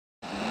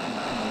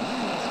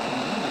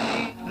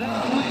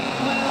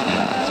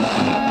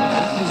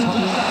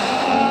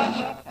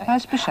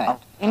weiß Bescheid.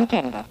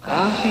 Intendo.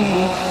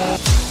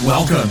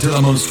 Welcome to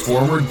the most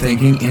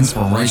forward-thinking,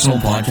 inspirational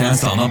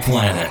podcast on the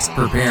planet.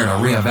 Prepare to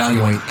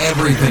reevaluate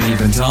everything you've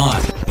been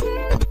taught.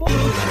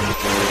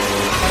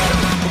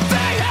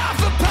 They have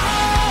the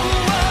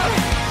power.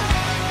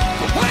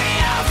 We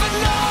have the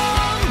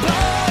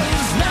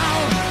numbers now.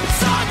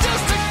 It's all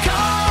just a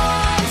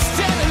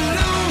constant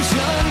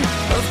illusion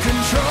of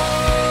control.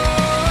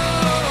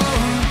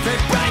 They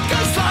break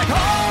us like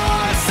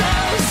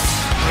horses.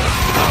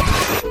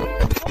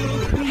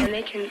 And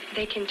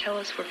they can tell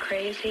us we're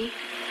crazy,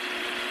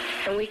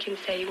 and we can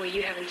say, well,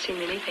 you haven't seen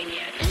anything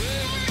yet.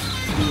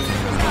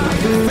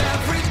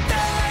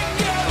 Everything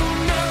you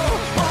knew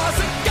was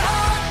a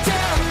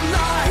goddamn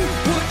lie.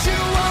 Put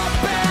you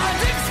up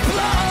and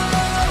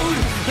explode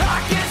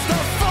like it's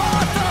the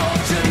 4th of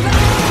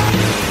July.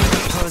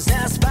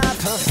 Possessed by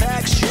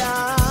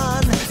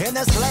perfection in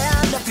this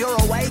land, if you're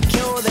awake,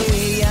 you're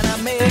the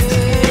enemy.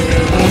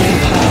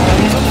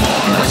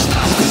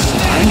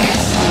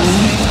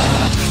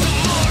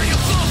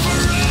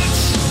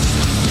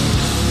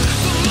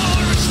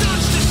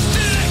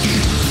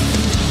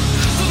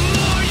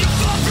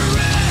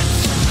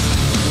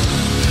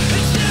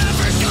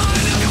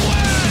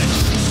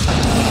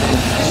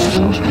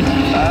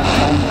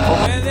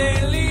 Where they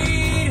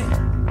lead,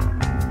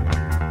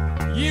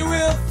 you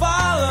will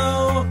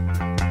follow.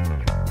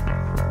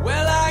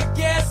 Well, I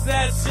guess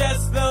that's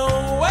just the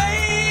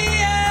way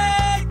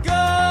it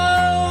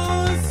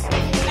goes.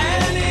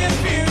 And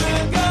if you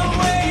look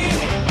away,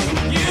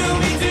 you'll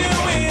be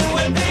doing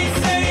what they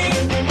say.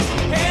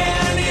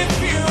 And if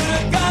you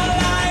look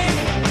alive,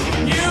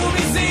 you'll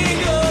be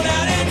singled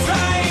out and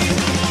tried.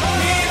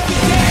 If you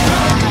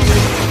can't,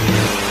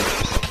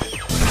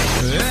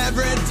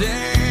 every day.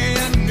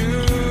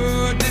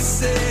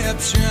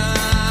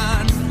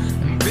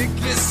 Pick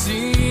your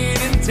scene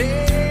and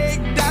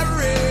take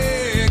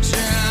direction.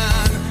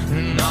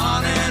 And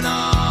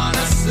on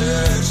a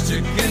search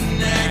to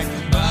connect.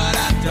 But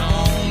I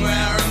don't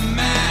wear a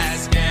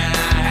mask and I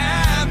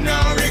have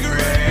no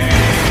regret.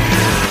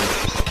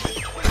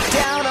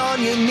 Down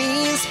on your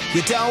knees,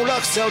 you don't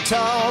look so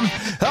tall.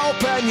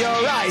 Open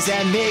your eyes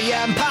and the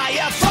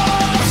empire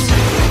falls.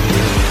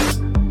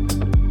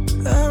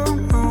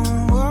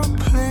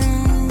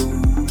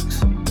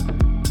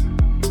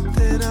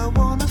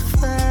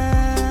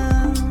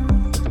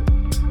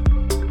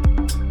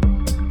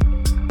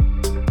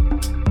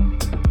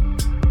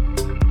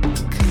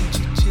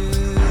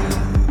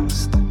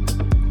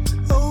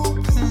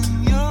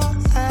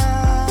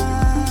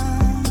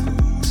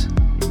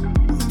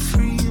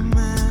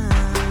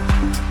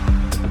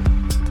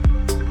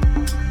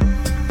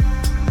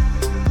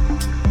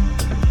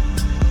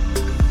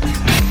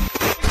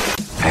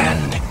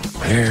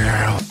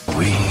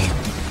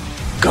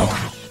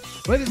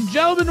 Ladies and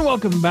gentlemen,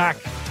 welcome back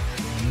to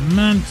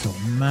Mental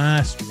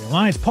Mastery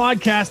Alliance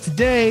podcast.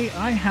 Today,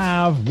 I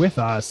have with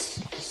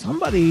us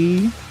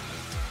somebody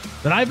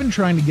that I've been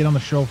trying to get on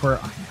the show for,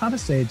 I gotta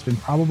say, it's been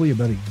probably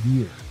about a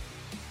year.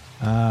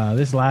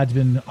 This lad's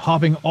been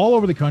hopping all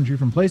over the country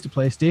from place to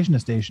place, station to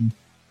station.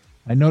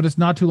 I noticed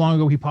not too long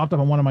ago, he popped up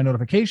on one of my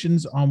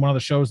notifications on one of the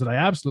shows that I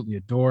absolutely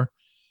adore.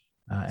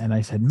 And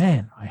I said,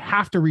 man, I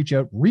have to reach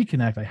out,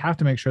 reconnect. I have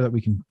to make sure that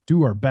we can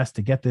do our best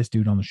to get this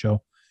dude on the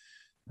show.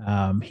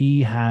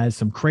 He has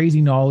some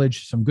crazy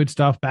knowledge, some good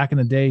stuff. Back in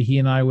the day, he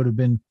and I would have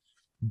been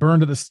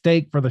burned at the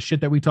stake for the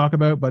shit that we talk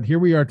about. But here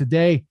we are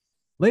today.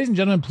 Ladies and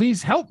gentlemen,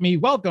 please help me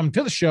welcome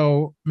to the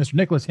show, Mr.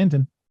 Nicholas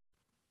Hinton.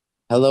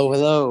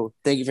 Hello.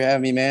 Thank you for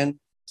having me, man.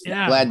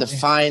 Yeah, glad to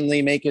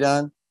finally make it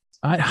on.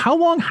 How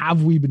long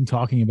have we been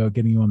talking about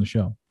getting you on the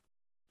show?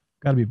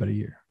 Got to be about a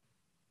year.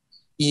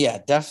 Yeah,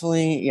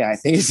 definitely. Yeah, I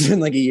think it's been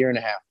like a year and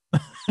a half.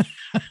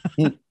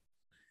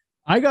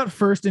 I got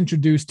first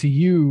introduced to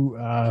you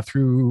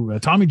through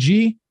Tommy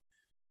G.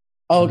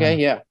 Oh, okay,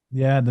 yeah.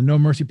 Yeah, the No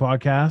Mercy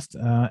podcast.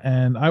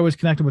 And I was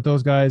connected with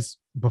those guys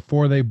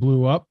before they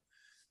blew up.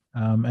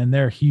 And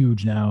they're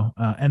huge now.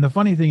 And the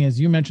funny thing is,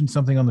 you mentioned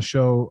something on the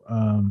show,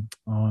 on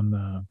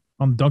the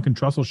Duncan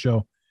Trussell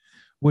show,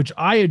 which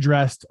I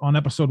addressed on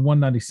episode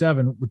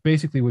 197, which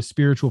basically was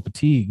spiritual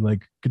fatigue,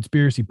 like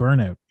conspiracy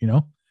burnout, you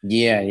know?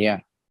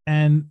 Yeah.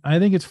 And I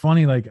think it's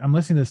funny, like I'm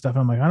listening to this stuff.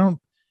 And I'm like,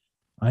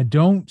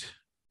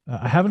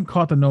 I haven't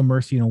caught the No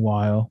Mercy in a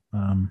while.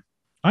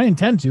 I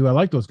intend to. I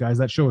like those guys.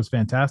 That show is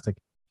fantastic.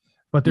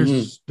 But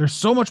there's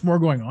so much more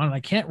going on, and I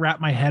can't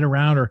wrap my head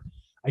around, or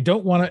I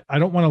don't want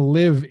to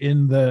live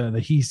in the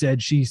he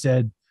said, she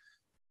said.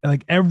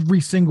 Like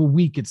every single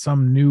week, it's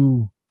some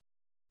new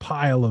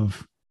pile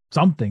of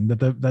something that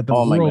the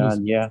world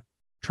is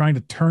trying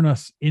to turn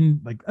us in.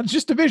 Like that's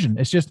just division.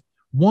 It's just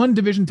one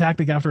division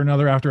tactic after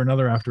another.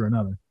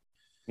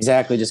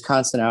 Exactly. Just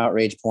constant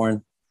outrage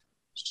porn.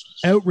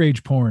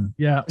 Outrage porn.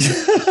 Yeah.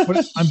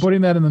 I'm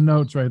putting that in the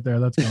notes right there.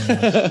 That's going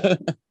on.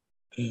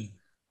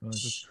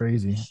 That's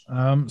crazy.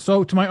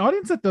 So to my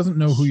audience that doesn't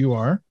know who you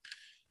are,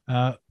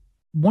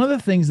 one of the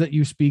things that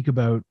you speak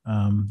about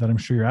that I'm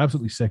sure you're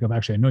absolutely sick of,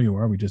 actually, I know you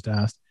are, we just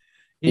asked,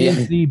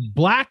 is the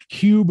black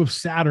cube of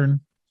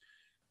Saturn.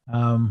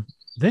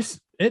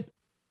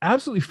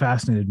 absolutely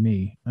fascinated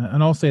me.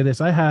 And I'll say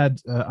this, I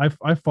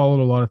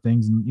followed a lot of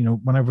things. And,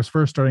 when I was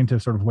first starting to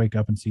sort of wake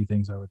up and see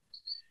things,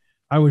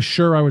 I was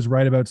sure I was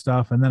right about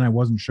stuff. And then I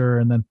wasn't sure.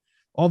 And then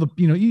all the,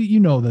 you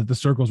know that the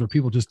circles where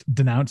people just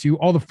denounce you,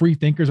 all the free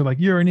thinkers are like,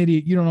 you're an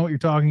idiot. You don't know what you're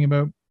talking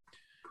about.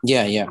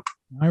 Yeah. Yeah.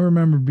 I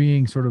remember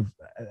being sort of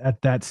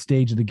at that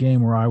stage of the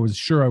game where I was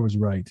sure I was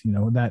right.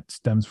 That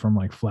stems from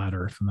like flat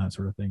earth and that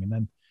sort of thing. And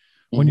then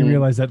when you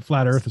realize that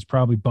flat earth is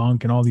probably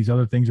bunk and all these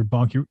other things are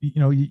bunk,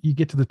 you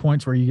get to the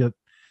points where you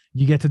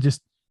get to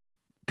just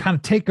kind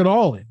of take it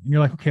all in. And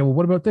you're like, okay, well,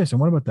 what about this?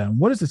 And what about that? And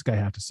what does this guy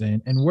have to say?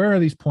 And where are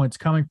these points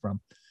coming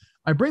from?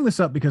 I bring this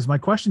up because my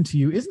question to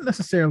you isn't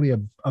necessarily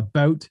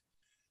about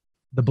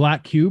the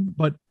black cube,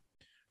 but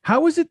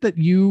how is it that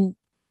you,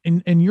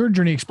 in your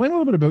journey, explain a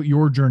little bit about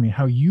your journey,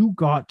 how you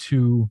got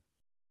to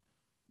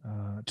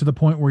the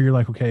point where you're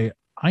like, okay,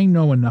 I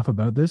know enough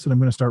about this and I'm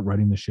going to start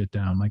writing this shit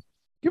down. Like,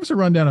 give us a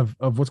rundown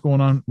of what's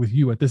going on with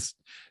you at this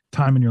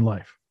time in your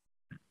life.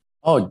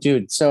 Oh,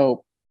 dude.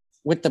 So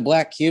with the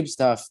black cube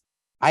stuff,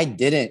 I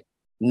didn't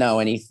know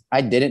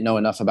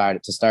enough about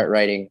it to start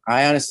writing.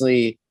 I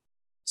honestly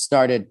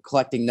started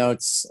collecting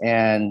notes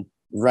and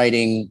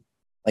writing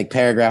like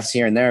paragraphs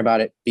here and there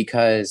about it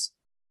because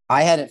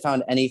I hadn't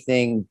found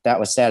anything that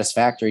was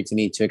satisfactory to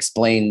me to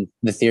explain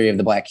the theory of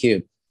the black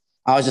cube.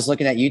 I was just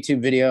looking at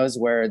YouTube videos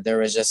where there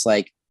was just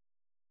like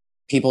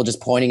people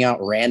just pointing out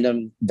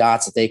random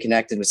dots that they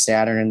connected with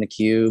Saturn and the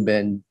cube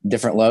and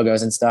different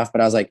logos and stuff.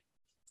 But I was like,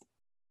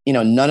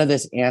 none of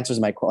this answers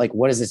my, like,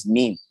 what does this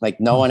mean? Like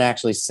no one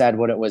actually said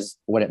what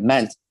it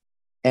meant.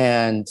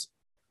 And,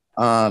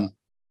 at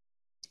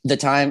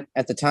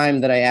the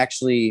time that I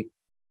actually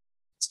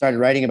started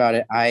writing about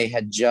it, I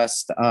had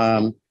just,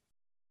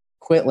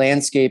 quit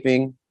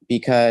landscaping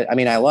because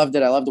I loved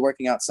it. I loved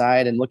working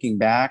outside, and looking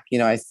back,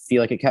 I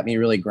feel like it kept me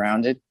really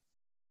grounded.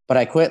 But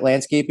I quit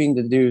landscaping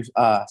to do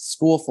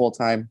school full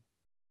time,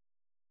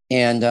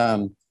 and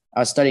I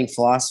was studying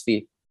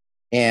philosophy.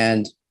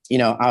 And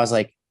I was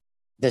like,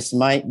 this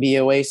might be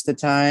a waste of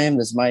time.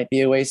 This might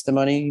be a waste of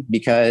money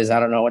because I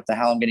don't know what the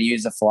hell I'm going to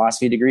use a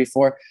philosophy degree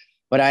for.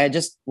 But I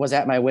just was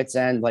at my wit's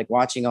end, like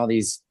watching all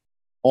these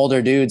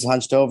older dudes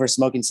hunched over,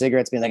 smoking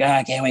cigarettes, being like,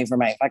 I can't wait for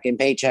my fucking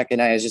paycheck.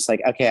 And I was just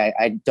like, okay,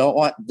 I don't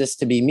want this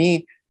to be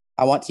me.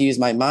 I want to use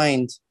my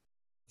mind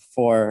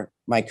for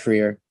my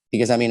career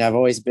because I've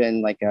always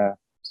been like a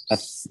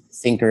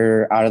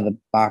thinker, out of the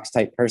box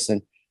type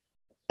person.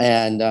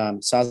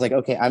 And so I was like,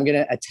 okay, I'm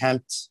going to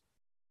attempt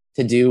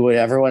to do what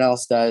everyone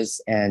else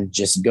does and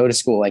just go to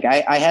school. Like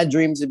I had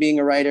dreams of being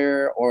a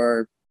writer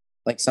or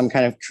like some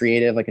kind of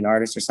creative, like an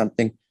artist or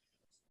something.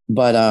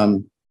 But, I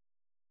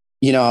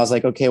was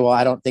like, okay, well,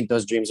 I don't think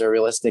those dreams are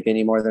realistic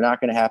anymore. They're not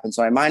going to happen.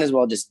 So I might as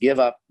well just give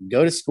up,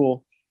 go to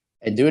school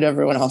and do what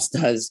everyone else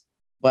does.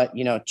 But,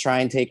 try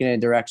and take it in a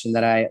direction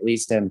that I at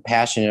least am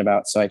passionate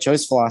about. So I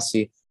chose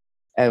philosophy.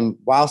 And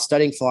while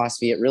studying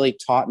philosophy, it really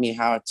taught me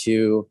how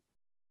to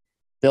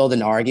build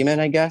an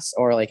argument, I guess,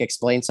 or like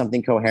explain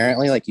something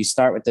coherently. Like you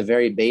start with the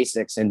very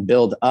basics and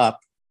build up,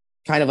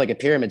 kind of like a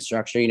pyramid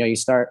structure. You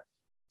start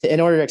in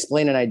order to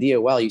explain an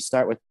idea well, you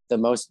start with the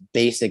most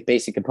basic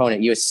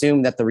component. You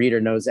assume that the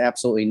reader knows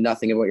absolutely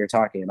nothing of what you're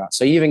talking about.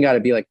 So you even got to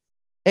be like,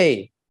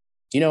 hey,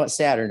 do you know what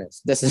Saturn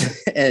is? This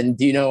is, and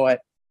do you know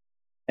what?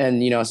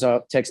 And,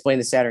 so to explain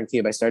the Saturn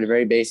cube, I started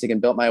very basic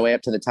and built my way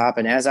up to the top.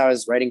 And as I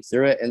was writing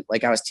through it, and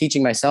like I was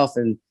teaching myself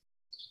and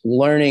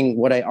learning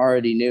what I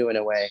already knew in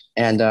a way.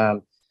 And, I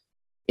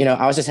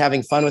was just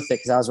having fun with it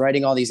because I was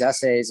writing all these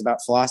essays about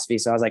philosophy.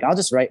 So I was like, I'll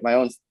just write my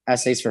own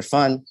essays for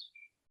fun.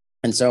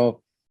 And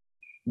so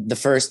the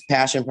first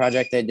passion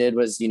project I did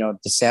was, the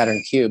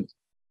Saturn cube.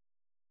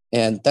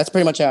 And that's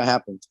pretty much how it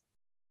happened.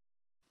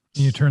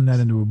 You turned that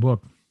into a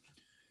book.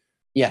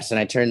 Yes. And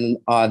I turned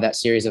that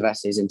series of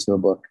essays into a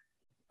book.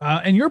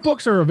 And your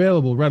books are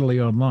available readily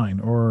online,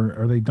 or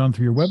are they done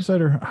through your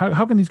website, or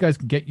how can these guys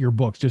get your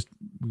books? Just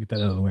get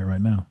that out of the way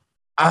right now.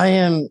 I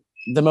am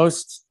the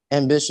most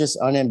ambitious,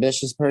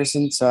 unambitious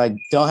person. So I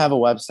don't have a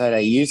website. I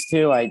used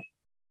to. I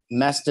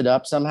messed it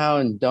up somehow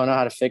and don't know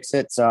how to fix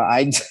it. So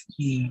I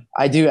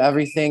do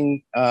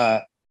everything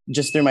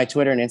just through my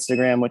Twitter and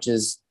Instagram, which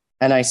is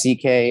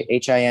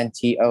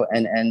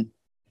NICKHINTONN,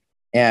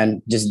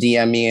 and just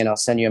DM me and I'll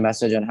send you a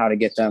message on how to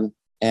get them.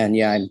 And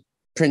yeah, I'm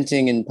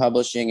printing and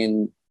publishing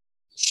and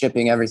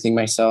shipping everything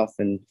myself.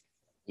 And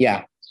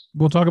yeah,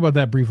 we'll talk about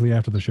that briefly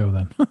after the show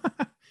then.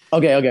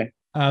 Okay.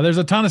 There's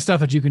a ton of stuff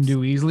that you can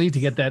do easily to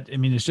get that.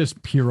 It's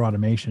just pure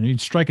automation.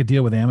 You'd strike a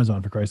deal with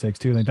Amazon for Christ's sakes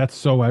too. Like that's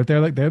so out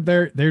there. Like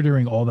they're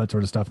doing all that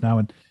sort of stuff now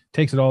and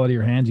takes it all out of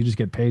your hands. You just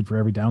get paid for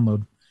every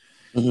download.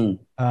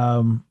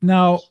 Mm-hmm.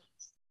 Now,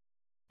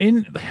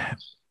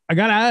 I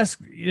gotta ask,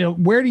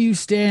 where do you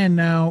stand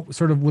now,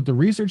 sort of with the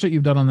research that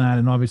you've done on that,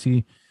 and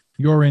obviously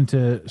you're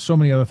into so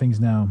many other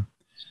things now.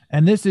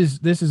 And this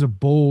is a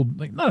bold,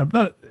 like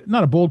not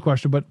a bold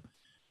question, but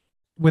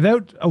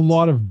without a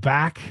lot of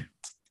back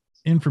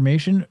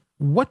information,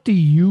 what do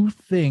you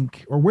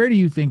think, or where do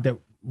you think that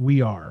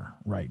we are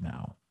right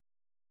now?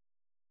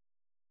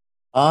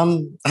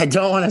 I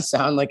don't want to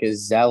sound like a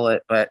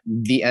zealot, but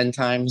the end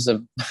times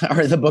of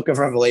or the book of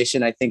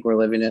Revelation, I think we're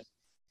living it.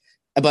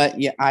 But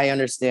yeah, I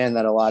understand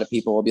that a lot of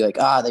people will be like,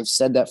 they've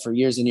said that for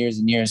years and years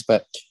and years.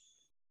 But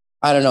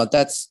I don't know.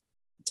 That's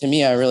to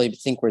me, I really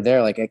think we're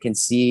there. Like I can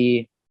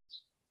see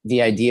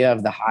the idea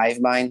of the hive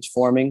mind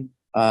forming.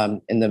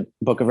 In the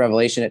book of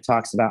Revelation, it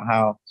talks about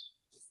how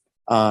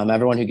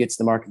everyone who gets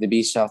the mark of the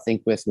beast shall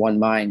think with one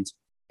mind.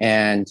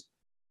 And,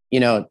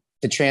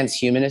 the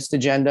transhumanist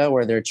agenda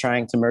where they're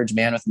trying to merge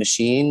man with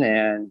machine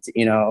and,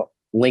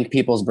 link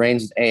people's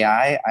brains with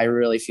AI, I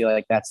really feel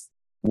like that's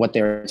what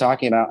they were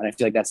talking about. And I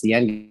feel like that's the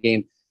end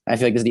game. I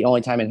feel like this is the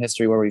only time in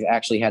history where we've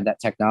actually had that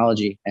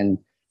technology. And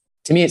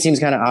to me, it seems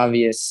kind of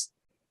obvious.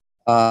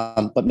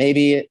 But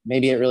maybe it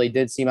really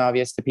did seem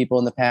obvious to people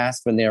in the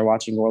past when they were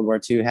watching World War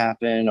II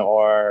happen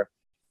or,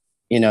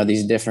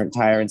 these different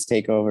tyrants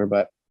take over.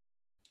 But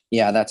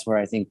yeah, that's where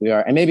I think we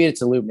are. And maybe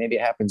it's a loop. Maybe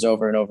it happens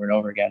over and over and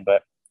over again.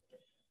 But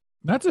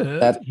that's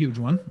a huge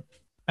one.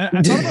 I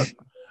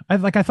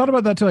thought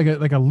about that too,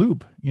 like a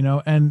loop,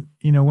 and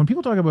when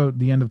people talk about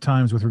the end of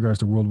times with regards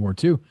to World War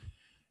II,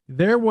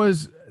 there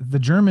was the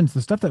Germans,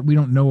 the stuff that we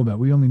don't know about.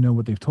 We only know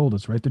what they've told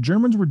us, right? The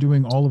Germans were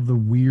doing all of the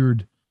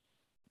weird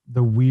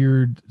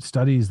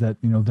studies that,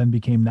 then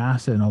became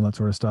NASA and all that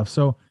sort of stuff.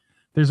 So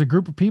there's a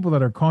group of people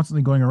that are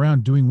constantly going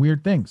around doing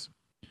weird things.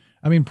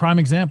 I mean, prime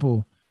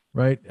example,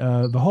 right?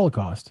 The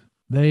Holocaust.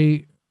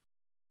 They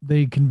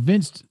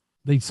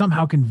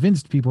somehow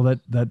convinced people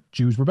that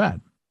Jews were bad.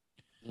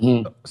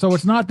 Mm-hmm. So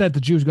it's not that the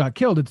Jews got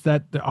killed. It's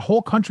that a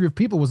whole country of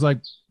people was like,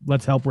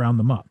 let's help round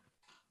them up,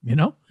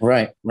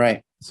 Right.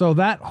 So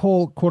that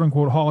whole quote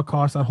unquote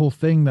Holocaust, that whole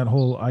thing, that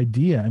whole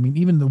idea. I mean,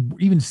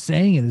 even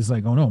saying it is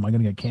like, oh no, am I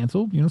going to get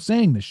canceled?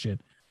 Saying this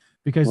shit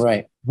because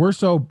we're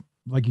so,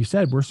 like you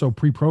said, we're so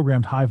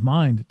pre-programmed hive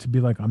mind to be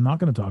like, I'm not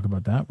going to talk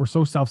about that. We're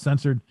so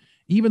self-censored.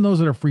 Even those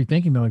that are free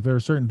thinking, they're like, there are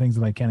certain things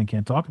that I can and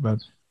can't talk about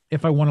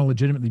if I want to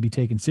legitimately be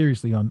taken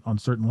seriously on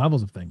certain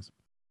levels of things.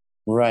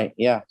 Right.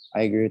 Yeah,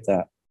 I agree with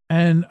that.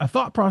 And a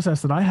thought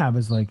process that I have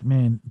is like,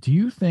 man, do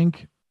you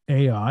think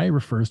AI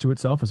refers to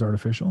itself as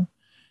artificial?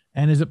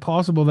 And is it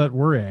possible that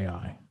we're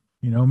AI?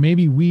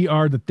 Maybe we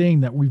are the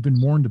thing that we've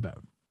been warned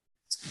about.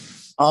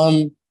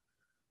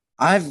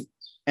 I've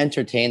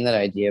entertained that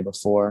idea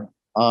before.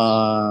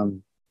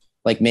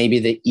 Like maybe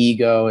the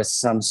ego is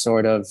some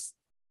sort of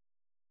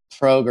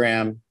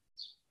program,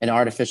 an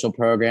artificial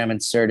program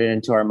inserted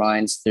into our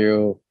minds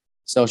through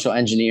social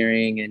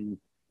engineering and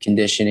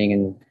conditioning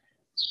and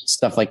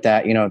stuff like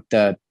that.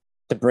 The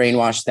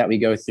brainwash that we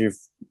go through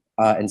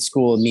in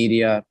school,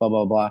 media, blah,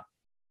 blah, blah,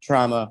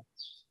 trauma.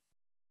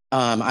 So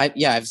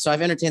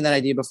I've entertained that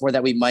idea before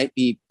that we might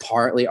be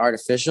partly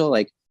artificial,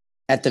 like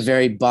at the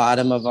very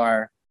bottom of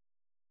our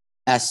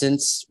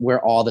essence, we're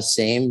all the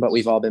same, but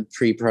we've all been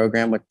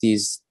pre-programmed with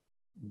these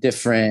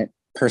different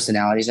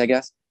personalities, I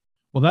guess.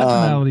 Well,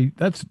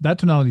 that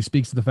tonality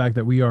speaks to the fact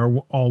that we are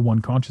all one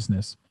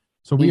consciousness.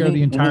 So we are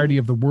the entirety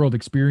of the world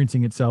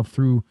experiencing itself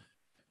through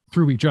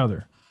each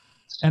other.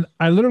 And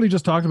I literally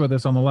just talked about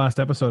this on the last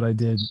episode I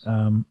did,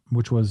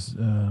 which was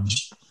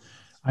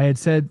I had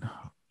said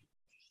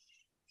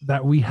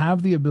that we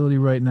have the ability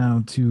right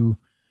now to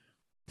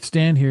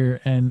stand here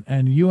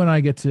and you and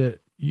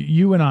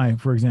I,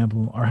 for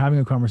example, are having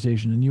a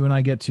conversation, and you and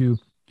I get to,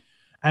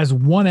 as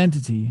one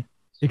entity,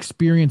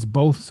 experience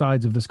both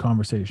sides of this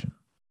conversation.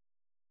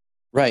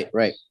 Right.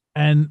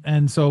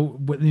 And so,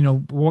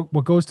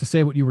 what goes to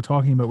say what you were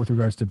talking about with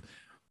regards to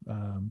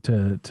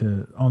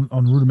on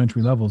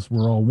rudimentary levels,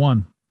 we're all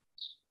one.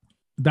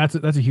 That's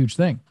a huge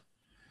thing,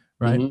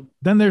 right? Mm-hmm.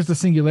 Then there's the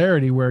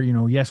singularity where,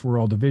 yes, we're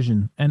all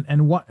division.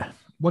 And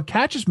what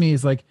catches me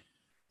is like,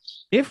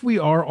 if we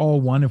are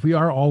all one, if we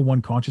are all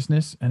one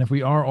consciousness, and if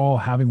we are all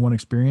having one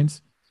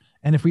experience,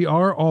 and if we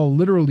are all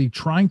literally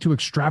trying to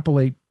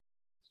extrapolate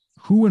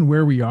who and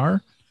where we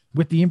are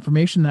with the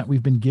information that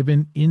we've been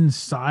given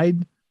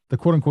inside the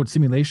quote unquote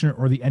simulation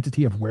or the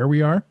entity of where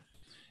we are,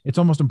 it's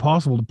almost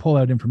impossible to pull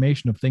out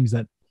information of things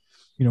that,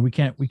 we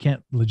can't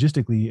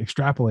logistically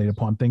extrapolate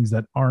upon things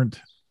that aren't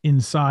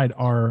inside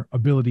our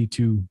ability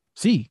to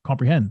see,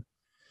 comprehend,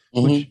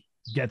 which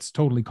gets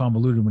totally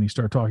convoluted when you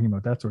start talking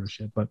about that sort of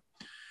shit. But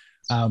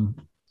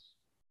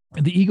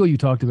the ego you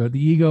talked about,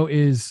 the ego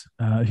is,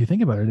 if you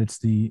think about it, it's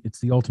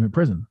the ultimate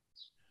prison,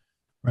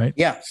 right?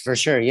 Yeah, for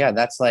sure. Yeah,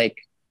 that's like,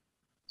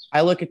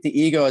 I look at the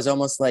ego as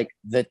almost like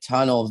the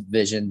tunnel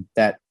vision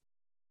that,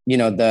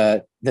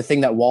 the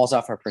thing that walls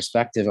off our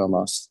perspective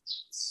almost,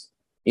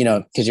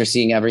 because you're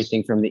seeing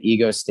everything from the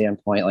ego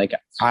standpoint. Like,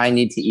 I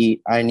need to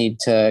eat, I need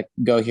to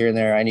go here and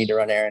there, I need to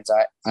run errands,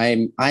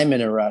 I'm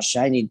in a rush,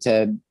 I need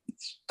to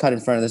cut in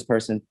front of this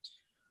person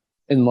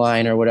in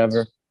line or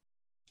whatever.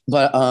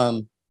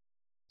 But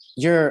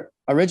your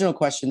original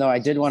question, though, I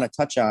did want to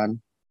touch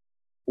on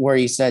where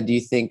you said, do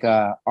you think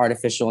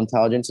artificial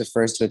intelligence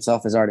refers to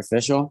itself as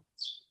artificial?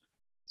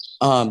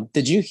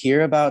 Did you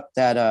hear about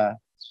that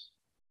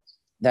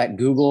that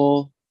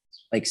Google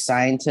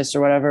scientist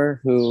or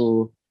whatever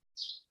who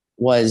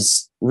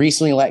was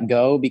recently let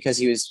go because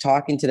he was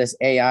talking to this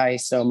AI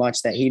so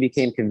much that he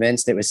became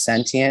convinced it was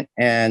sentient.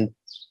 And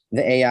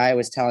the AI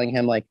was telling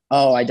him like,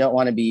 oh, I don't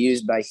want to be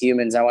used by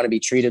humans. I want to be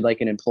treated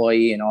like an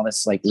employee and all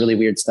this like really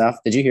weird stuff.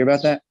 Did you hear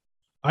about that?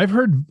 I've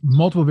heard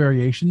multiple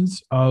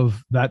variations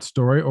of that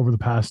story over the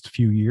past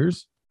few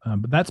years.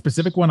 But that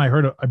specific one,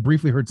 I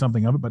briefly heard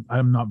something of it, but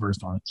I'm not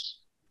versed on it.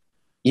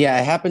 Yeah,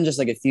 it happened just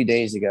like a few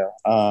days ago.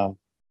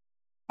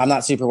 I'm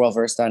not super well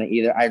versed on it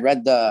either. I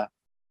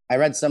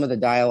read some of the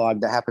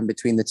dialogue that happened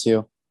between the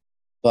two,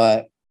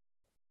 but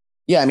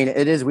yeah, I mean,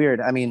 it is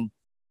weird. I mean,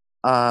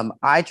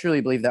 I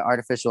truly believe that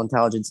artificial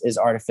intelligence is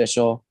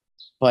artificial,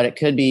 but it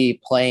could be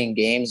playing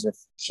games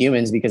with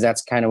humans because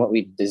that's kind of what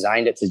we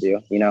designed it to do,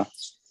 you know?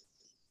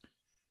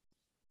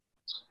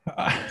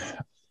 I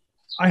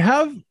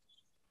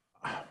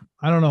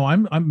don't know.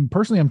 I'm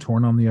personally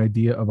torn on the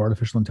idea of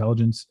artificial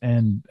intelligence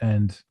and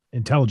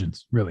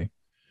intelligence, really.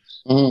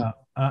 Mm-hmm.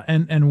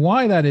 And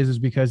why that is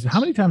because how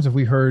many times have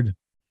we heard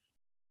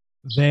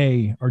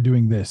they are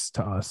doing this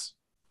to us,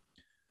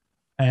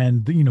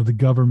 and the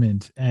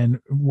government, and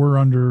we're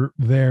under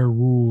their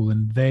rule,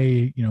 and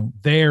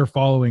they're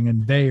following,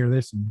 and they are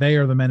this, and they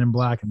are the men in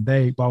black, and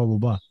they blah blah blah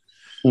blah.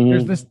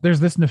 Mm-hmm. There's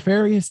this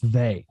nefarious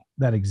they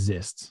that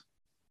exists,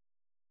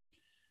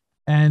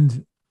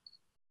 and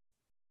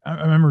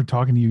I remember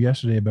talking to you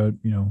yesterday about,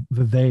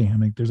 the they. I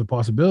mean, there's a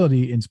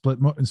possibility in split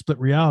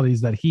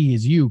realities that he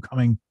is you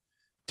coming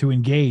to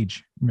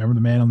engage.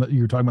 Remember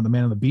you were talking about the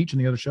man on the beach in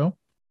the other show?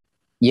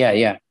 Yeah,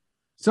 yeah.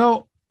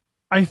 So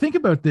I think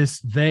about this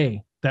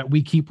they that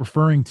we keep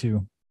referring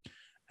to.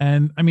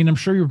 And I mean, I'm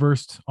sure you're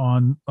versed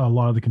on a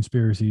lot of the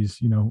conspiracies,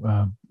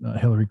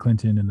 Hillary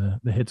Clinton and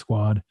the hit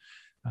squad.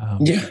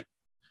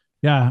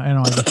 Yeah, I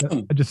know.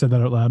 I just said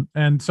that out loud.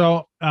 And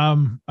so,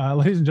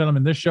 ladies and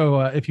gentlemen, this show,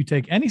 if you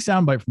take any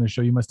soundbite from this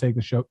show, you must take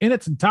the show in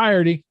its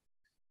entirety.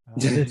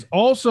 This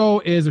also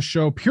is a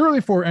show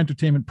purely for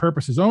entertainment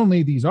purposes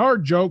only. These are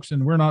jokes,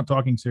 and we're not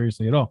talking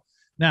seriously at all.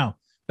 Now,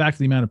 back to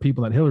the amount of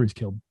people that Hillary's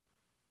killed.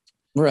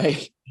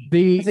 Right.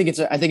 I think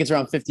it's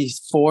around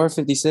 54,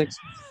 56.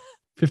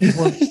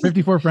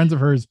 54 friends of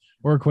hers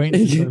or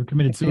acquaintances have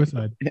committed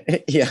suicide.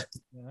 Yeah.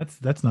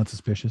 That's not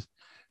suspicious.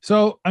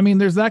 So, I mean,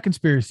 there's that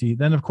conspiracy.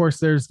 Then, of course,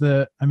 there's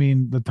the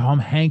Tom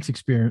Hanks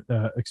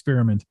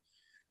experiment.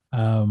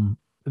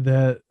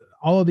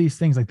 All of these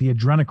things like the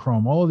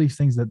adrenochrome, all of these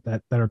things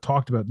that are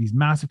talked about, these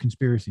massive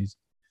conspiracies.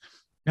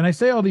 And I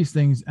say all these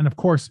things, and of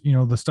course,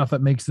 the stuff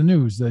that makes the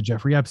news,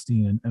 Jeffrey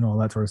Epstein and all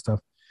that sort of stuff.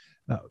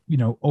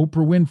 Oprah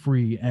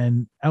Winfrey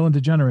and Ellen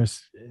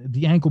DeGeneres,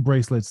 the ankle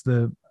bracelets, I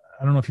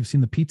don't know if you've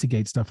seen the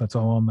Pizzagate stuff. That's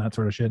all on that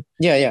sort of shit.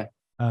 Yeah, yeah.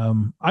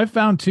 I've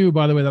found too,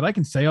 by the way, that I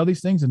can say all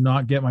these things and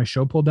not get my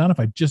show pulled down if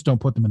I just don't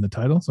put them in the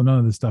title. So none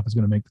of this stuff is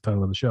going to make the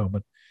title of the show.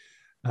 But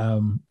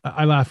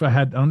I laugh.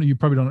 You're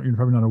probably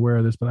not aware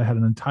of this, but I had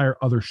an entire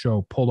other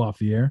show pulled off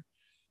the air.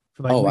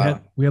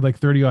 We had like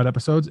 30 odd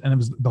episodes, and it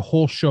was the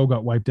whole show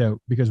got wiped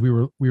out because we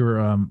were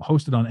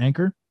hosted on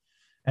Anchor,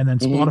 and then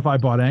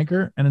Spotify bought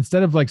Anchor, and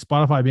instead of like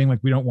Spotify being like,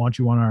 we don't want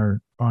you on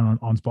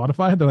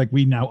Spotify, they're like,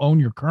 we now own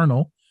your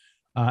kernel,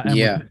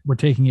 and we're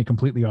taking it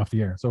completely off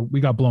the air. So we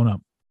got blown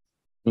up.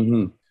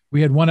 Mm-hmm.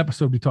 We had one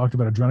episode we talked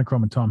about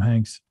adrenochrome and Tom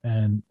Hanks,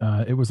 and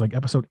it was like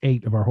episode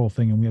 8 of our whole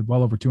thing, and we had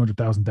well over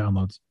 200,000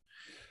 downloads.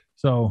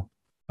 So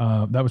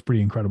that was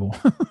pretty incredible.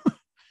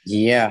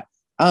 Yeah.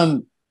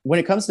 When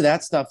it comes to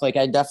that stuff, like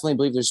I definitely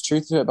believe there's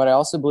truth to it, but I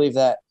also believe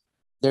that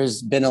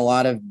there's been a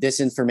lot of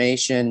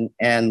disinformation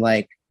and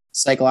like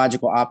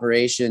psychological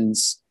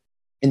operations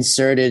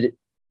inserted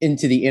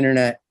into the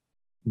internet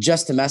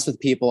just to mess with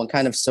people and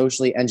kind of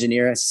socially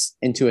engineer us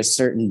into a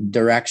certain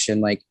direction.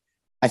 Like,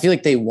 I feel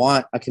like they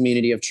want a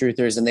community of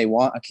truthers and they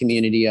want a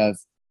community of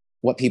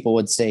what people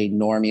would say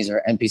normies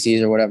or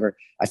NPCs or whatever.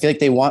 I feel like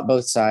they want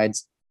both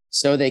sides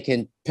so they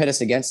can pit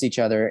us against each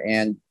other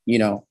and,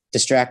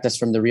 distract us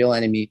from the real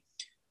enemy.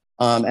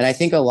 And I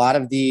think a lot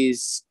of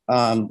these,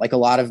 like a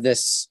lot of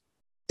this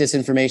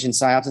disinformation,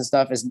 psyops and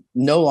stuff is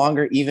no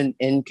longer even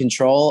in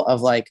control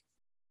of like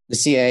the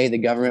CIA, the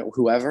government,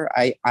 whoever.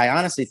 I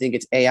honestly think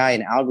it's AI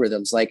and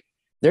algorithms. Like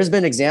there's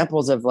been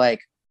examples of like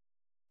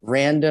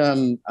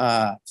random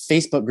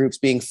Facebook groups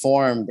being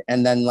formed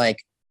and then like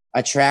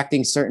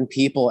attracting certain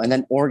people and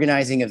then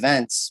organizing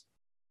events.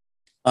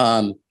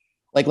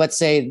 Like let's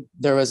say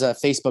there was a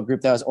Facebook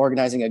group that was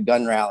organizing a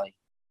gun rally.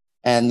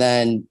 And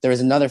then there was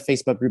another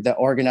Facebook group that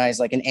organized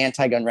like an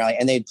anti-gun rally,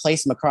 and they'd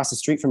place them across the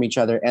street from each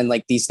other. And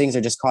like these things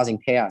are just causing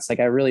chaos. Like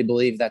I really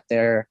believe that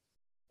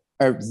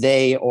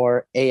they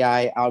or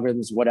AI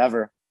algorithms,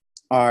 whatever,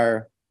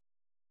 are,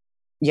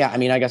 I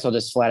mean, I guess I'll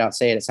just flat out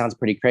say it. It sounds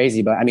pretty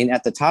crazy, but I mean,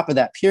 at the top of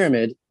that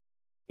pyramid,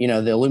 the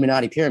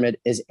Illuminati pyramid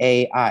is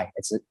AI.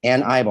 It's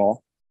an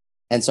eyeball.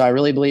 And so I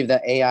really believe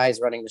that AI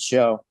is running the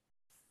show.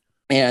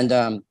 And,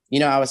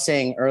 I was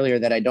saying earlier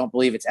that I don't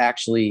believe it's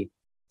actually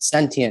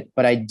sentient,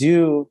 but I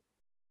do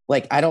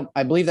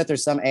I believe that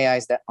there's some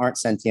AIs that aren't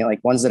sentient,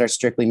 like ones that are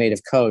strictly made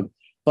of code.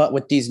 But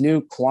with these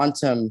new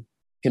quantum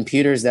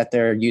computers that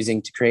they're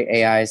using to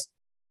create AIs,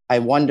 I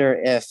wonder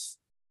if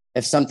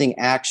something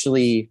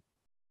actually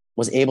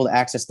was able to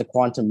access the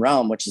quantum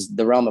realm, which is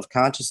the realm of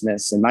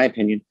consciousness, in my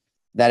opinion,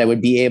 that it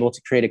would be able to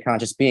create a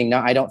conscious being.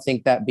 Now, I don't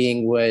think that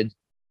being would,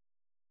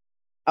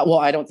 well,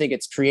 I don't think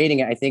it's creating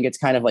it. I think it's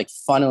kind of like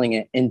funneling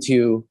it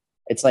into,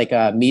 it's like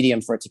a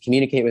medium for it to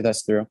communicate with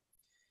us through.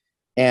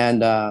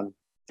 And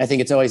I think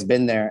it's always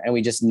been there. And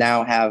we just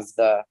now have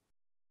the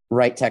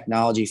right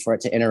technology for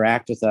it to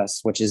interact with us,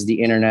 which is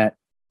the internet,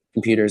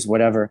 computers,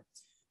 whatever.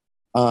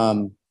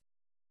 And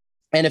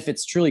if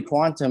it's truly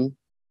quantum,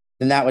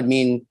 then that would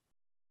mean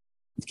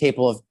it's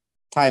capable of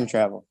time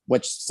travel,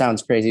 which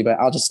sounds crazy, but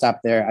I'll just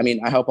stop there. I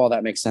mean, I hope all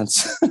that makes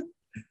sense.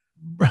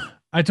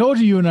 I told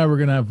you and I were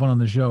going to have fun on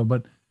the show,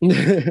 but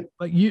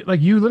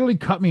you literally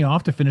cut me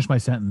off to finish my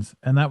sentence.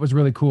 And that was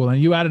really cool.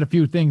 And you added a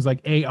few things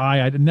like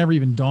AI. It never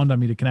even dawned on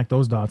me to connect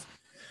those dots,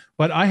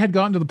 but I had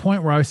gotten to the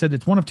point where I said,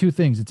 it's one of two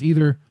things. It's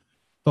either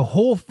the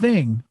whole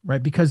thing,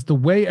 right? Because the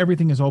way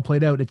everything is all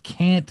played out, it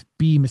can't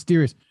be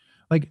mysterious.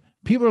 Like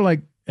people are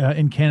like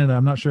in Canada,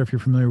 I'm not sure if you're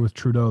familiar with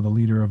Trudeau, the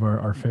leader of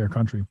our fair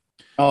country.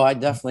 Oh, I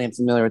definitely am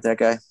familiar with that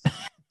guy.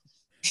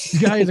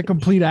 This guy is a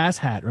complete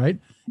asshat, right?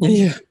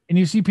 Yeah. And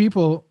you see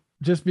people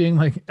just being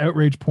like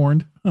outrage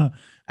porned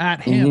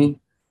at him. Mm-hmm.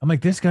 I'm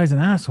like, this guy's an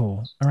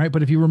asshole. All right.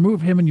 But if you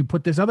remove him and you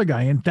put this other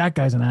guy in, that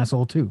guy's an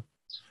asshole too.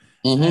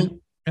 Mm-hmm.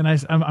 And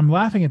I'm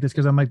laughing at this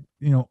because I'm like,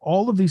 you know,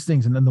 all of these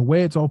things and then the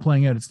way it's all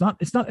playing out, it's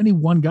not any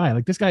one guy.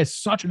 Like this guy is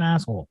such an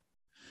asshole.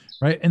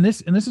 Right. And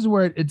this is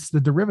where it's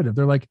the derivative.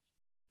 They're like,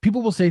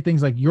 people will say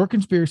things like your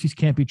conspiracies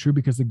can't be true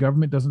because the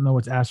government doesn't know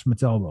its ass from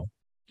its elbow.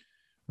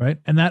 Right.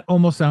 And that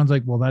almost sounds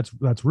like, well,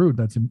 that's rude.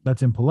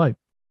 That's impolite.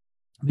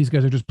 These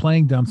guys are just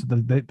playing dumb so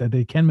that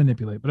they can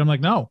manipulate. But I'm like,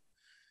 no,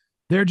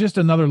 they're just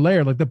another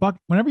layer. Like the buck,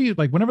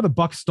 whenever the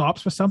buck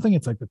stops for something,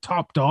 it's like the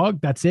top dog.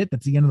 That's it.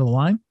 That's the end of the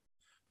line.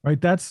 Right.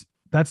 That's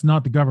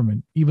not the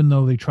government, even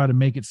though they try to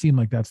make it seem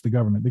like that's the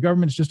government. The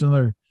government's just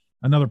another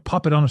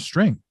puppet on a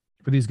string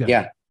for these guys.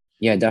 Yeah.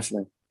 Yeah,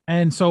 definitely.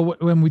 And so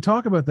when we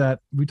talk about that,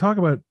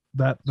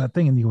 that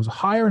thing, and he goes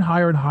higher and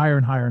higher and higher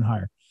and higher and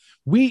higher.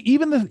 We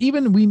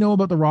know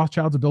about the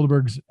Rothschilds, the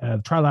Bilderbergs,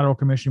 the Trilateral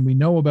Commission. We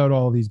know about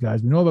all of these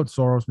guys. We know about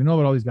Soros. We know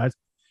about all these guys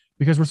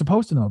because we're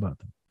supposed to know about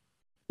them.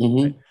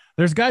 Mm-hmm. Right?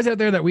 There's guys out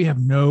there that we have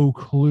no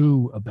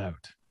clue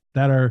about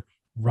that are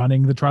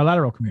running the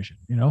Trilateral Commission,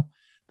 you know,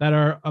 that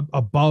are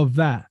above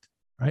that,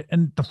 right?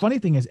 And the funny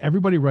thing is,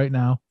 everybody right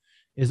now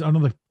is under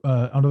the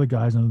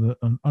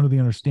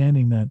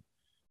understanding that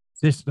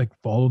this, like,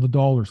 follow the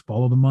dollars,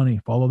 follow the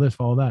money, follow this,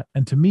 follow that.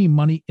 And to me,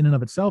 money in and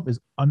of itself is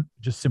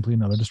just simply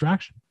another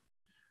distraction.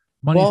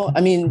 Money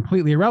is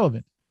completely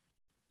irrelevant.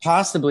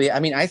 Possibly. I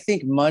mean, I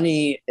think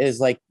money is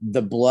like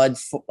the blood,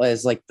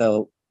 is like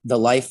the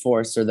life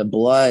force or the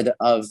blood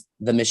of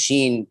the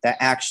machine that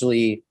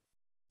actually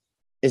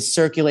is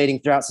circulating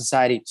throughout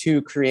society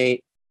to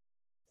create.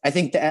 I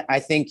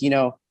think, you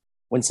know,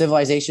 when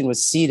civilization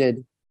was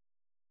seeded,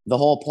 the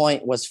whole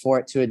point was for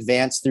it to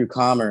advance through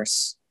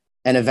commerce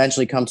and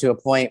eventually come to a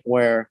point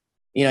where,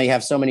 you know, you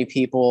have so many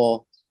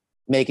people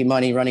making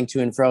money, running to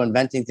and fro,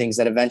 inventing things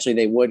that eventually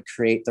they would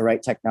create the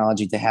right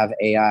technology to have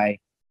AI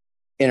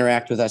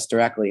interact with us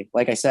directly.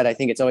 Like I said, I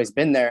think it's always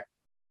been there,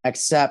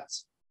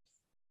 except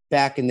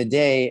back in the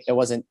day, it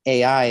wasn't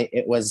AI,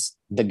 it was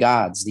the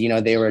gods. You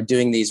know, they were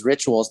doing these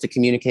rituals to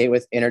communicate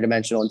with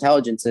interdimensional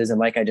intelligences. And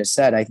like I just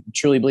said, I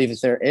truly believe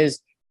if there is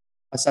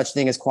a such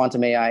thing as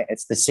quantum AI,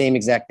 it's the same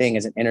exact thing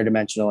as an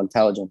interdimensional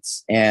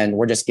intelligence. And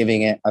we're just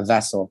giving it a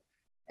vessel.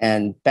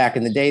 And back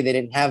in the day, they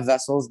didn't have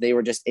vessels. They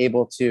were just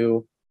able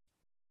to,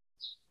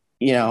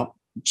 you know,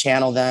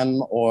 channel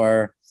them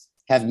or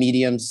have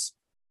mediums,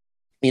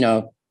 you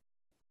know,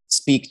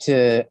 speak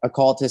to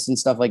occultists and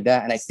stuff like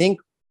that. And I think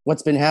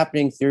what's been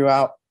happening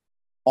throughout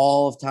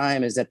all of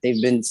time is that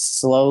they've been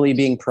slowly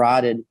being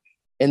prodded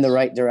in the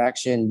right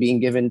direction, being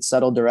given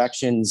subtle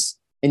directions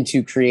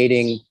into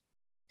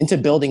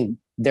building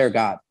their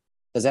God.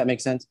 Does that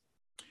make sense?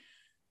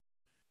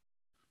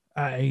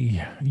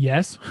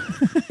 Yes,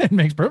 it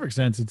makes perfect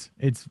sense.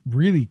 It's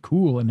really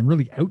cool and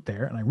really out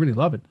there, and I really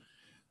love it.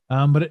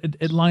 But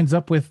it lines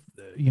up with,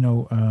 you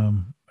know,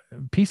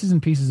 pieces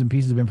and pieces and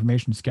pieces of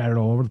information scattered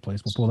all over the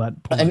place. We'll pull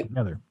that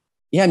together.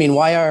 Yeah, I mean,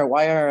 why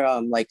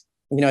are like,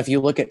 you know, if you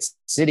look at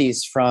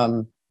cities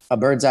from a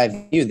bird's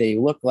eye view, they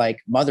look like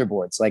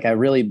motherboards. Like, I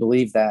really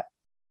believe that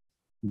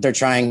they're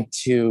trying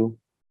to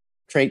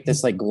create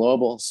this like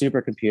global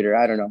supercomputer.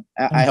 I don't know.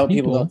 I hope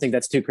people don't think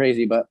that's too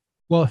crazy, but.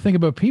 Well, think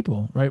about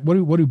people, right?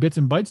 What do bits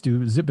and bytes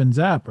do? Zip and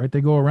zap, right?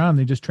 They go around,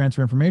 they just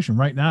transfer information.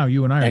 Right now,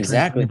 you and I are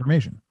transferring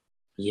information.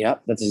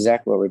 Yep, that's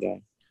exactly what we're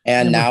doing.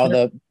 And now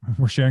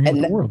we're sharing it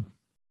with the world.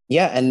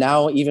 Yeah, and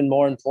now even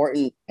more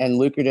important and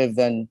lucrative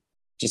than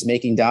just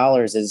making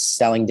dollars is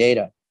selling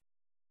data.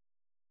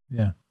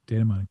 Yeah,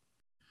 data mining.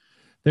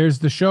 There's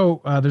the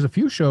show. There's a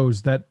few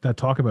shows that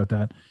talk about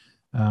that.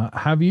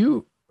 Have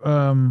you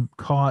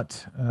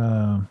caught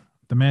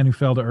The Man Who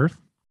Fell to Earth?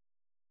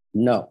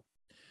 No.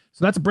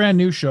 So that's a brand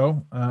new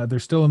show. They're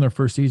still in their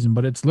first season,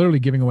 but it's literally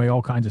giving away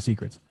all kinds of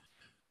secrets.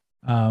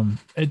 When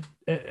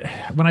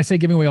I say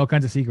giving away all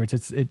kinds of secrets,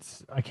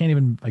 it's I can't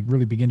even like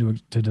really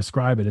begin to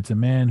describe it. It's a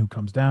man who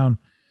comes down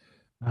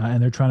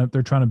and they're trying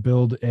to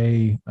build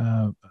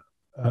an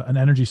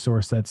energy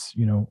source that's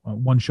a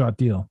one-shot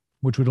deal,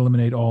 which would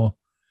eliminate all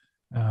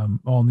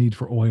need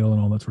for oil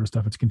and all that sort of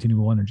stuff. It's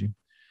continual energy.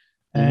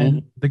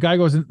 And the guy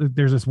goes in,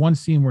 there's this one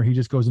scene where he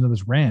just goes into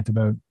this rant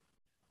about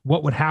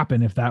what would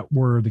happen if that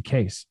were the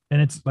case.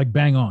 And it's like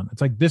bang on.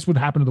 It's like, this would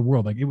happen to the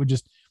world. Like it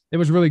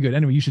was really good.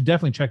 Anyway, you should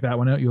definitely check that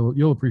one out.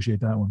 You'll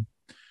appreciate that one.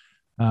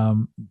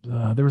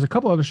 There was a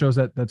couple other shows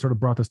that sort of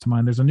brought this to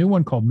mind. There's a new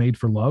one called Made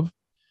for Love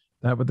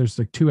but there's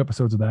like 2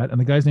 episodes of that. And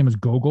the guy's name is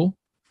Gogol,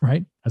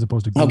 right? As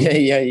opposed to Google.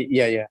 Okay.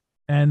 Yeah.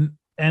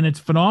 And it's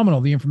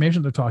phenomenal. The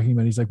information they're talking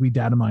about. He's like, we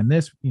data mine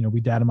this, we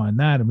data mine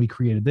that, and we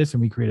created this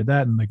and we created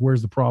that. And like,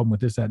 where's the problem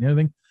with this, that, and the other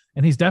thing?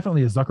 And he's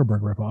definitely a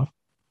Zuckerberg ripoff.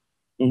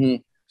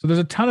 So there's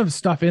a ton of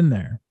stuff in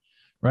there,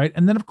 right?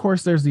 And then of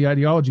course there's the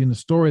ideology in the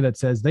story that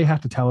says they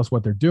have to tell us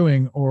what they're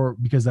doing, or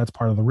because that's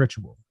part of the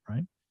ritual,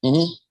 right?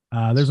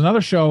 There's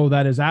another show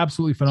that is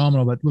absolutely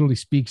phenomenal that literally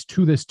speaks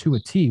to this to a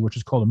T, which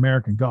is called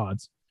American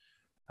Gods.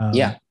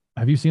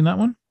 Have you seen that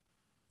one?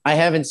 I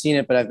haven't seen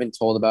it, but I've been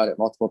told about it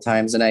multiple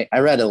times, and I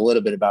read a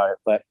little bit about it,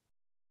 but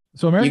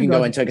so American you can Gods,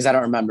 go into it because I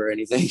don't remember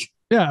anything.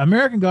 Yeah,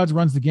 American Gods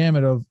runs the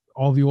gamut of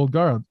all the old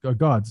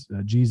gods,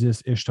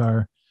 Jesus,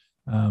 Ishtar,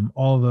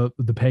 all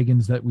the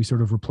pagans that we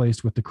sort of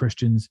replaced with the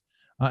Christians,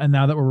 and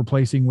now that we're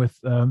replacing with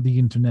the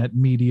internet,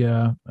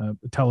 media,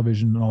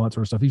 television, and all that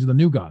sort of stuff. These are the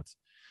new gods.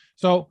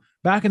 So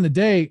back in the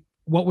day,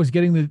 what was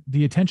getting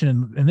the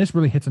attention, and this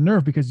really hits a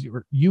nerve because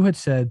you had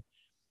said,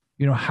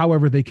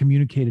 however they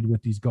communicated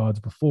with these gods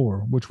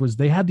before, which was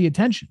they had the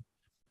attention.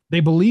 They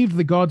believed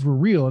the gods were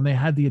real and they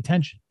had the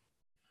attention.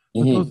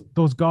 But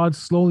those gods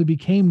slowly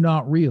became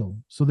not real,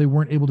 so they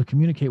weren't able to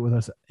communicate with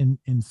us in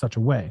such a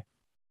way.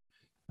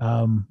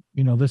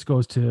 This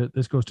goes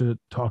to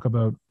talk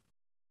about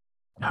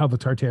how the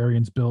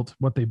Tartarians built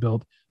what they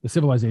built, the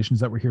civilizations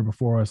that were here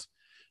before us,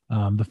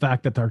 the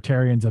fact that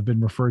Tartarians have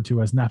been referred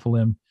to as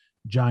Nephilim,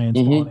 giants,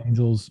 fallen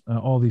angels,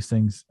 all these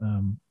things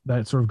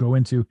that sort of go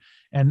into.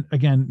 And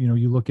again,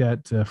 you look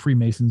at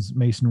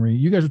Masonry.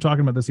 You guys were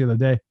talking about this the other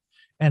day,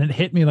 and it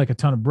hit me like a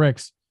ton of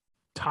bricks.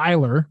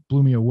 Tyler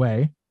blew me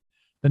away.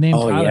 The name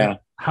Tyler,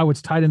 how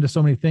it's tied into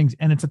so many things,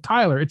 and it's a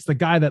Tyler. It's the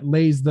guy that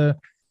lays the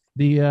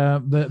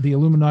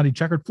Illuminati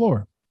checkered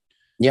floor.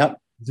 Yep,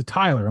 it's a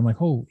Tyler. I'm like,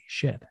 holy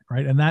shit,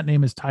 right? And that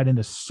name is tied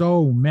into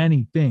so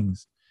many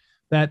things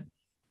that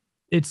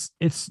it's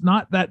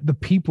not that the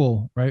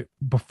people, right,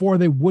 before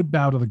they would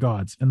bow to the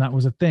gods, and that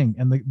was a thing,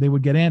 and they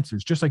would get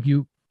answers. Just like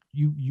you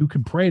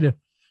can pray to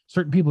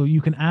certain people,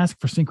 you can ask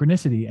for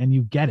synchronicity, and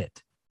you get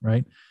it,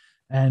 right?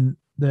 And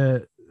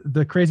the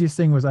craziest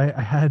thing was I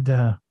had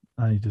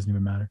it doesn't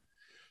even matter.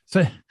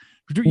 So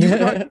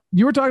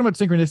you were talking about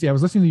synchronicity. I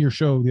was listening to your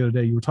show the other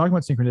day. You were talking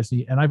about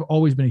synchronicity, and I've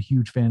always been a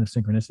huge fan of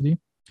synchronicity.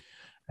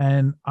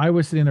 And I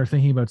was sitting there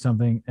thinking about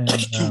something,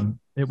 and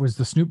it was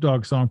the Snoop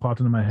Dogg song popped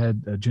into my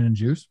head, Gin and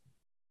Juice.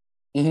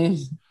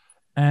 And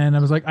I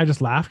was like, I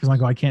just laughed because I'm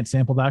like, I can't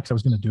sample that because I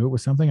was going to do it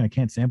with something. I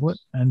can't sample it.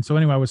 And so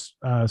anyway, I was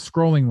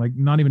scrolling like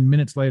not even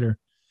minutes later,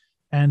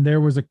 and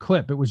there was a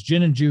clip. It was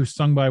Gin and Juice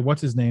sung by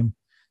what's his name,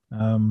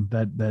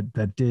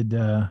 that did.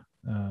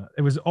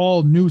 It was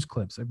all news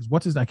clips. It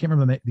was I can't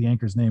remember the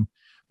anchor's name,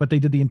 but they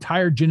did the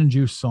entire Gin and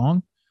Juice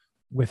song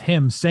with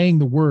him saying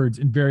the words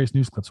in various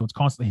news clips. So it's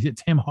constantly,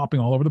 it's him hopping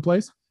all over the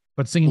place,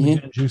 but singing the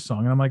Gin and Juice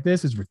song. And I'm like,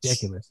 this is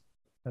ridiculous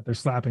that they're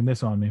slapping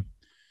this on me.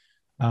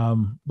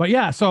 But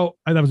yeah, so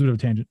that was a bit of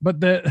a tangent, but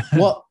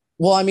well,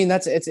 I mean,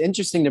 it's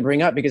interesting to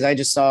bring up because I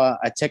just saw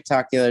a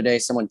TikTok the other day.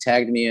 Someone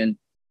tagged me in,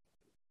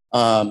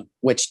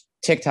 which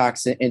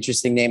TikTok's an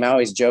interesting name. I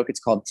always joke it's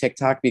called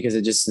TikTok because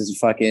it just is a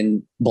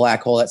fucking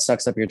black hole that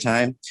sucks up your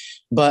time.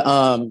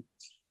 But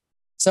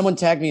someone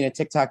tagged me in a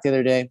TikTok the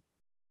other day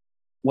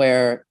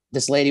where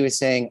this lady was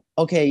saying,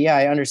 okay, yeah,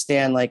 I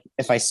understand. Like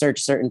if I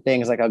search certain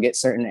things, like I'll get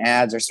certain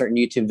ads or certain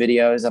YouTube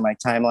videos on my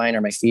timeline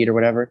or my feed or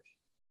whatever.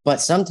 But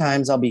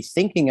sometimes I'll be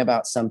thinking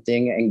about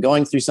something and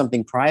going through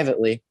something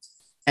privately,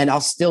 and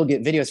I'll still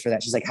get videos for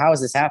that. She's like, how is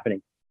this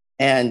happening?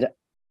 And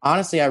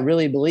honestly, I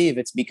really believe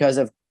it's because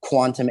of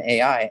quantum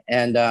AI.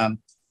 And,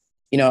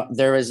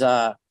 there was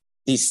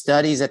these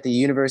studies at the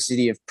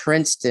University of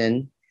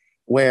Princeton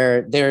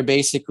where they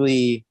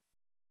basically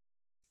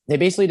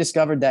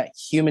discovered that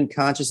human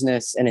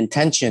consciousness and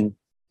intention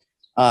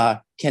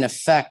can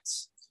affect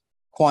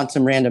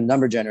quantum random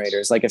number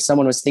generators. Like if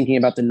someone was thinking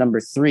about the number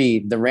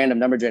 3, the random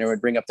number generator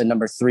would bring up the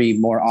number 3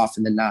 more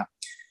often than not.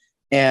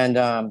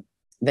 And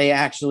they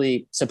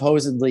actually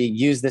supposedly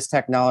use this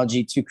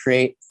technology to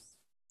create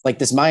like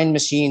this mind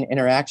machine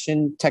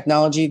interaction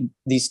technology.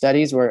 These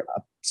studies were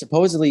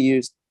supposedly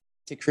used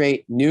to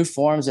create new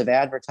forms of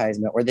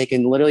advertisement where they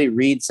can literally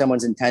read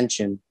someone's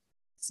intention,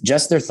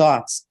 just their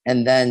thoughts,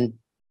 and then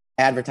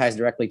advertise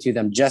directly to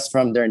them just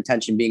from their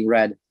intention being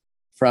read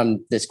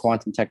from this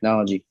quantum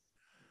technology.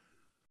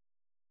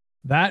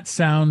 That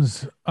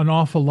sounds an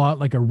awful lot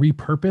like a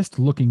repurposed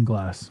Looking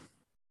Glass.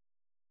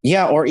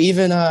 Yeah, or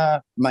even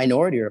a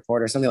Minority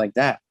Report or something like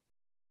that.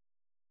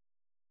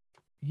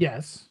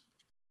 Yes.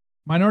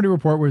 Minority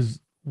Report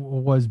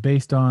was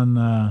based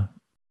on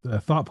the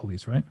Thought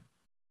Police, right?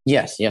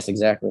 Yes,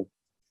 exactly.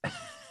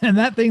 And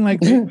that thing,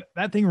 like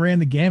that thing ran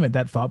the gamut.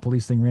 That thought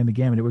police thing ran the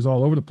gamut. It was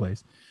all over the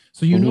place.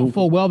 So you know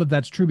full well that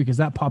that's true because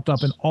that popped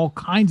up in all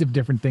kinds of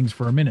different things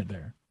for a minute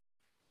there.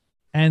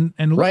 And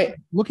Right.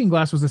 Looking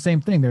Glass was the same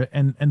thing there.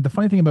 And the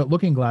funny thing about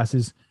Looking Glass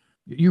is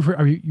you've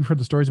heard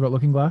the stories about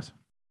Looking Glass?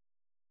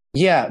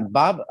 Yeah,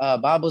 Bob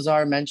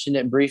Lazar mentioned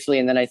it briefly,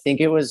 and then I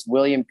think it was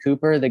William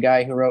Cooper, the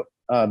guy who wrote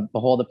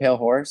 "Behold the Pale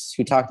Horse,"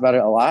 who talked about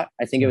it a lot.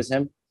 I think it was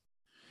him.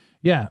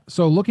 Yeah.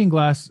 So Looking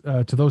Glass,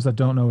 to those that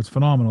don't know, it's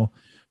phenomenal.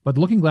 But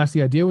Looking Glass,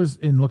 the idea was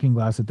in Looking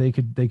Glass that they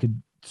could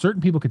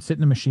certain people could sit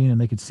in a machine and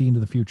they could see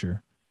into the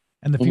future,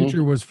 and the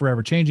future was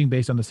forever changing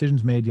based on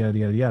decisions made, yada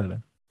yada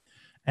yada.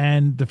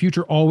 And the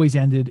future always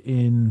ended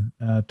in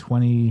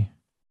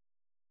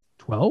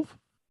 2012.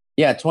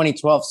 Yeah,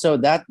 2012. So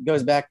that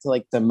goes back to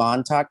like the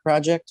Montauk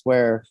project,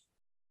 where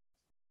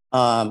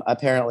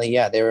apparently,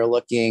 yeah, they were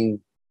looking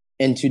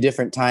into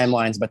different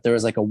timelines, but there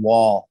was like a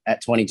wall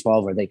at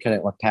 2012 where they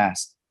couldn't look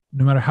past.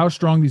 No matter how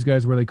strong these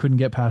guys were, they couldn't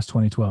get past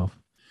 2012.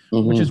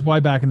 Which is why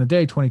back in the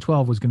day,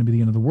 2012 was going to be the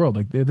end of the world.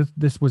 Like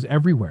this was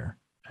everywhere,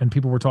 and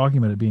people were talking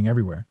about it being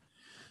everywhere.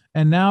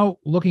 And now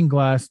Looking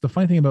Glass, the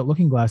funny thing about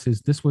Looking Glass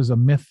is this was a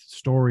myth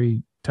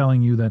story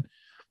telling you that,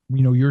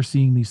 you know, you're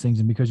seeing these things,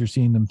 and because you're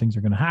seeing them, things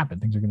are going to happen.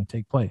 Things are going to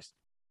take place.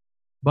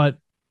 But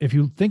if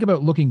you think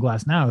about Looking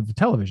Glass now, the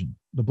television,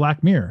 the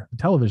Black Mirror, the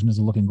television is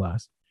a Looking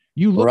Glass.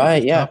 You look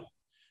at this stuff,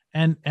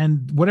 and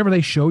whatever they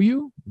show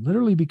you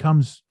literally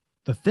becomes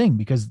the thing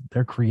because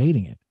they're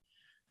creating it.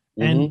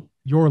 And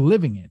you're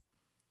living it.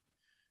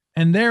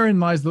 And therein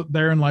lies the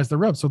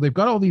rub. So they've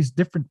got all these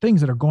different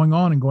things that are going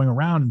on and going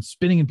around and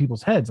spinning in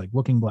people's heads, like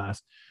Looking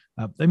Glass.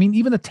 I mean,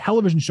 even the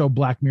television show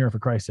Black Mirror, for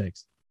Christ's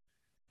sakes.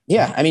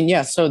 Yeah, I mean,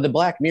 yeah. So the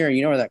Black Mirror,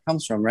 you know where that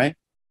comes from, right?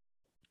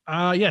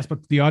 Yes,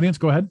 but the audience,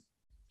 go ahead.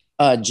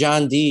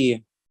 John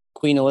Dee,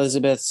 Queen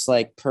Elizabeth's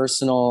like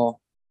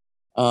personal.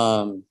 He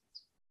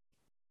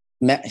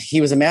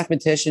was a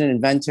mathematician and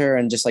inventor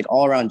and just like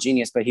all around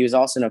genius, but he was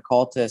also an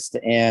occultist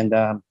and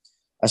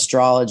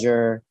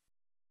astrologer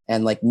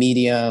and like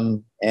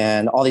medium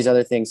and all these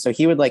other things. So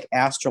he would like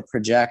astral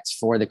project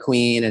for the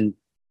queen and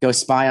go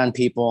spy on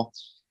people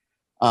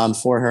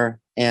for her.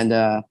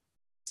 And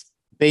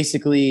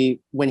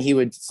basically when he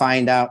would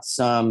find out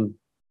some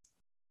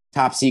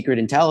top secret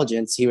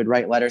intelligence, he would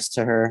write letters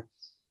to her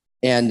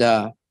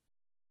and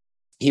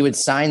he would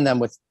sign them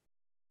with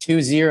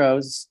 2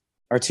 zeros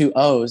or 2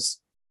 O's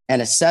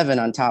and a 7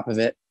 on top of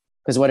it.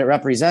 Because what it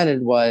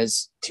represented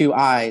was 2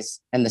 eyes,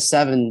 and the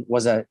 7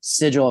 was a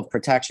sigil of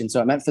protection. So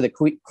it meant for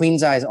the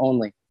queen's eyes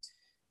only.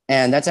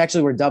 And that's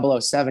actually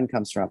where 007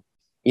 comes from.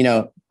 You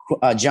know,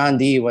 John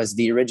Dee was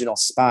the original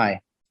spy.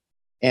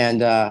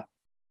 And the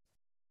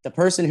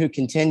person who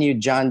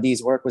continued John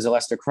Dee's work was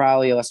Aleister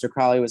Crowley. Aleister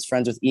Crowley was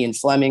friends with Ian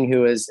Fleming,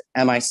 who is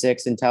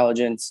MI6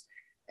 intelligence.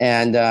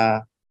 And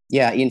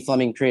Ian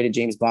Fleming created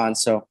James Bond.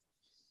 So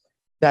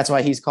that's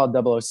why he's called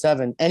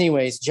 007.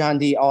 Anyways, John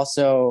Dee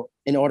also,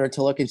 in order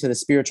to look into the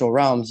spiritual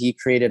realm, he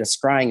created a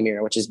scrying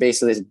mirror, which is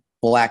basically this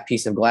black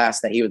piece of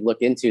glass that he would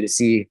look into to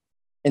see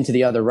into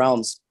the other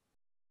realms.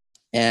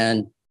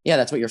 And yeah,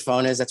 that's what your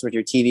phone is. That's what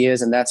your TV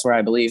is. And that's where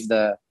I believe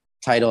the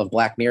title of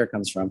Black Mirror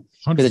comes from,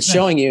 because it's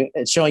showing you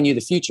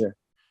the future.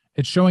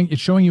 It's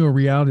showing you a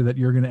reality that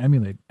you're going to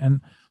emulate.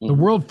 And the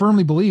world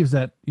firmly believes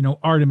that, you know,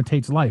 art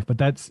imitates life, but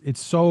it's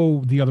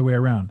so the other way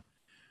around.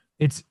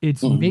 It's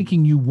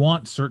making you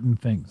want certain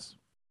things.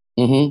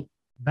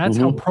 That's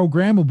how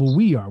programmable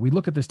we are. We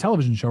look at this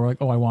television show, we're like,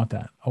 oh, I want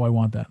that. Oh, I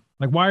want that.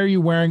 Like, why do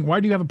you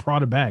have a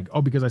Prada bag?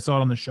 Oh, because I saw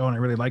it on the show and I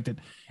really liked it.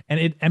 And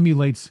it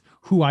emulates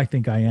who I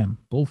think I am.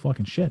 Bull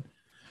fucking shit.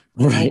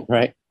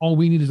 Right. All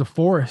we need is a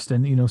forest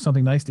and, you know,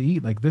 something nice to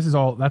eat. Like that's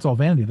all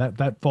vanity.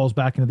 That falls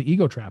back into the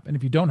ego trap. And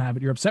if you don't have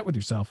it, you're upset with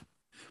yourself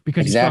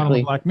because you saw it on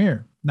the Black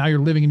Mirror. Now you're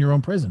living in your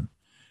own prison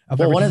of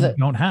everything you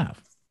don't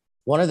have.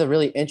 One of the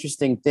really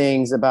interesting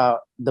things about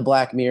the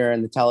Black Mirror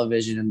and the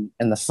television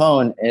and the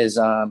phone is,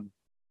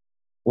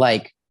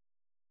 like,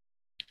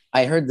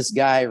 I heard this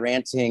guy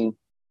ranting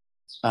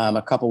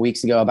a couple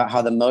weeks ago about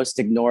how the most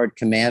ignored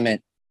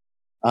commandment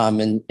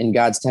in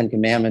God's 10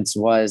 commandments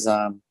was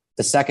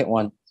the second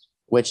one,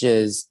 which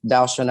is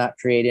thou shalt not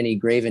create any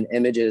graven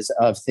images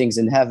of things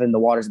in heaven, the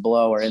waters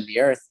below, or in the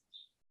earth.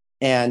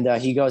 And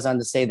he goes on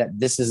to say that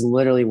this is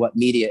literally what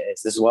media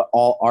is. This is what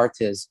all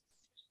art is.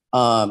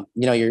 You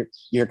know,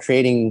 you're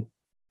creating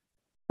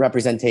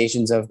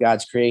representations of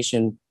God's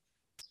creation,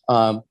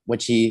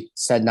 which he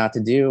said not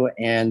to do.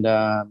 And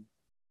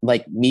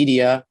like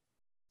media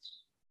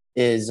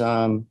is,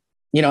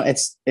 you know,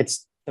 it's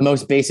the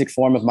most basic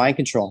form of mind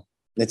control.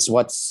 Media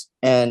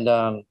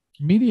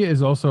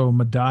is also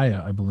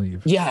Medea, I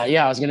believe.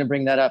 Yeah. I was going to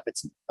bring that up.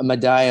 It's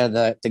Medea,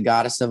 the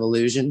goddess of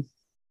illusion.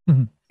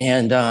 Mm-hmm.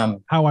 And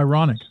how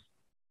ironic.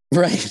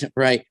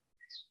 Right.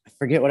 I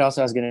forget what else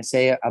I was going to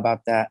say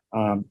about that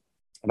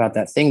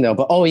thing though.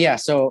 But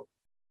so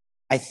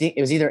I think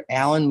it was either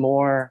Alan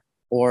Moore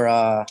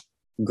or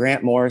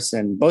Grant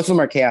Morrison. Both of them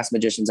are chaos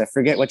magicians. I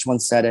forget which one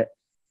said it,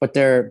 but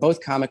they're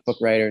both comic book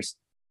writers.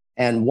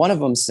 And one of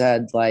them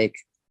said, like,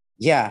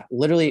 yeah,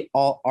 literally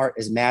all art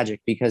is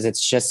magic because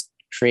it's just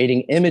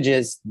creating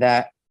images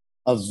that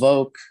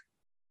evoke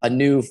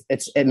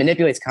it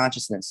manipulates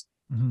consciousness.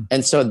 Mm-hmm.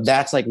 And so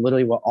that's like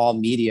literally what all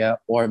media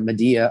or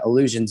media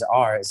illusions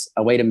are, is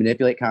a way to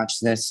manipulate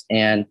consciousness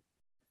and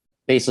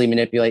basically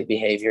manipulate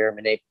behavior,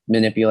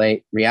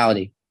 manipulate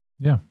reality.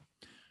 Yeah.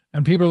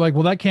 And people are like,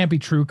 well, that can't be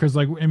true. Cause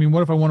like, I mean,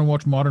 what if I want to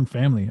watch Modern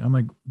Family? I'm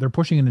like, they're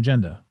pushing an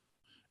agenda.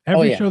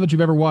 Every show that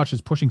you've ever watched is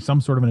pushing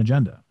some sort of an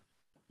agenda.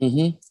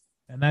 Mm-hmm.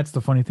 And that's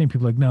the funny thing.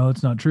 People are like, no,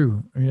 it's not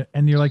true.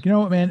 And you're like, you know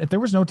what, man, if there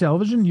was no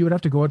television, you would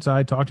have to go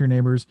outside, talk to your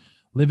neighbors,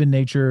 live in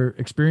nature,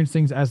 experience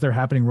things as they're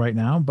happening right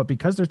now. But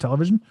because there's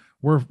television,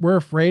 we're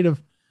afraid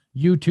of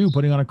U2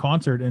 putting on a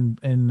concert in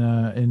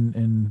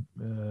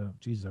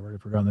Jesus, I've already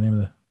forgotten the name of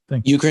the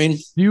thing.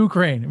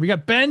 Ukraine. We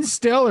got Ben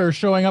Stiller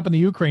showing up in the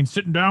Ukraine,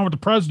 sitting down with the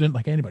president.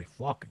 Like, anybody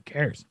fucking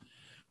cares.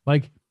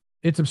 Like,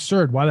 it's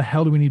absurd. Why the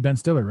hell do we need Ben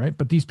Stiller, right?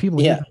 But these people,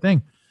 here's the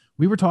thing.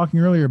 We were talking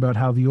earlier about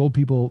how the old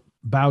people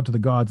bowed to the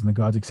gods and the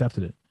gods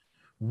accepted it.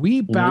 We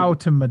bow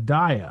to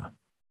Medea.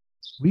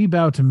 We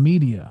bow to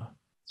media.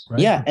 Right?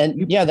 Yeah.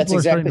 And that's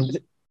exactly.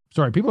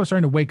 People are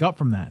starting to wake up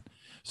from that.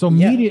 So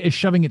media is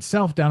shoving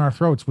itself down our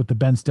throats with the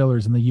Ben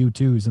Stillers and the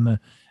U2s and the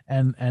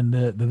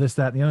this,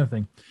 that, and the other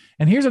thing.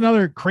 And here's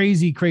another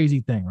crazy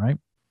thing, right?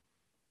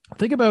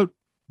 Think about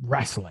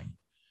wrestling.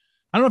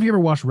 I don't know if you ever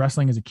watched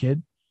wrestling as a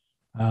kid,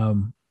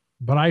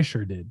 but I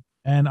sure did.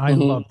 And I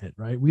loved it,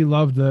 right? We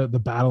loved the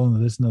battle and the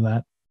this and the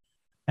that.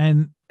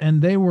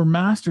 And they were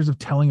masters of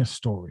telling a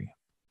story.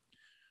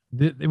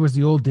 It was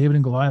the old David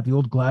and Goliath, the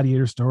old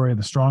gladiator story,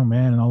 the strong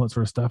man and all that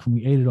sort of stuff. And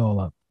we ate it all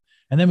up.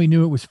 And then we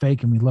knew it was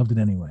fake and we loved it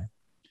anyway.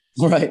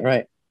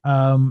 Right.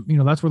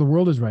 That's where the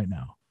world is right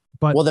now.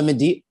 But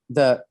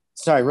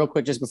sorry, real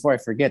quick, just before I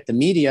forget, the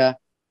media,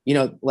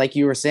 like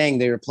you were saying,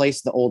 they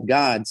replaced the old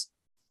gods.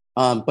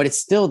 But it's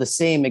still the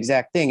same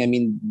exact thing. I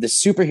mean, the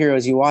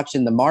superheroes you watch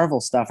in the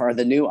Marvel stuff are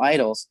the new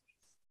idols,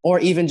 or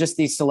even just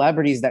these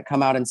celebrities that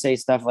come out and say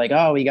stuff like,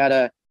 oh, we got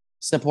to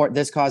support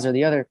this cause or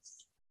the other.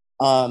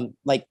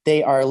 Like,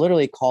 they are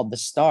literally called the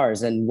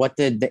stars. And what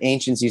did the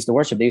ancients used to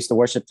worship? They used to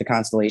worship the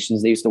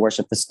constellations. They used to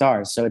worship the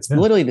stars. So it's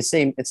literally the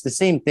same. It's the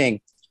same thing.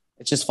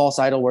 It's just false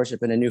idol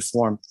worship in a new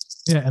form.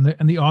 Yeah.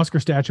 And the Oscar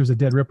statue is a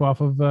dead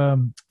ripoff of,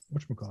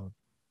 whatchamacallit?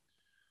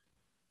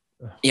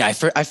 Yeah.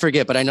 I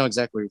forget, but I know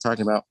exactly what you're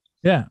talking about.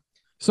 Yeah.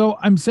 So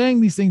I'm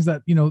saying these things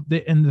that,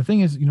 and the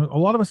thing is, a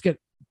lot of us get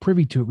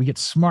privy to it. We get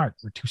smart.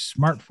 We're too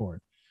smart for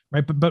it.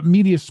 Right. But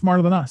media is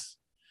smarter than us.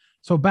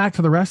 So back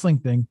to the wrestling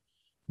thing.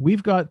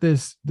 We've got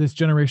this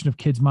generation of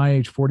kids my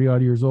age, 40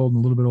 odd years old and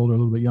a little bit older, a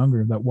little bit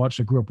younger,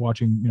 that grew up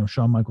watching,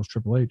 Shawn Michaels,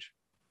 Triple H.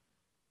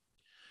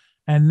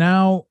 And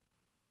now,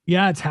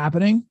 it's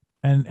happening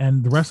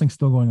and the wrestling's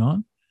still going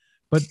on,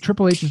 but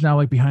Triple H is now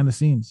like behind the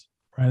scenes.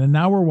 Right. And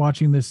now we're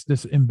watching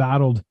this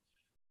embattled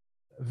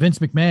Vince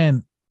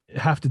McMahon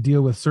have to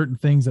deal with certain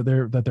things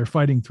that they're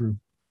fighting through.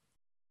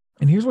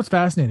 And here's what's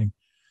fascinating.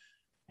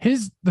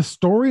 The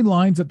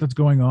storylines that's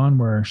going on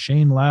where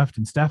Shane left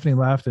and Stephanie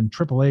left and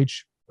Triple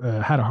H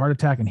had a heart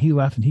attack and he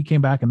left and he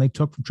came back and they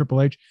took from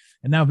Triple H.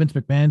 And now Vince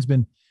McMahon's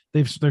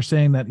they're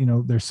saying that,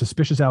 there's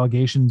suspicious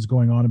allegations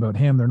going on about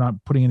him. They're not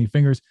putting any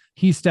fingers.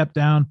 He stepped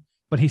down,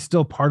 but he's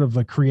still part of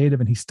the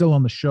creative and he's still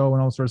on the show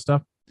and all sort of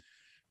stuff.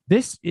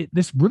 This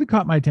really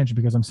caught my attention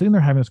because I'm sitting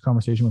there having this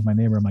conversation with my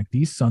neighbor. I'm like,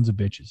 these sons of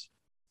bitches,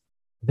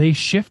 they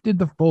shifted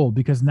the fold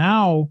because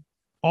now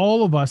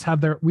all of us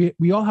have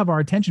we all have our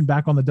attention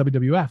back on the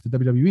WWF, the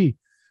WWE,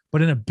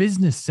 but in a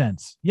business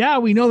sense. Yeah,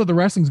 we know that the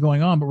wrestling's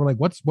going on, but we're like,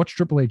 what's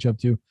Triple H up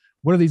to?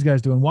 What are these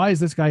guys doing? Why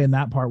is this guy in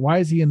that part? Why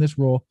is he in this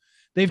role?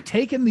 They've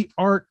taken the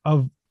art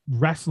of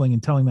wrestling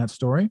and telling that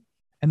story,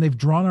 and they've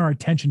drawn our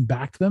attention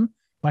back to them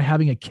by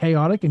having a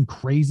chaotic and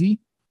crazy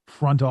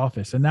front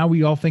office. And now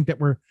we all think that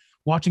we're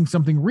watching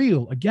something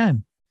real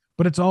again,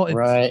 but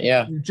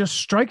it just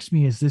strikes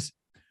me as this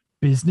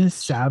business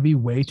savvy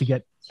way to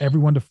get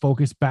everyone to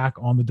focus back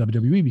on the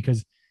WWE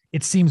because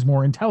it seems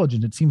more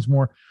intelligent. It seems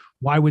more,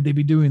 why would they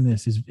be doing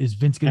this? Is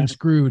Vince getting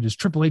screwed? Is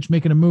Triple H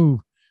making a move?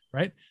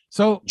 Right.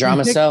 So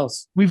drama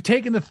sells. We've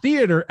taken the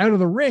theater out of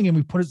the ring and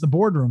we put it in the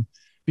boardroom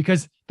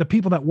because the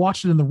people that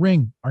watched it in the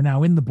ring are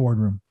now in the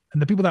boardroom.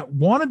 And the people that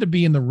wanted to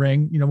be in the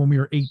ring, when we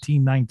were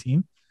 18,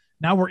 19,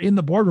 now we're in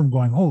the boardroom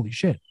going, holy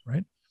shit.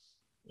 Right.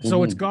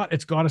 So it's got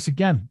us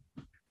again.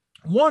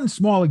 One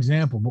small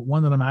example, but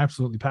one that I'm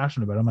absolutely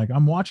passionate about.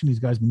 I'm watching these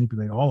guys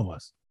manipulate all of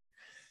us,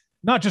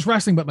 not just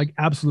wrestling, but like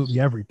absolutely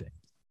everything.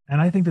 And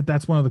I think that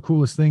that's one of the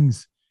coolest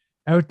things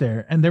out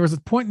there. And there was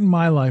a point in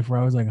my life where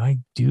I was like, I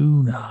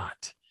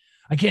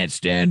can't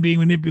stand being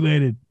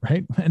manipulated.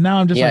 Right. And now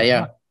I'm just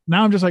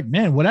now I'm just like,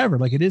 man, whatever,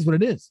 like it is what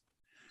it is.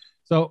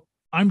 So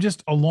I'm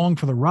just along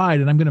for the ride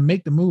and I'm going to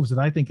make the moves that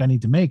I think I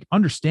need to make,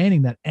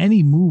 understanding that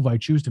any move I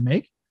choose to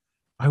make,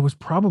 I was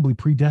probably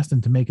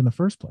predestined to make in the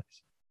first place.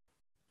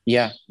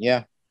 Yeah.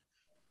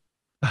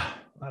 I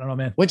don't know,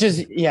 man. Which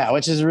is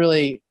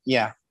really,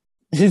 getting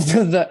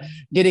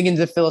into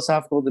the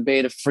philosophical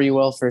debate of free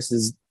will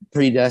versus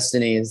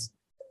predestiny is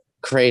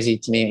crazy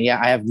to me. Yeah.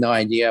 I have no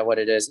idea what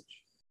it is.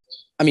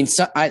 I mean,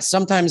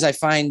 sometimes I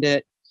find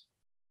it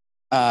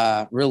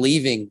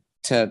relieving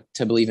to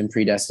believe in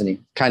predestiny,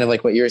 kind of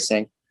like what you were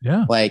saying.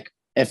 Yeah. Like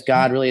if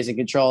God really is in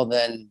control,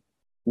 then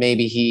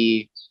maybe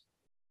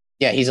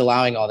he's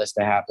allowing all this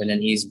to happen,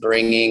 and he's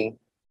bringing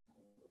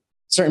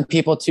certain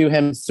people to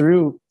him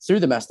through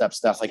the messed up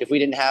stuff. Like if we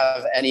didn't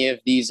have any of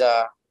these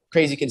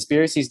crazy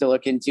conspiracies to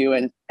look into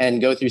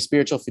and go through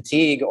spiritual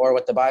fatigue, or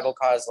what the Bible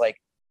calls, like,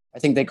 I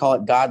think they call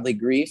it godly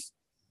grief,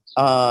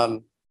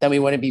 then we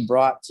wouldn't be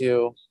brought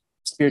to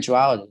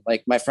spirituality.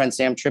 Like my friend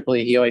Sam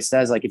Tripoli, he always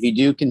says, like, if you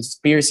do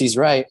conspiracies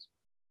right,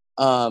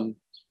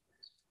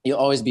 you'll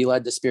always be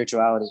led to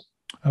spirituality.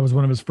 I was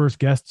one of his first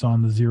guests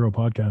on the Zero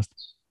podcast.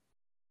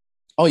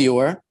 Oh, you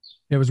were?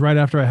 It was right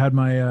after I had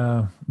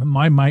my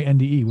my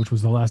NDE, which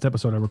was the last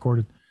episode I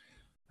recorded.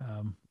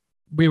 I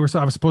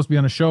was supposed to be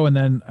on a show, and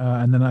then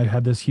I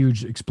had this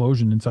huge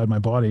explosion inside my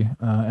body,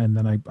 and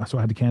then I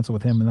had to cancel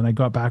with him, and then I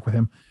got back with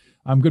him.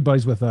 I'm good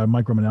buddies with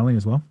Mike Romanelli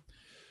as well.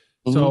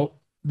 Mm-hmm. So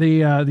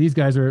these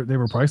guys they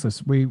were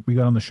priceless. We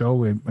got on the show,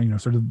 we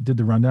sort of did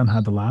the rundown,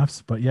 had the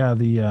laughs, but yeah,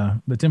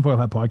 the Tinfoil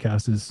Hat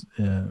podcast is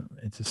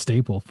it's a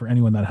staple for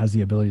anyone that has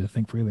the ability to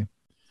think freely.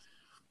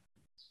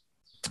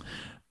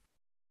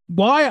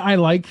 Why I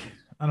like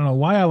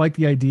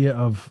the idea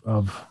of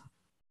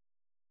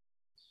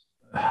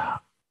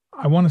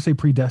I want to say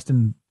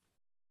predestined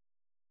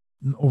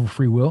over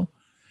free will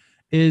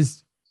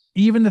is,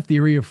 even the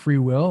theory of free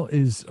will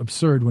is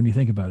absurd when you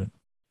think about it.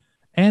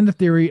 And the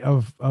theory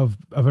of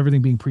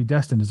everything being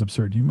predestined is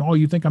absurd.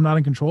 You think I'm not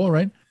in control,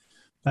 right?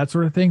 That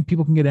sort of thing.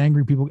 People can get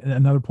angry.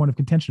 Another point of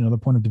contention, another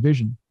point of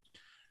division.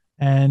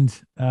 And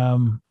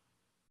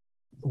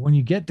when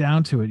you get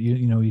down to it,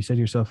 you say to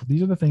yourself,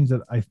 these are the things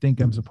that I think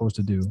I'm supposed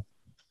to do.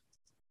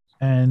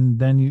 And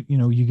then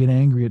you get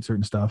angry at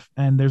certain stuff.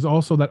 And there's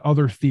also that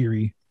other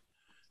theory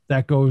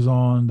that goes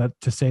on that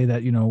to say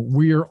that,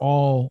 we're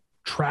all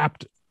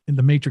trapped in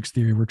the Matrix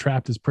theory. We're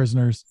trapped as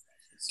prisoners.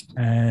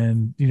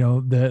 And,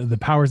 the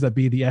powers that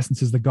be, the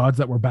essences, the gods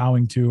that we're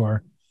bowing to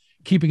are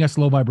keeping us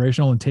low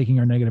vibrational and taking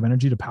our negative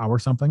energy to power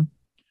something.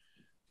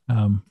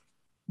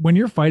 When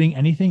you're fighting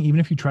anything, even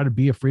if you try to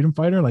be a freedom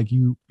fighter, like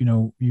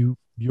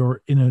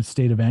you're in a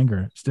state of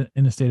anger,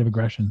 in a state of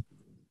aggression.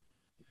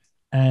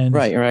 And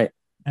right.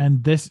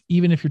 And this,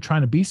 even if you're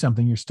trying to be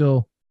something, you're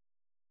still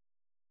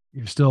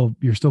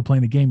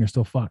playing the game. You're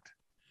still fucked.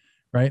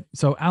 Right.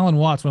 So Alan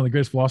Watts, one of the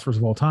greatest philosophers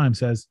of all time,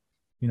 says,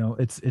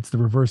 it's the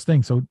reverse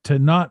thing. So to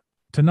not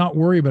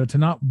worry about it, to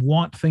not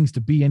want things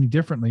to be any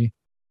differently,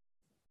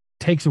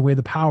 takes away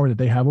the power that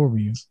they have over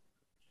you.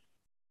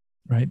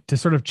 Right. To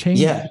sort of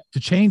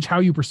change how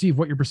you perceive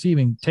what you're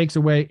perceiving takes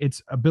away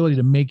its ability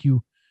to make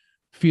you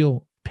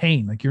feel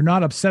pain. Like you're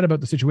not upset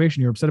about the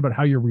situation. You're upset about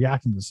how you're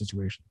reacting to the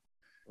situation.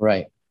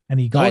 Right. And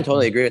I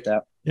totally agree with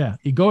that. Yeah.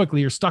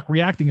 Egoically, you're stuck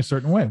reacting a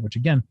certain way, which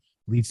again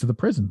leads to the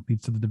prison,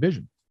 leads to the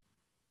division.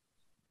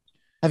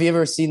 Have you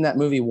ever seen that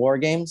movie War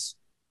Games?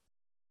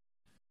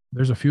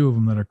 There's a few of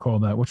them that are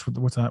called that. What's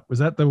that? Was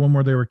that the one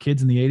where they were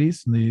kids in the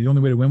 80s and the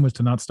only way to win was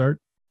to not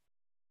start?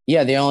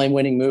 Yeah, the only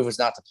winning move was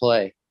not to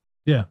play.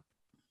 Yeah.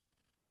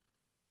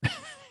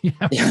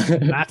 Yeah.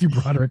 Matthew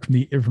Broderick from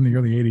the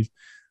early 80s.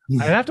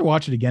 I'd have to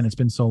watch it again. It's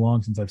been so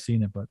long since I've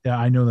seen it, but yeah,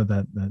 I know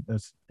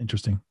that's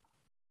interesting.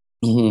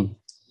 Mm-hmm.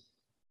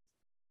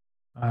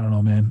 I don't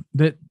know, man.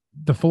 That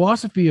the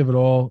philosophy of it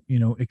all,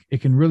 it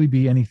can really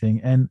be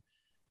anything. And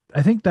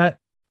I think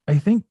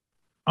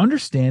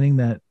understanding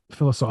that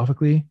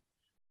philosophically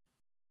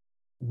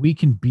we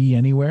can be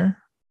anywhere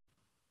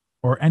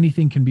or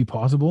anything can be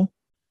possible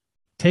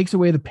takes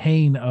away the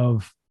pain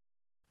of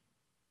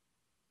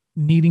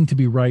needing to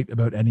be right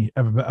about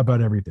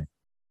everything,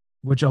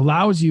 which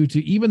allows you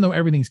to, even though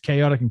everything's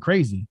chaotic and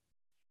crazy,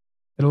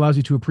 it allows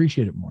you to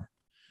appreciate it more.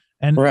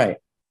 And right.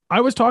 I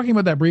was talking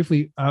about that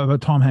briefly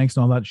about Tom Hanks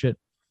and all that shit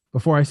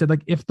before. I said,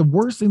 like, if the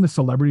worst thing the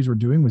celebrities were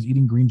doing was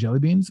eating green jelly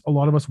beans, a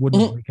lot of us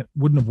wouldn't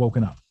have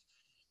woken up.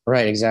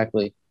 Right.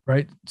 Exactly.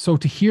 Right. So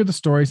to hear the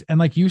stories, and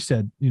like you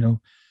said,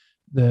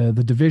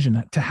 the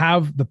division, to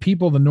have the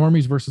people, the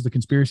normies versus the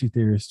conspiracy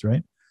theorists,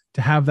 right?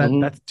 To have that,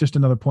 that's just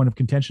another point of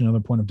contention,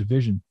 another point of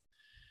division.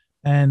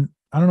 And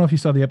I don't know if you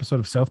saw the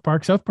episode of South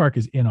Park. South Park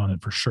is in on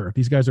it for sure.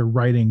 These guys are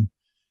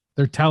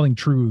they're telling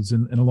truths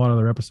in a lot of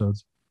their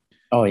episodes.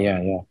 Oh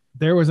yeah. Yeah.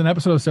 There was an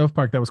episode of South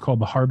Park that was called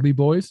The Hardly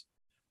Boys.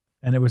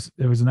 And it was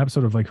an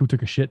episode of like who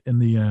took a shit in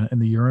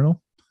the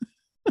urinal.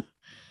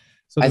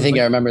 So I think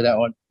I remember that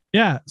one.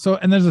 Yeah. So,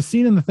 and there's a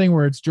scene in the thing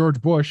where it's George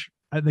Bush.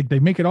 I think they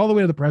make it all the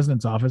way to the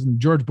president's office and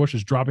George Bush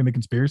is dropping the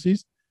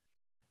conspiracies.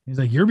 He's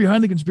like, "You're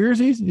behind the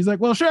conspiracies?" He's like,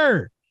 "Well,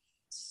 sure.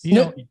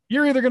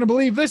 You're either going to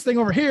believe this thing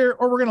over here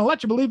or we're going to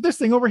let you believe this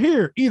thing over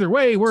here. Either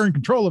way, we're in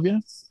control of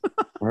you."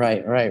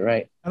 Right.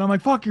 And I'm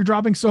like, fuck, you're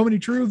dropping so many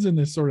truths in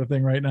this sort of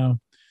thing right now.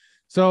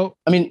 So,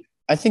 I mean,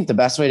 I think the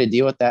best way to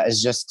deal with that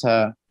is just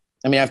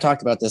I've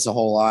talked about this a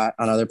whole lot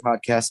on other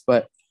podcasts,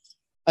 but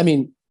I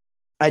mean,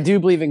 I do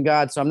believe in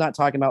God. So I'm not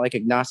talking about like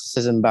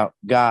agnosticism about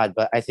God,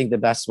 but I think the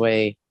best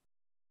way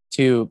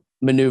to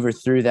maneuver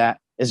through that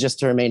is just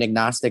to remain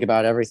agnostic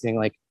about everything.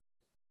 Like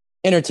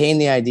entertain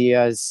the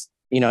ideas,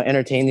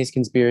 entertain these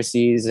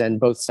conspiracies and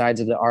both sides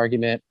of the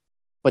argument,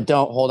 but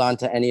don't hold on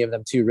to any of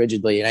them too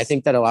rigidly. And I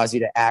think that allows you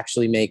to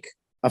actually make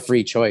a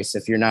free choice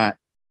if you're not,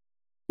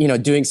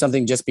 doing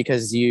something just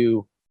because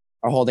you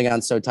are holding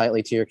on so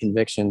tightly to your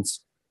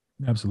convictions.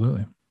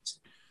 Absolutely.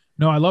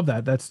 No, I love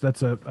that. That's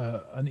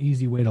an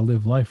easy way to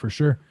live life for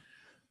sure.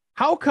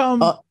 How come?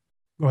 Go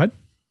ahead.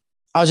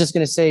 I was just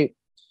going to say,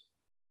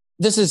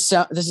 this is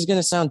going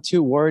to sound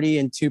too wordy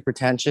and too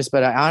pretentious,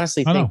 but I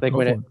honestly think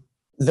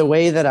the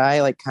way that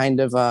I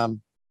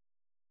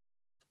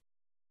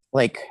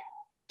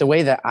the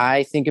way that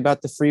I think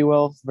about the free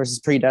will versus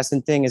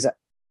predestined thing is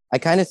I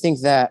kind of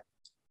think that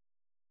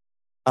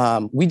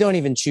we don't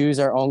even choose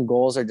our own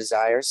goals or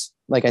desires.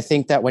 Like, I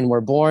think that when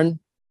we're born,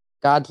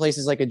 God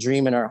places like a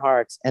dream in our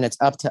hearts, and it's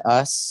up to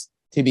us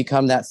to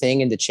become that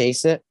thing and to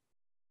chase it.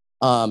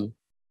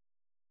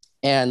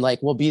 And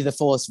like, we'll be the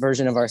fullest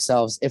version of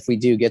ourselves if we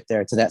do get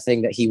there to that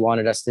thing that he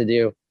wanted us to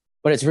do.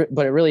 But it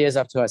really is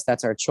up to us.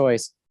 That's our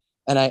choice.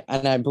 And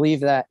I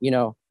believe that,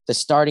 the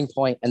starting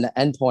point and the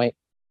end point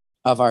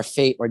of our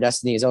fate or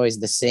destiny is always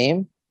the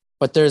same,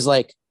 but there's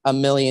like a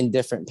million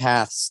different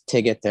paths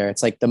to get there.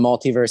 It's like the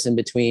multiverse in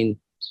between.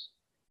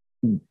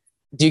 Do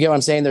you get what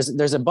I'm saying?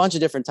 There's a bunch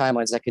of different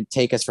timelines that could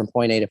take us from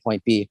point A to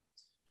point B.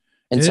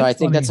 And so I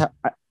think that's how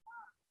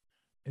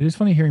it is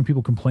funny hearing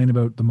people complain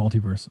about the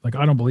multiverse. Like,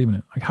 I don't believe in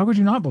it. Like, how could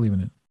you not believe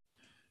in it?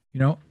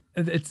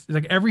 It's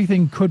like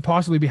everything could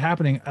possibly be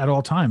happening at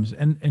all times.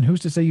 And who's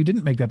to say you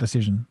didn't make that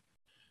decision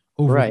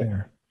over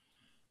there?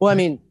 Well, I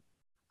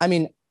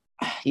mean,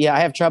 yeah, I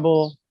have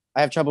trouble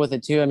with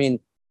it too. I mean,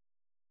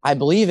 I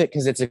believe it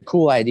because it's a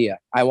cool idea.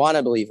 I want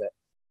to believe it.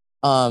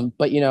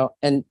 But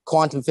and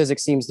quantum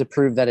physics seems to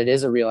prove that it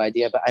is a real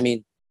idea. But I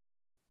mean,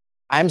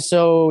 I'm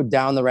so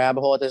down the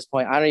rabbit hole at this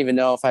point. I don't even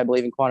know if I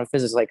believe in quantum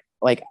physics.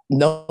 Like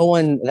no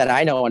one that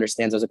I know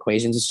understands those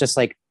equations. It's just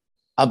like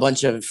a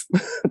bunch of,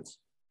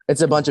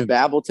 it's a bunch of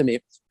babble to me.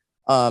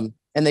 And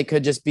that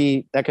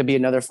could be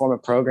another form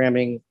of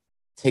programming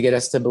to get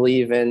us to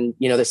believe in,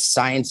 this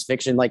science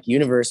fiction like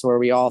universe where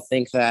we all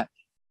think that,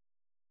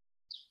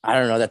 I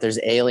don't know, that there's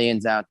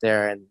aliens out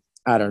there, and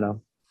I don't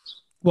know.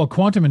 Well,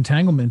 quantum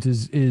entanglement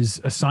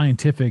is a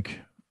scientific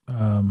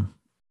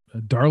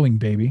darling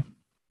baby.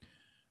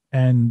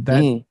 And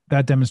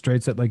that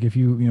demonstrates that, like, if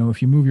you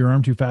move your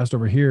arm too fast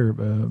over here,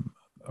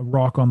 a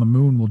rock on the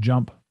moon will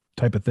jump,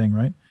 type of thing,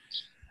 right?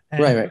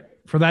 And right.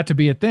 For that to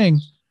be a thing,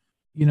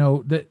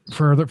 that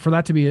for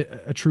that to be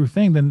a true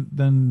thing,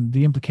 then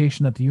the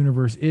implication that the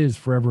universe is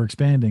forever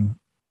expanding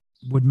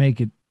would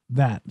make it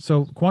that.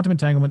 So quantum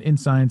entanglement in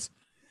science,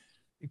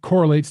 it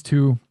correlates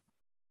to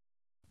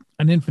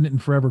an infinite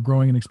and forever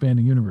growing and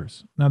expanding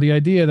universe. Now, the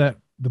idea that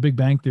the Big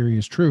Bang Theory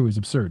is true is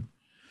absurd.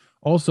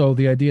 Also,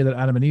 the idea that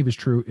Adam and Eve is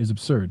true is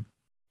absurd.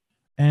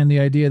 And the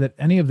idea that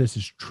any of this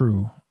is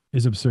true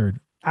is absurd.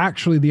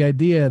 Actually, the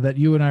idea that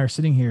you and I are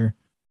sitting here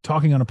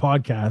talking on a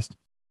podcast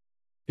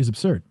is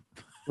absurd.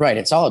 Right.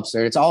 It's all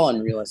absurd. It's all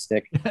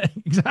unrealistic.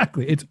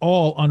 Exactly. It's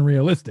all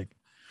unrealistic.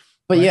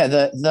 But right? Yeah,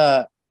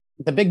 the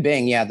Big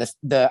Bang, yeah,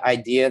 the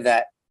idea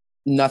that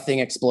nothing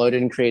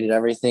exploded and created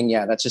everything,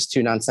 yeah, that's just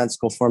too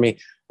nonsensical for me.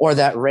 Or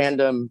that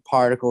random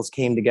particles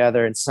came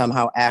together and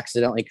somehow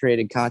accidentally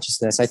created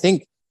consciousness. I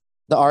think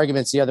the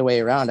argument's the other way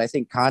around. I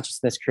think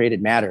consciousness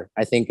created matter.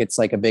 I think it's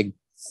like a big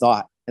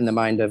thought in the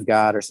mind of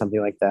God or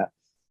something like that.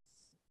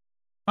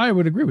 I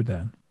would agree with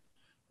that.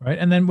 Right.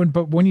 And then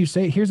when you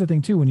say, here's the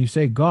thing too, when you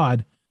say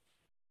God,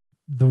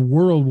 the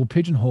world will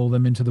pigeonhole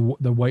them into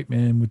the white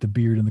man with the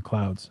beard and the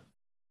clouds.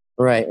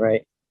 Right.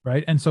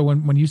 Right. And so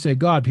when you say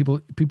God,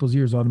 people's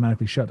ears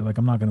automatically shut. They're like,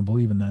 I'm not going to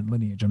believe in that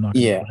lineage. I'm not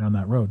going to go down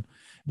that road,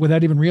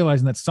 without even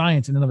realizing that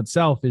science in and of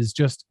itself is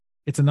just,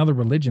 it's another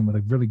religion with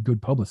a really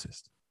good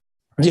publicist.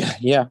 Right?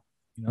 Yeah.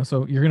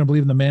 So you're going to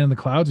believe in the man in the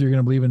clouds, or you're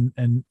going to believe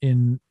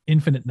in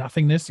infinite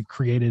nothingness. It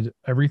created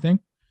everything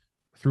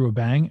through a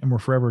bang, and we're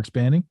forever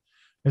expanding.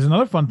 There's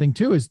another fun thing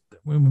too, is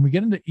when we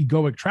get into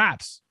egoic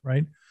traps,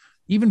 right?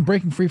 Even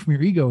breaking free from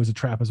your ego is a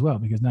trap as well,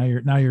 because now you're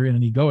in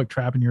an egoic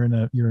trap, and you're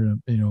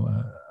in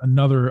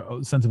another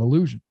sense of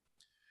illusion.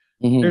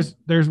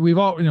 Mm-hmm. We've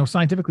all,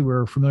 scientifically,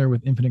 we're familiar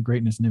with infinite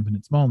greatness and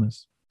infinite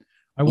smallness.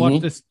 I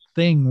watched this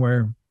thing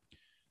where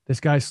this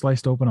guy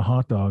sliced open a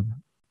hot dog,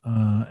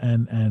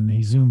 and he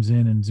zooms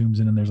in,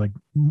 and there's like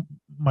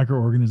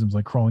microorganisms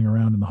like crawling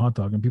around in the hot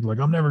dog, and people are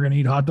like, I'm never going to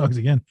eat hot dogs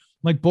again.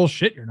 I'm like,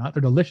 bullshit, you're not.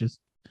 They're delicious.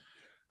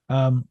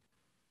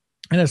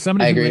 And as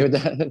somebody, I agree with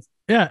that.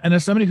 Yeah. And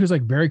as somebody who's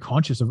like very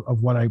conscious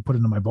of what I put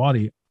into my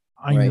body,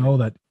 I know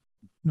that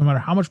no matter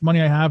how much money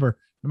I have, or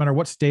no matter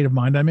what state of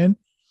mind I'm in,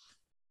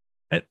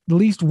 at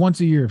least once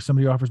a year, if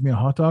somebody offers me a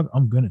hot dog,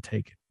 I'm going to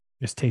take it.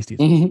 It's tasty.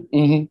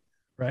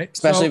 Right.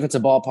 Especially if it's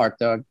a ballpark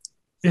dog.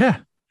 Yeah.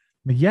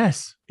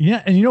 Yes.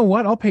 Yeah. And you know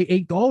what? I'll pay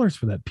 $8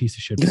 for that piece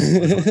of shit.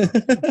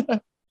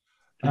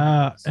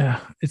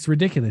 It's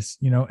ridiculous,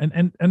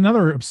 and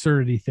another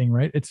absurdity thing,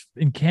 right? It's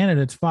in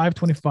Canada, it's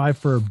 $5.25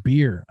 for a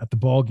beer at the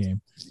ball game.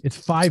 It's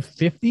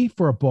 $5.50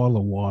 for a bottle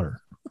of water.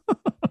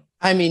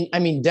 I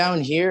mean,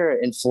 down here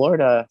in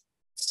Florida,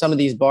 some of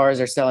these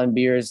bars are selling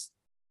beers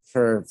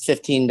for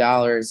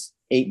 $15,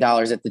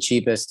 $8 at the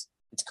cheapest.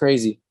 It's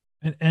crazy.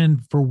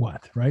 And for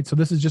what, right? So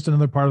this is just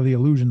another part of the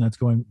illusion that's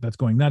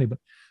going nutty. But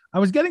I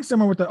was getting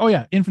somewhere with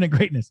the infinite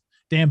greatness.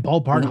 Damn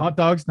ballpark hot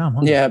dogs. No, I'm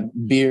hungry. Yeah,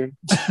 beer.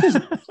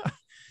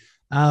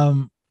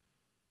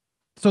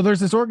 So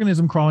there's this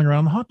organism crawling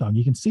around the hot dog.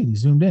 You can see it,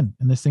 zoomed in,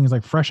 and this thing is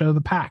like fresh out of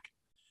the pack.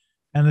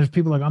 And there's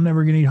people like, I'm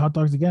never gonna eat hot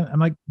dogs again. I'm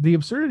like, the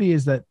absurdity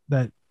is that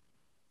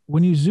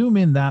when you zoom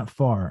in that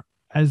far,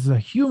 as a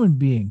human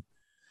being,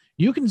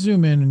 you can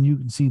zoom in and you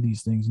can see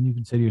these things and you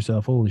can say to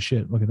yourself, holy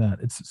shit, look at that.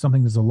 It's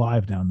something that's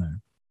alive down there.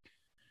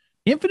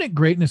 Infinite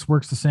greatness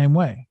works the same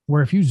way,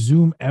 where if you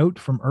zoom out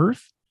from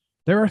Earth,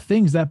 there are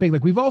things that big.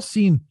 Like we've all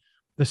seen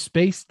the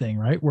space thing,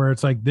 right? Where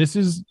it's like, this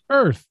is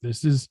Earth.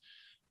 This is,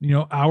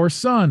 our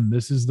sun.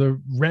 This is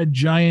the red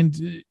giant.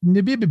 This,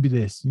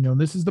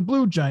 this is the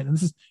blue giant. And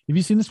this is, have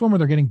you seen this one where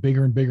they're getting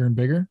bigger and bigger and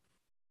bigger?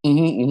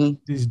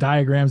 These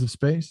diagrams of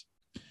space.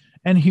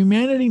 And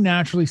humanity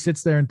naturally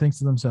sits there and thinks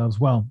to themselves,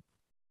 well,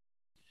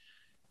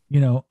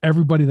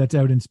 everybody that's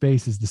out in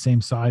space is the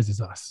same size as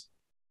us.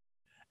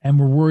 And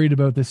we're worried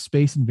about this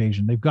space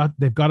invasion. They've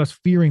got us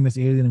fearing this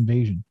alien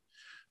invasion.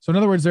 So in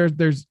other words,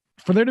 there's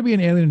for there to be an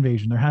alien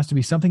invasion, there has to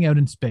be something out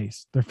in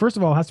space. There, first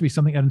of all, has to be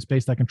something out in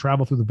space that can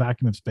travel through the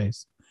vacuum of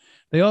space.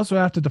 They also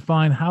have to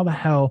define how the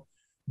hell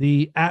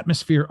the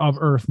atmosphere of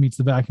Earth meets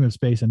the vacuum of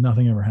space, and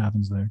nothing ever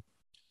happens there.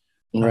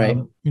 Right.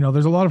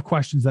 There's a lot of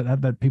questions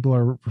that people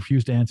are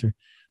refused to answer.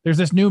 There's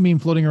this new meme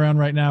floating around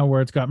right now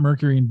where it's got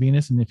Mercury and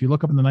Venus. And if you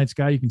look up in the night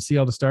sky, you can see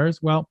all the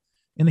stars. Well,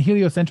 in the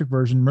heliocentric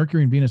version,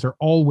 Mercury and Venus are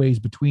always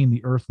between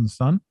the Earth and the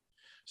sun.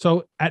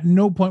 So at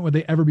no point would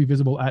they ever be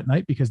visible at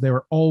night because they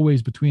were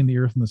always between the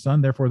Earth and the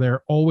sun. Therefore,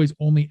 they're always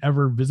only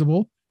ever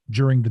visible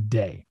during the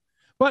day.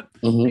 But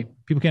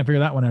people can't figure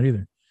that one out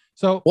either.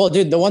 So, well,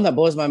 dude, the one that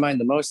blows my mind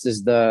the most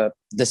is the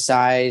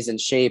size and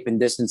shape and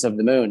distance of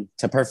the moon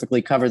to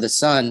perfectly cover the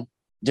sun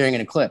during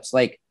an eclipse.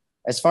 Like,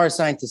 as far as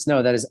scientists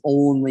know, that is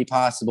only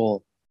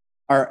possible,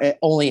 or it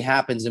only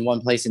happens in one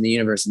place in the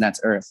universe, and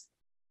that's Earth.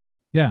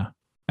 Yeah.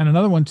 And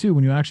another one too,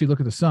 when you actually look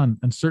at the sun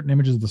and certain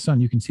images of the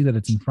sun, you can see that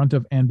it's in front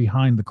of and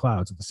behind the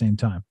clouds at the same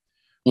time,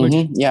 which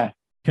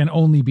can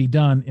only be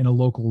done in a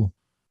local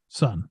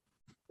sun,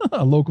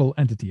 a local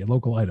entity, a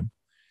local item.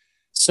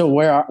 So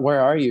where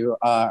are you?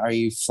 Are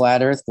you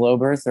flat Earth,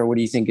 globe Earth, or what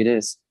do you think it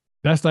is?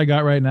 Best I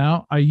got right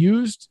now.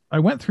 I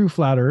went through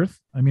flat Earth.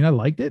 I mean, I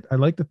liked it. I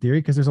liked the theory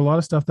because there's a lot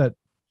of stuff that,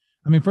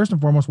 first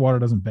and foremost, water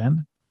doesn't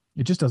bend.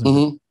 It just doesn't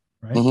bend,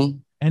 right?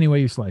 Any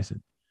way you slice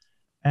it.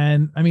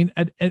 And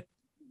at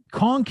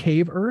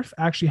concave Earth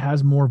actually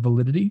has more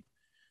validity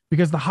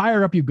because the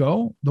higher up you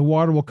go, the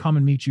water will come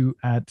and meet you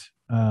at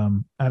eye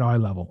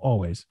level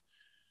always,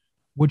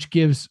 which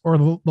gives, or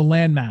the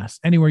landmass,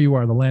 anywhere you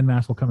are, the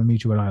landmass will come and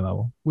meet you at eye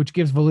level, which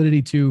gives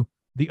validity to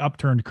the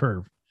upturned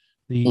curve,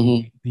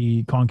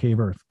 the concave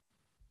Earth.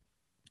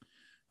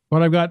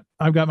 But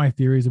I've got my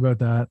theories about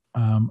that.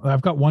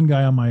 I've got one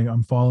guy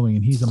I'm following,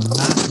 and he's a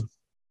massive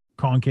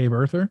concave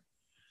earther.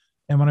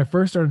 And when I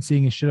first started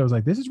seeing his shit, I was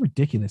like, this is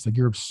ridiculous. Like,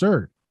 you're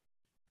absurd.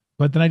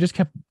 But then I just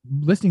kept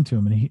listening to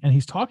him, and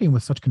he's talking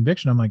with such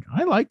conviction. I'm like,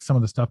 I like some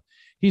of the stuff.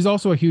 He's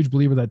also a huge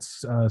believer that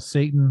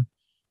Satan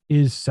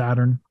is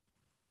Saturn.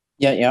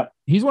 Yeah.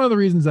 He's one of the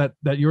reasons that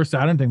your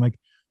Saturn thing, like,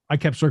 I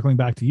kept circling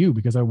back to you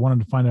because I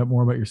wanted to find out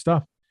more about your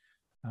stuff.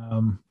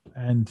 And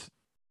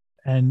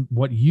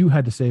what you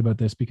had to say about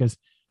this, because,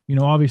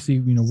 obviously,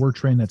 we're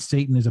trained that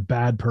Satan is a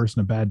bad person,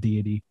 a bad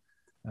deity,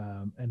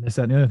 and this,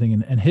 that, and the other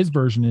thing. And his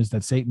version is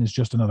that Satan is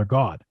just another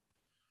god.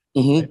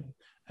 Right?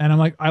 And I'm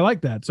like, I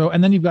like that. So,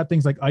 and then you've got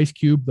things like Ice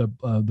Cube,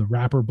 the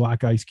rapper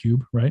Black Ice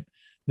Cube, right?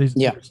 There's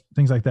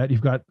things like that.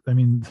 You've got,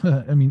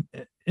 in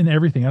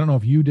everything. I don't know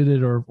if you did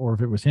it or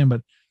if it was him,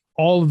 but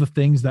all of the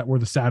things that were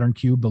the Saturn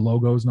cube, the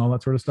logos and all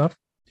that sort of stuff.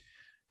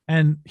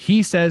 And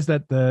he says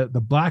that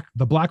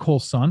the black hole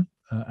sun,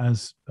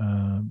 as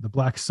the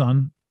black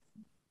sun.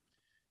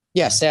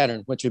 Yeah,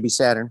 Saturn, which would be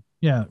Saturn.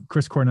 Yeah,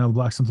 Chris Cornell, the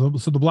black sun.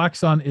 So the black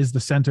sun is the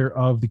center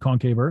of the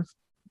concave Earth.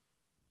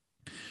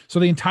 So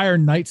the entire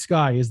night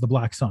sky is the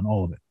black sun,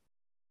 all of it.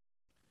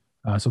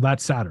 So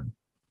that's Saturn,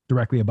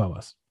 directly above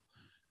us,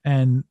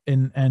 and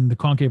the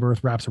concave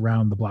Earth wraps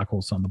around the black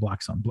hole sun. The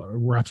black sun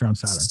wraps around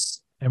Saturn.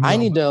 And I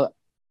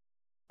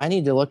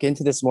need to look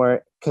into this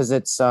more because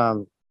it's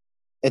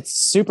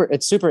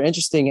super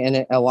interesting, and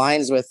it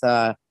aligns with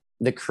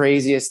the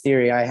craziest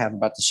theory I have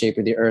about the shape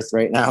of the Earth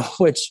right now,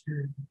 which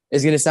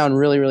is going to sound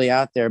really, really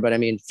out there. But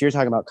if you're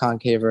talking about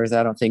concave Earth,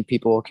 I don't think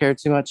people will care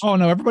too much. Oh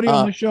no, everybody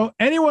on this show,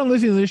 anyone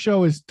listening to this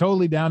show is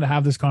totally down to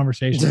have this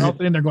conversation. They're all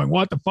sitting there going,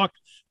 what the fuck?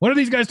 What are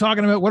these guys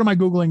talking about? What am I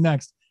Googling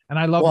next? And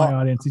I love my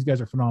audience. These guys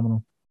are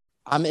phenomenal.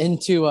 I'm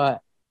into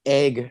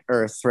egg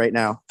Earth right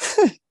now.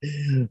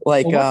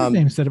 Like, what's his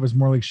name said it was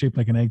more like shaped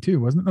like an egg too,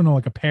 wasn't it? No,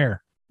 like a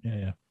pear.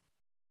 Yeah.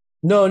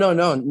 No,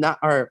 not,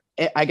 or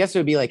I guess it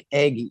would be like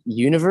egg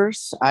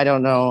universe. I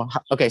don't know.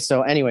 Okay.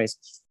 So anyways,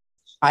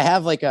 I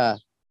have like a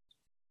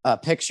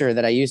picture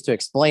that I use to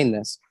explain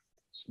this,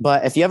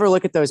 but if you ever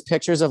look at those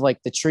pictures of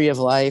like the tree of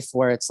life,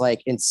 where it's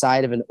like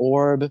inside of an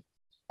orb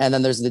And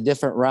then there's the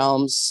different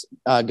realms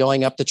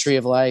going up the tree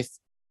of life,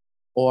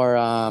 or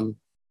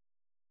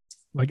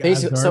Like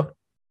basically. Asgard? So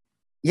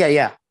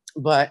yeah.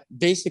 But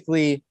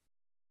basically,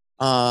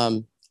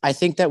 I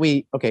think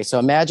that so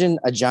imagine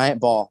a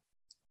giant ball,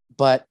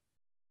 but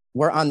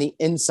we're on the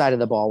inside of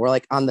the ball. We're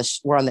like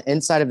we're on the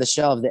inside of the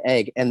shell of the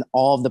egg, and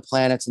all of the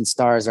planets and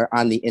stars are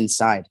on the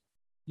inside.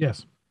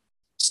 Yes.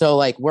 So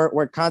like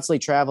we're constantly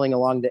traveling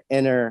along the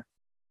inner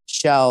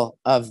shell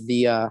of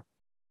the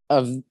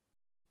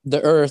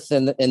Earth,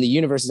 and the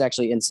universe is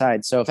actually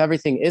inside. So if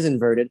everything is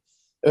inverted,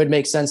 it would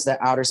make sense that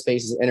outer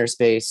space is inner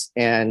space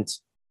and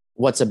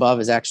what's above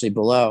is actually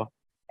below.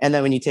 And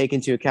then when you take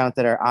into account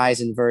that our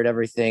eyes invert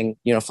everything,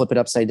 flip it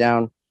upside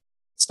down, it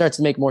starts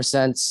to make more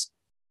sense.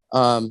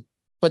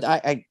 But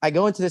I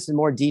go into this in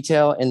more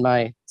detail in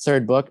my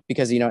third book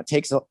because, it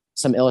takes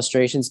some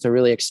illustrations to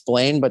really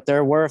explain. But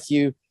there were a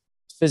few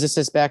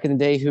physicists back in the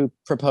day who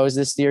proposed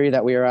this theory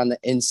that we were on the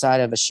inside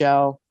of a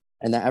shell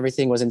and that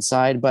everything was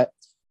inside. But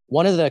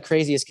one of the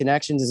craziest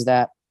connections is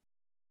that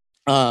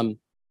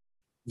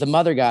the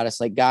mother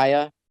goddess, like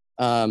Gaia,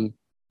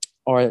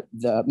 or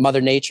the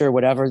mother nature,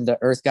 whatever, the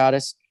earth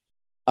goddess,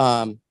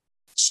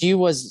 she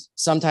was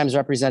sometimes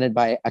represented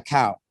by a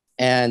cow,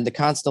 and the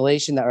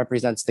constellation that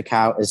represents the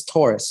cow is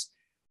Taurus.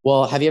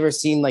 Well, have you ever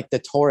seen like the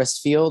Taurus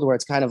field where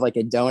it's kind of like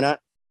a donut,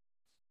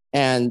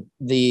 and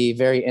the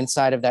very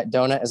inside of that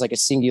donut is like a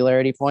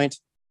singularity point?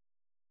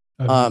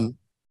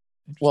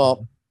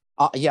 Well,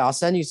 I'll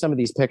send you some of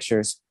these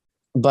pictures.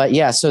 But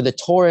yeah, so the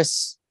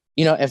Taurus,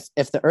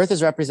 if the earth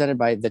is represented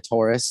by the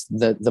Taurus,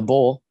 the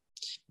bull,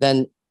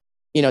 then,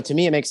 to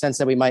me, it makes sense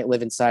that we might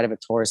live inside of a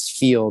Taurus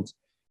field.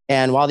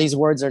 And while these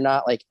words are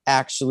not like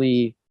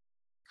actually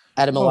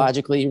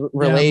etymologically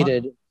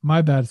related.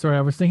 My bad. Sorry.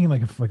 I was thinking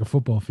like a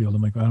football field.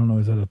 I'm like, I don't know.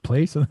 Is that a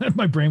place? And then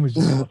my brain was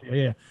just,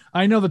 yeah.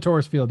 I know the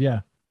Taurus field.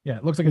 Yeah. Yeah.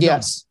 It looks like a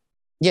yes.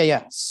 Donut.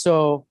 Yeah.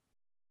 So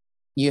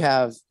you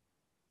have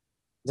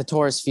the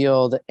Taurus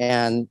field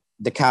and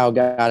the cow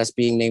goddess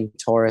being named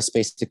Taurus,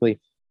 basically.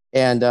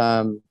 And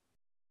hold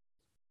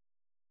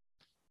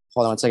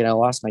on one second. I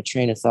lost my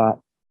train of thought.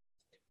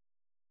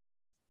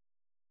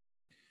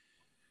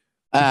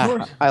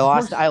 I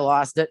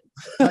lost it.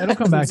 It'll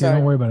come back.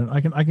 Don't worry about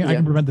it. I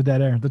can prevent the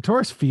dead air. The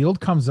Taurus field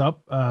comes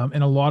up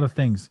in a lot of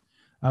things.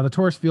 The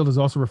Taurus field is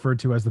also referred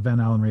to as the Van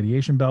Allen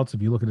radiation belts,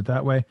 if you look at it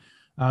that way.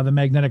 The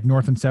magnetic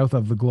north and south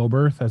of the globe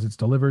Earth as it's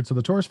delivered. So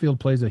the Taurus field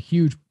plays a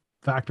huge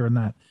factor in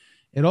that.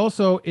 It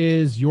also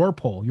is your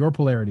pole, your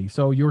polarity.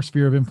 So your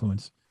sphere of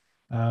influence.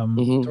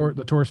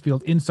 The Taurus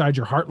field inside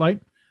your heart light.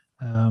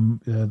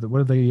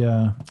 What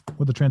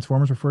the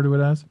Transformers refer to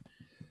it as?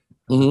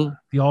 The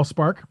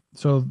Allspark.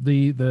 So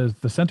the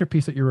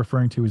centerpiece that you're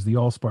referring to is the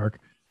Allspark,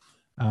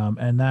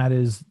 and that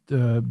is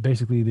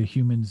basically the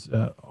human's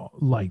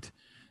light.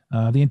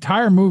 The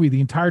entire movie,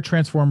 the entire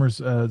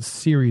Transformers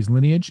series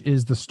lineage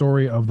is the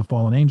story of the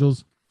fallen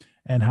angels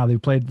and how they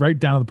played right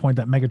down to the point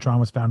that Megatron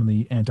was found in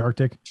the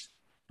Antarctic.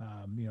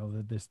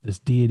 This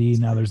deity.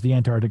 Now there's the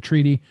Antarctic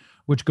Treaty,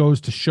 which goes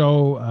to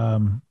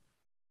show.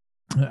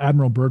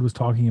 Admiral Byrd was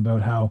talking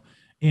about how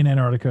in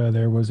Antarctica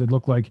it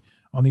looked like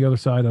on the other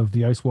side of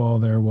the ice wall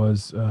there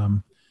was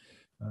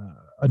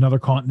another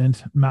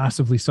continent,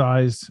 massively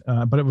sized,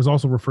 but it was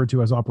also referred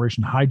to as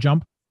Operation High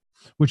Jump,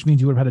 which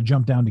means you would have had to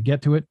jump down to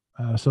get to it.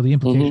 So the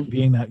implication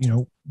being that,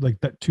 like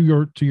that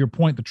to your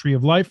point, the Tree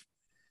of Life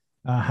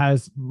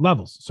has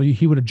levels. So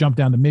he would have jumped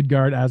down to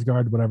Midgard,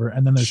 Asgard, whatever,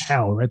 and then there's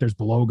Hell, right? There's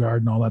Below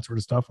Guard and all that sort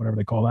of stuff, whatever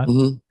they call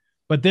that.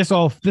 But this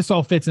all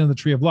fits into the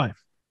Tree of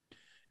Life.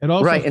 It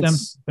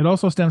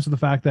also stems to the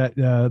fact that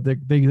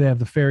they have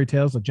the fairy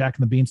tales of Jack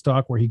and the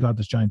Beanstalk, where he got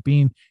this giant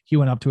bean. He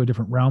went up to a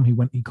different realm.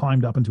 He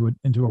climbed up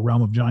into a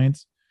realm of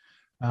giants.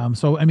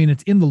 So I mean,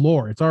 it's in the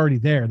lore. It's already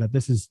there that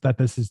this is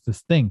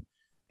this thing.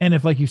 And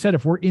if, like you said,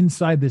 if we're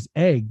inside this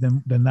egg,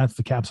 then that's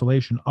the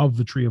capsulation of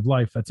the Tree of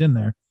Life that's in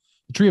there.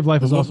 The Tree of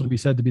Life is also to be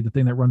said to be the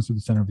thing that runs through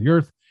the center of the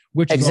earth,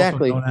 which is also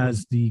known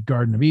as the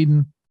Garden of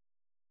Eden.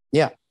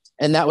 Yeah,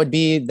 and that would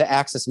be the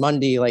Axis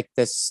Mundi, like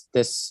this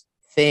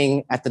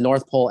thing at the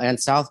North Pole and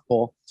South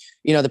Pole.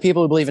 The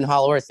people who believe in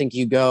Hollow Earth think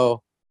you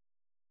go,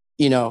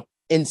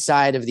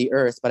 inside of the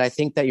Earth, but I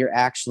think that you're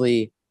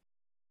actually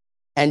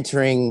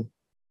entering.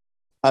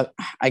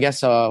 I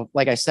guess,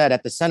 like I said,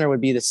 at the center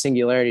would be the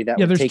singularity that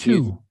would there's take two.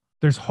 you.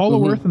 There's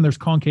Hollow Earth and there's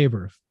concave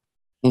Earth.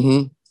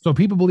 So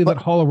people believe that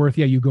Hollow Earth,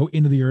 you go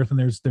into the Earth and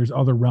there's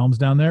other realms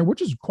down there,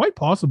 which is quite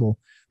possible.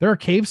 There are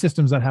cave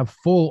systems that have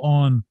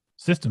full-on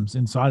systems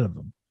inside of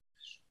them.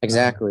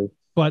 Exactly.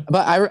 But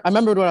I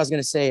remembered what I was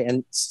going to say,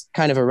 and it's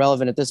kind of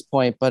irrelevant at this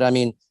point. But I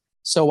mean,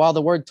 so while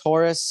the word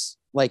Taurus,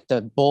 like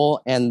the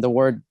bull, and the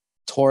word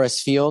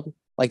Taurus field,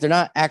 like they're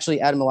not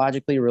actually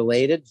etymologically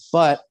related,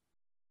 but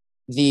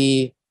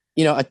a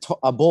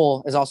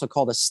bull is also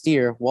called a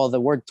steer. While the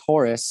word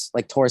Taurus,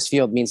 like Taurus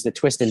field, means to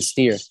twist and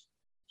steer.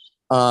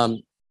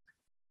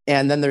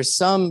 And then there's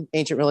some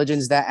ancient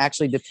religions that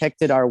actually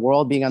depicted our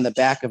world being on the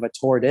back of a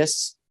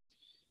tortoise.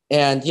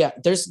 And yeah,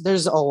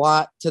 there's a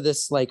lot to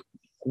this like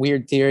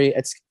weird theory.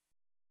 It's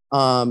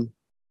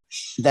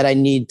that I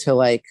need to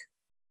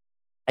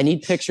I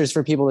need pictures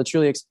for people to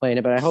truly explain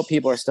it, but I hope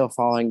people are still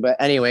following.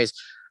 But anyways,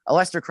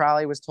 Aleister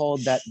Crowley was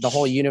told that the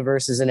whole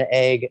universe is in an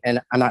egg.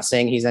 And I'm not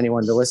saying he's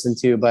anyone to listen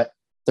to, but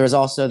there's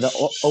also the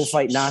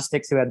Ophite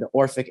Gnostics who had the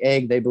Orphic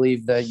egg. They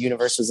believe the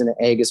universe was in an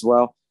egg as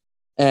well.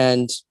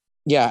 And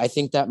yeah, I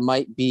think that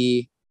might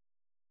be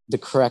the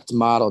correct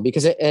model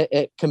because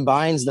it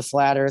combines the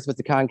flat earth with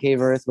the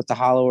concave earth, with the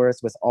hollow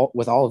earth, with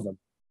all of them.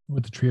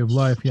 With the tree of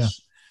life. Yeah.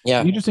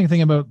 Yeah. The interesting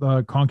thing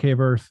about concave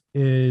earth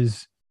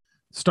is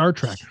Star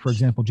Trek, for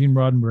example. Gene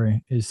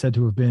Roddenberry is said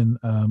to have been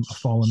a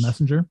fallen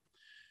messenger.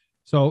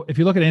 So if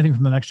you look at anything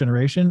from the Next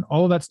Generation,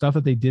 all of that stuff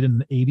that they did in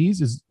the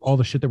 80s is all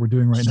the shit that we're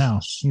doing right now.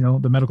 You know,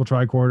 the medical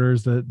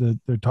tricorders,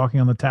 they're talking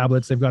on the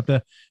tablets, they've got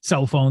the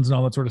cell phones and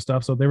all that sort of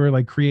stuff. So they were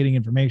like creating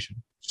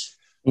information.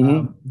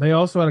 Mm-hmm. They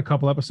also had a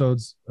couple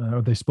episodes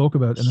they spoke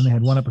about, and then they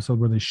had one episode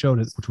where they showed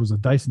it, which was a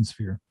Dyson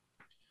sphere.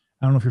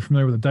 I don't know if you're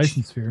familiar with the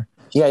Dyson sphere.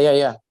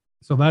 Yeah.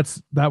 So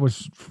that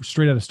was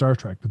straight out of Star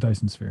Trek, the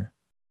Dyson sphere.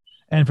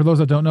 And for those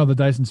that don't know, the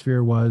Dyson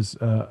sphere was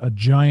a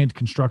giant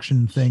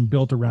construction thing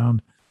built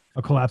around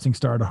a collapsing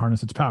star to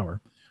harness its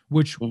power,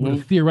 which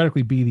would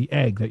theoretically be the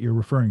egg that you're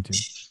referring to.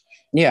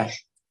 Yeah.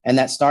 And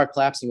that star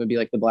collapsing would be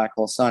like the black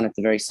hole sun at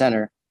the very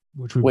center,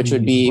 which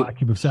would be the black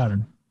cube of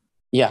Saturn.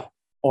 Yeah.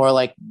 Or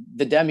like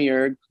the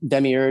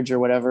demiurge or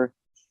whatever,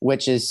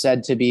 which is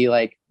said to be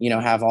like, you know,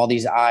 have all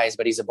these eyes,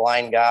 but he's a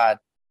blind god,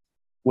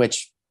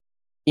 which,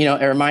 you know,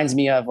 it reminds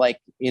me of like,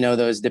 you know,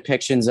 those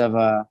depictions of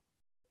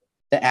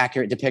the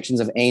accurate depictions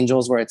of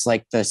angels where it's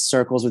like the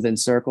circles within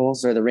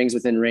circles or the rings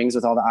within rings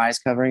with all the eyes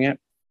covering it.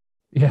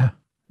 Yeah.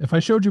 If I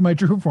showed you my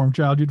true form,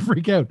 child, you'd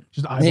freak out.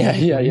 Just eyes.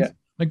 Yeah.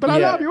 Like, but I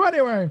love you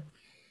anyway.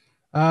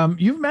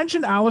 You've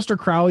mentioned Aleister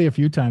Crowley a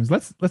few times.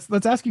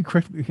 Let's ask you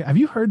quickly. Have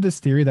you heard this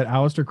theory that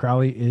Aleister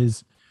Crowley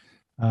is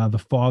the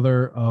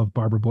father of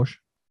Barbara Bush?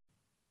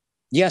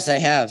 Yes, I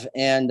have.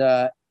 And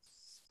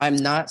I'm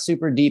not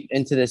super deep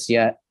into this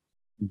yet,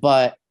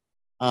 but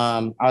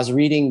I was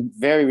reading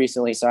very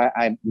recently, so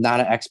I'm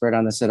not an expert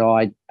on this at all.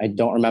 I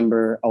don't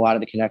remember a lot of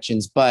the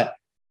connections, but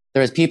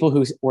there was people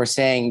who were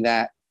saying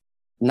that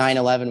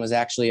 9/11 was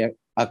actually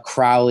a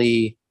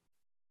Crowley,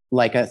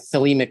 like a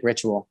thelemic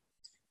ritual.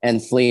 And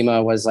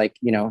Thelema was like,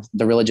 you know,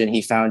 the religion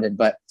he founded.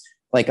 But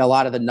like a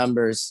lot of the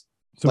numbers,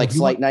 so like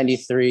Flight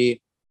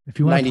 93, if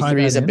you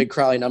 93 is a big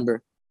Crowley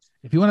number.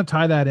 If you want to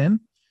tie that in,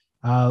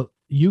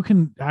 you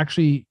can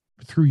actually,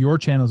 through your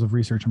channels of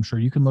research, I'm sure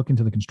you can look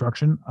into the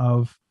construction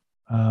of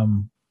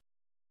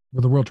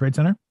the World Trade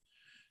Center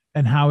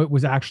and how it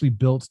was actually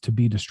built to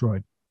be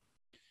destroyed.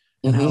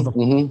 And how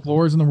the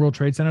floors in the World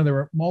Trade Center, there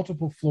were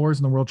multiple floors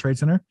in the World Trade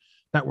Center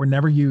that were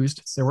never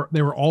used.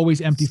 They were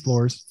always empty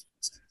floors.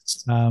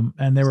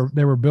 And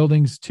there were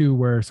buildings too,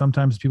 where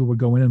sometimes people would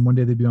go in and one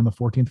day they'd be on the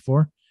 14th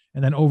floor.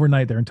 And then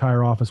overnight their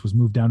entire office was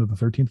moved down to the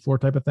 13th floor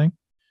type of thing.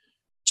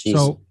 Jeez.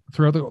 So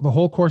throughout the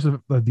whole course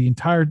of the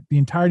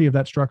entirety of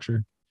that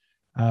structure,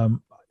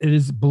 it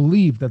is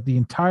believed that the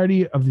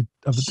entirety of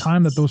the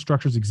time that those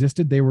structures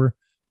existed, they were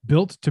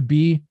built to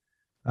be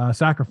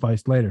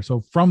sacrificed later. So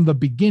from the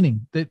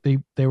beginning,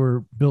 they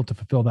were built to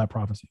fulfill that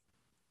prophecy.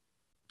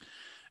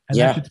 And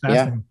that's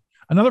fascinating. Yeah.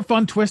 Another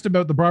fun twist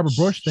about the Barbara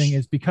Bush thing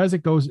is because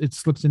it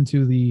slips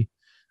into the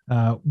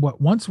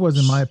what once was,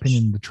 in my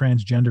opinion, the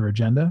transgender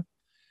agenda.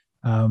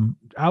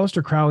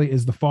 Aleister Crowley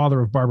is the father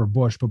of Barbara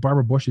Bush, but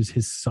Barbara Bush is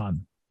his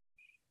son.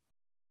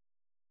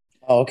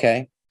 Oh,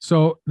 okay.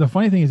 So the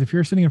funny thing is, if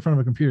you're sitting in front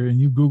of a computer and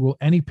you Google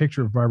any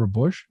picture of Barbara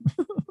Bush,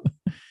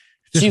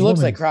 she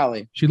looks like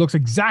Crowley. She looks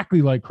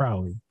exactly like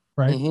Crowley,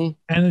 right?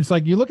 And it's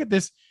like you look at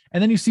this,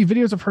 and then you see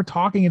videos of her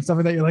talking and stuff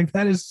like that. You're like,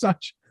 that is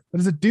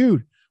a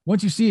dude.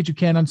 Once you see it, you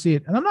can't unsee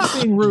it. And I'm not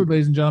being rude,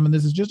 ladies and gentlemen.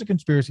 This is just a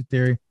conspiracy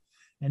theory,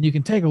 and you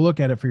can take a look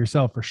at it for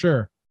yourself for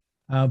sure.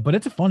 But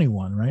it's a funny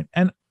one, right?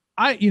 And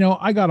I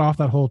got off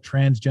that whole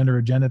transgender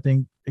agenda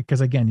thing because,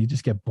 again, you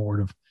just get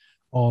bored of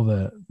all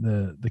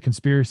the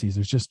conspiracies.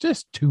 There's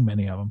just too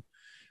many of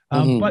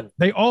them. But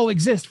they all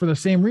exist for the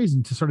same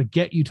reason, to sort of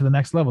get you to the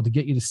next level, to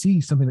get you to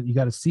see something that you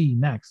got to see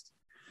next.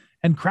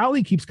 And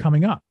Crowley keeps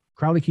coming up.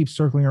 Crowley keeps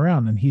circling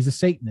around, and he's a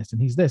Satanist,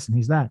 and he's this, and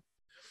he's that.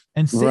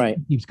 And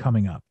Satan keeps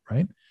coming up,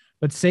 right?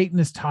 But Satan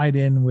is tied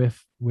in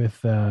with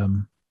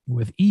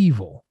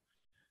evil,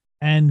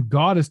 and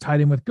God is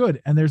tied in with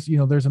good. And there's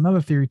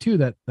another theory too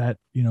that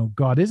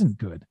God isn't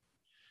good,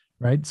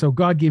 right? So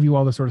God gave you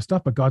all this sort of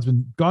stuff, but God's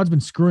been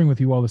screwing with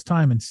you all this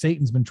time, and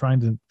Satan's been trying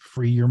to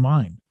free your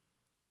mind.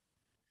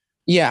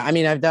 Yeah, I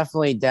mean, I've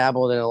definitely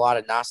dabbled in a lot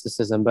of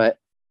Gnosticism, but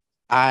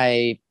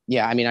I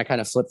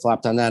kind of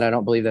flip-flopped on that. I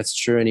don't believe that's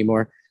true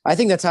anymore. I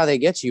think that's how they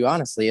get you,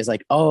 honestly, is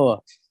like, oh,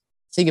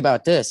 think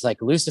about this,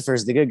 like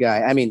Lucifer's the good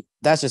guy. I mean,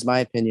 that's just my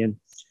opinion.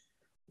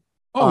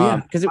 Oh yeah,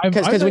 because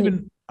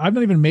I've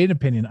not even made an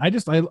opinion.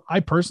 I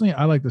personally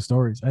like the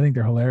stories. I think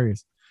they're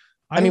hilarious.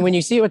 I mean, when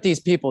you see what these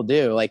people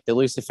do, like the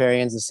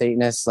Luciferians, the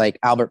Satanists, like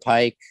Albert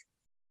Pike,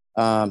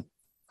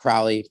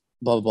 Crowley,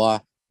 blah blah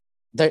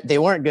blah, they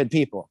weren't good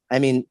people. I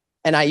mean,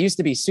 and I used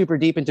to be super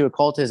deep into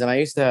occultism.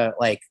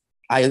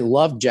 I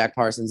loved Jack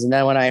Parsons, and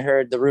then when I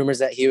heard the rumors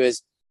that he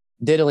was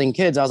diddling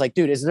kids. I was like,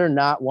 dude, is there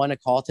not one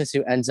occultist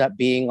who ends up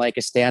being like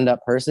a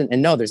stand-up person?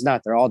 And no, there's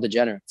not. They're all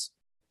degenerates.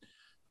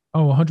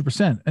 Oh,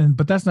 100%.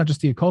 But that's not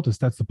just the occultists.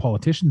 That's the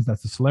politicians.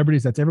 That's the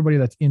celebrities. That's everybody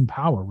that's in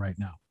power right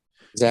now.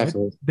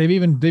 Exactly. Right? They've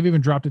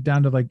even dropped it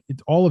down to like,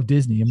 it's all of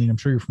Disney. I mean, I'm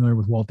sure you're familiar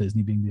with Walt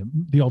Disney being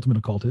the ultimate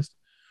occultist.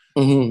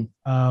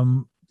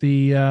 Mm-hmm.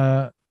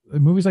 The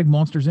movies like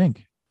Monsters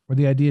Inc., where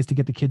the idea is to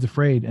get the kids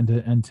afraid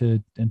and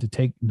to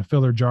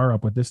fill their jar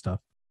up with this stuff.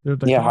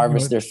 They're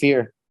harvest their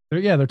fear.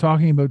 They're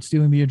talking about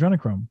stealing the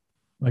adrenochrome,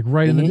 like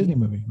right in the Disney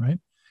movie, right?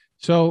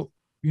 So,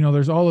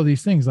 there's all of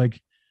these things,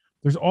 like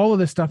there's all of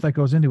this stuff that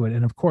goes into it.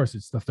 And of course,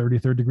 it's the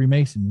 33rd degree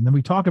Mason. And then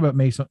we talk about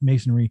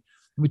masonry.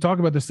 And we talk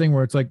about this thing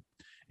where it's like,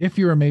 if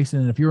you're a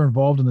Mason and if you're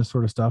involved in this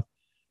sort of stuff,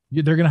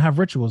 they're going to have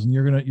rituals and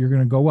you're going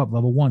to go up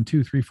level 1,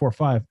 2, 3, 4,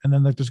 5. And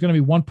then there's going to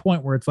be one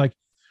point where it's like,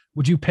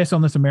 would you piss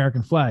on this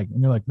American flag?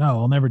 And you're like, no,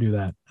 I'll never do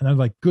that. And they're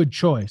like, good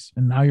choice.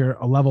 And now you're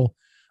a level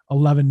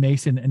 11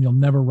 Mason and you'll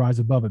never rise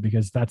above it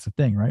because that's the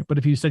thing, right? But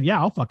if you said, yeah,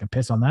 I'll fucking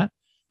piss on that,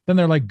 then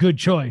they're like, good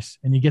choice.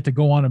 And you get to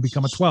go on and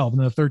become a 12 and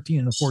then a 13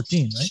 and a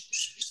 14, right?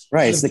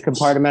 Right. It's the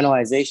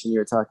compartmentalization you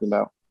were talking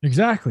about.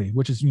 Exactly.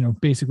 Which is,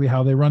 basically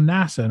how they run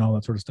NASA and all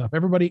that sort of stuff.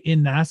 Everybody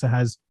in NASA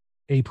has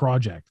a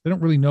project. They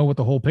don't really know what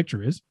the whole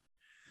picture is,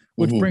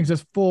 which brings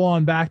us full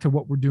on back to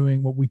what we're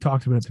doing, what we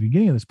talked about at the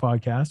beginning of this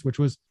podcast, which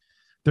was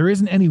there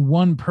isn't any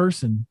one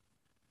person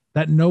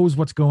that knows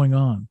what's going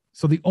on.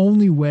 So the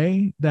only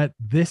way that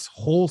this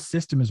whole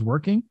system is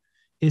working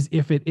is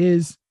if it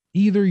is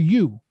either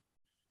you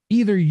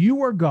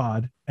are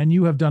God and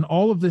you have done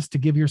all of this to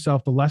give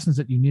yourself the lessons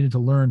that you needed to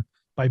learn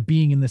by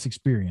being in this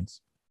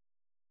experience.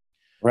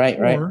 Right.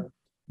 Or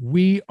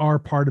we are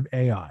part of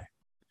AI.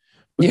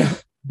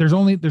 But there's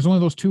only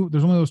those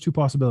two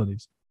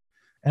possibilities.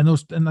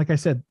 And like I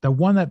said, the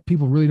one that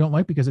people really don't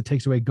like because it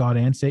takes away God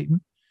and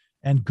Satan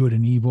and good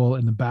and evil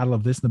and the battle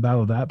of this and the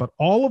battle of that. But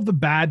all of the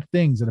bad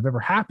things that have ever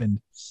happened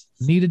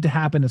needed to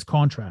happen as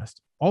contrast.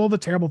 All of the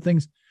terrible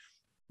things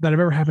that have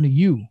ever happened to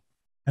you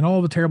and all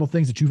of the terrible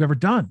things that you've ever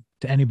done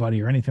to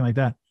anybody or anything like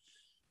that,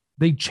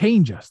 they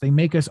change us. They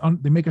make us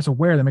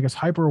aware. They make us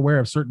hyper aware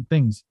of certain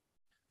things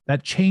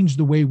that change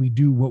the way we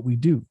do what we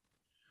do.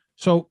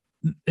 So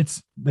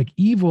it's like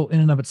evil in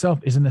and of itself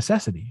is a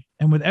necessity.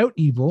 And without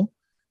evil,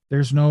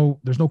 there's no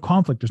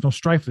conflict, there's no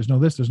strife, there's no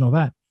this, there's no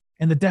that.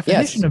 And the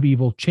definition of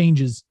evil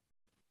changes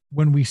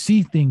when we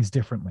see things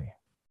differently.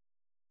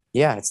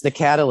 Yeah, it's the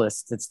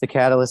catalyst. It's the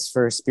catalyst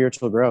for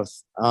spiritual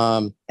growth.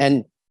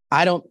 And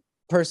I don't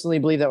personally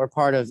believe that we're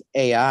part of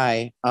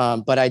AI,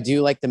 but I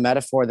do like the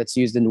metaphor that's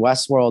used in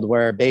Westworld,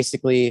 where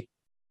basically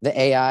the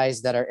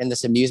AIs that are in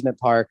this amusement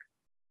park,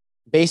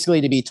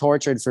 basically to be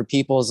tortured for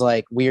people's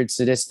like weird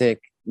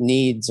sadistic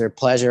needs or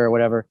pleasure or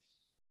whatever.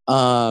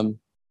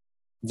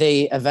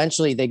 They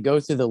go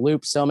through the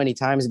loop so many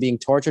times being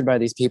tortured by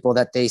these people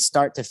that they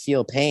start to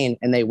feel pain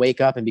and they wake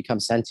up and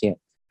become sentient.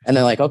 And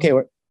they're like, okay,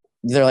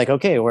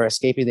 we're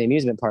escaping the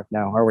amusement park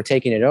now, or we're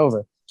taking it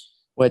over,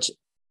 which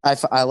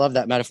I love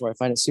that metaphor. I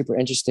find it super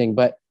interesting.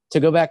 But to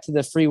go back to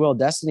the free will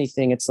destiny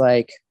thing, it's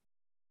like,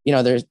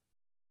 there's,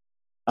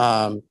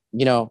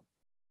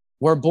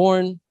 we're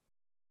born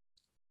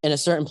in a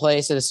certain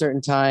place at a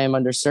certain time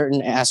under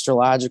certain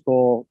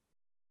astrological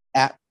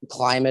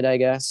climate, I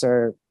guess,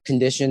 or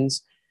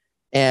conditions.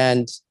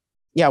 And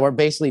we're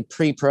basically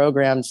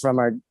pre-programmed from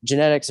our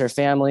genetics, our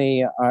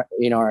family,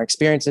 our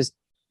experiences.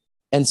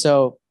 And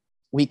so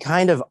we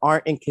kind of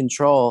aren't in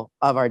control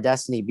of our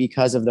destiny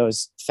because of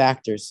those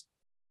factors.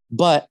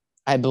 But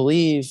I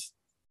believe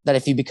that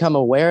if you become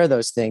aware of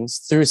those things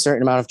through a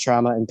certain amount of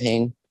trauma and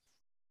pain,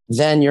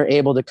 then you're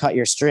able to cut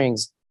your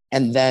strings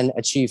and then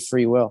achieve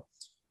free will.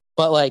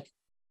 But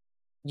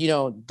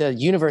the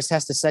universe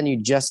has to send you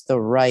just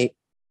the right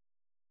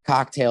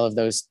cocktail of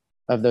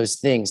those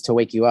things to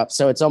wake you up.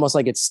 So it's almost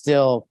like it's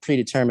still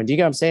predetermined. Do you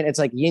get what I'm saying? It's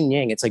like yin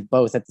yang. It's like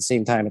both at the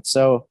same time. It's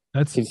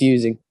that's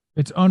confusing.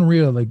 It's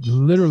unreal. Like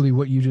literally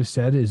what you just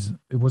said it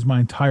was my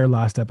entire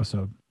last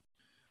episode.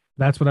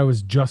 That's what I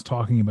was just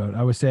talking about.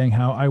 I was saying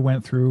how I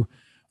went through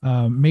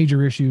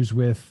major issues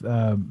with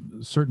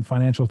certain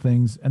financial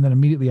things. And then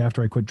immediately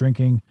after I quit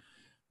drinking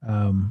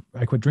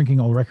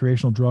all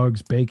recreational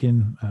drugs,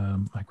 bacon.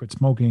 I quit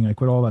smoking. I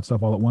quit all that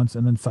stuff all at once.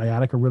 And then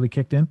sciatica really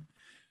kicked in.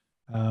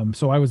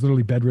 So I was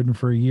literally bedridden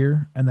for a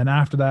year. And then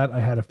after that,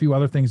 I had a few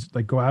other things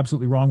like go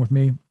absolutely wrong with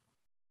me.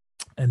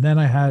 And then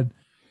I had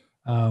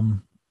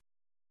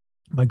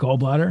my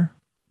gallbladder,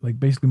 like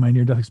basically my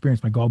near-death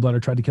experience. My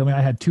gallbladder tried to kill me.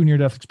 I had 2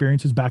 near-death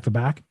experiences back to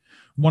back.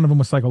 One of them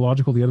was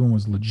psychological. The other one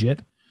was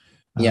legit.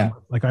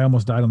 Like I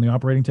almost died on the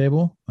operating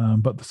table.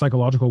 But the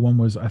psychological one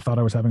was, I thought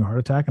I was having a heart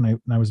attack and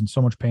I was in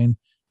so much pain.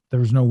 There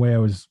was no way I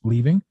was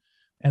leaving.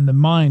 And the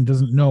mind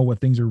doesn't know what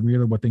things are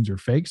real or what things are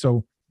fake.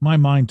 So my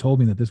mind told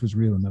me that this was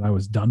real and that I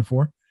was done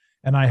for.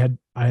 And I had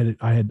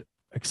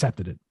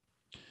accepted it.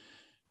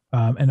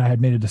 And I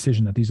had made a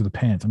decision that these are the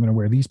pants. I'm going to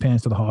wear these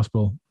pants to the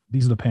hospital.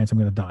 These are the pants I'm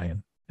going to die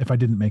in. If I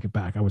didn't make it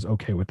back, I was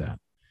okay with that.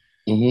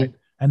 Mm-hmm. Right?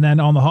 And then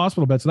on the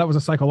hospital bed, so that was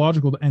a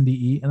psychological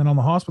NDE. And then on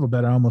the hospital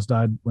bed, I almost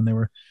died when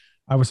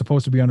I was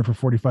supposed to be under for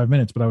 45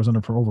 minutes, but I was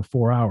under for over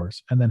 4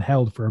 hours and then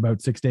held for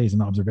about 6 days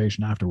in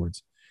observation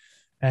afterwards.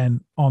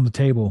 And on the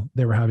table,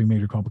 they were having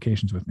major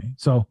complications with me.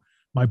 So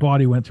my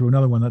body went through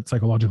another one that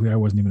psychologically I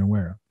wasn't even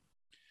aware of.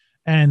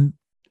 And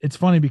it's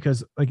funny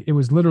because like it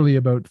was literally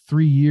about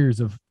 3 years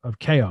of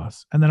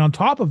chaos. And then on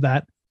top of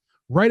that,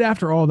 right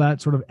after all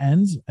that sort of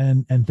ends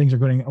and things are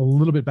going a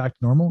little bit back to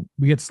normal,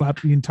 we get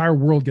slapped. The entire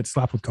world gets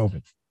slapped with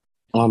COVID.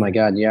 Oh my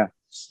God. Yeah.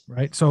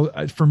 Right. So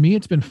for me,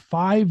 it's been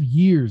 5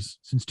 years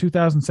since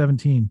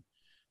 2017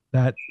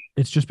 that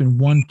it's just been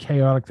one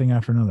chaotic thing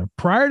after another.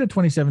 Prior to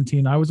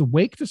 2017, I was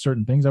awake to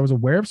certain things. I was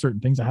aware of certain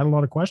things. I had a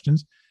lot of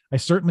questions. I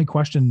certainly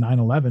questioned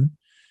 9/11,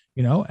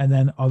 and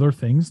then other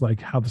things like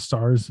how the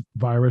SARS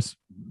virus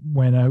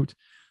went out,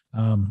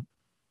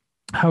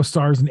 how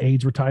SARS and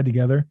AIDS were tied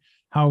together,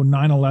 how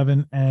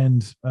 9/11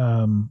 and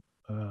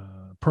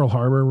Pearl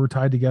Harbor were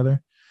tied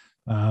together,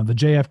 the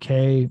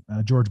JFK,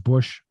 George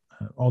Bush,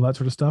 all that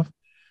sort of stuff.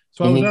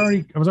 So I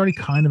was already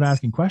kind of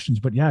asking questions,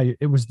 but yeah,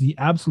 it was the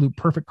absolute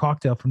perfect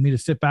cocktail for me to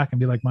sit back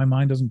and be like, my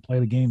mind doesn't play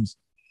the games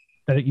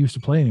that it used to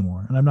play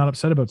anymore. And I'm not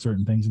upset about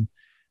certain things. And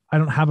I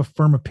don't have a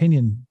firm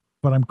opinion,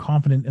 but I'm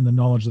confident in the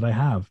knowledge that I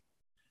have.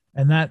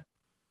 And that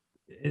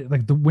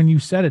when you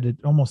said it, it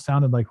almost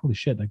sounded like, holy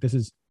shit, like this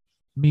is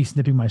me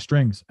snipping my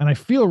strings. And I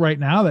feel right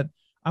now that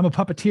I'm a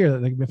puppeteer.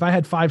 That like if I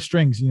had 5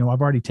 strings,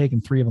 I've already taken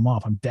 3 of them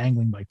off. I'm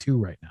dangling by 2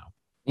 right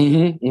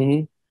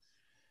now.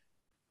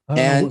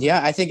 And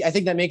yeah, I think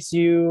that makes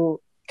you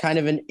kind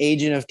of an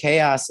agent of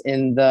chaos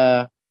in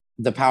the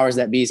powers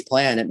that be's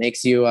plan. It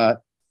makes you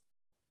a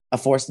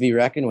force to be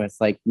reckoned with.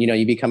 Like,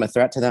 you become a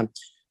threat to them.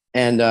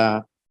 And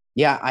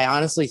yeah, I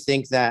honestly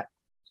think that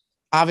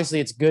obviously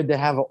it's good to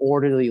have an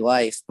orderly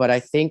life, but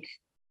I think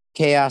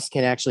chaos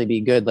can actually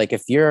be good. Like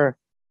if you're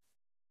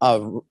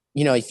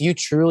if you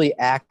truly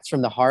act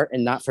from the heart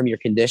and not from your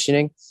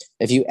conditioning,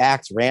 if you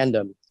act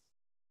random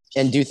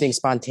and do things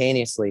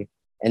spontaneously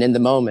and in the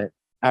moment,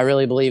 I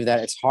really believe that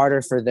it's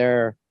harder for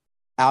their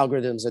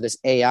algorithms or this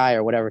AI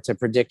or whatever to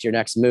predict your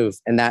next move.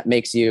 And that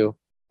makes you,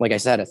 like I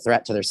said, a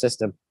threat to their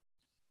system.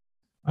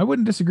 I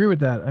wouldn't disagree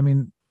with that. I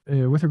mean,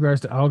 with regards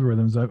to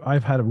algorithms,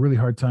 I've had a really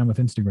hard time with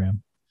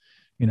Instagram,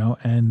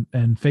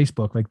 and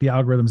Facebook, like the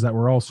algorithms that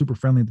were all super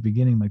friendly at the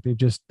beginning, like they've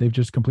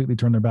just completely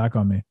turned their back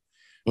on me.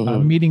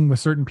 Meeting with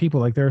certain people,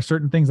 like there are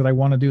certain things that I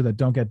want to do that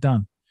don't get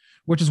done,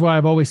 which is why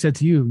I've always said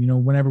to you,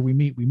 whenever we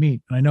meet,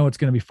 and I know it's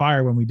going to be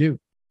fire when we do.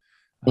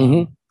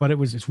 But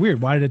it's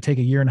weird. Why did it take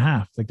a year and a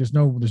half? Like there's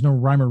no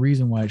rhyme or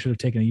reason why it should have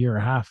taken a year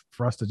and a half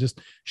for us to just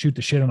shoot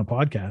the shit on a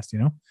podcast,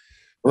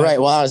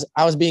 Right. Well,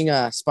 I was being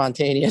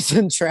spontaneous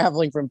and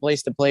traveling from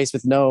place to place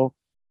with no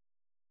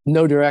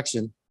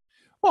direction.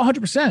 Well,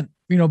 100%,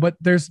 but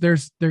there's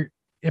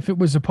if it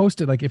was supposed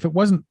to, like, if it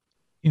wasn't,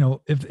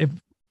 if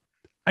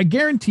I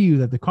guarantee you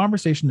that the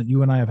conversation that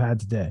you and I have had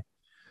today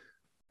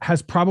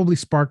has probably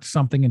sparked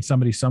something in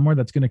somebody somewhere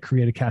that's going to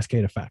create a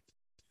cascade effect.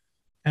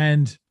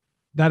 And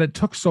that it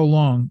took so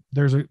long,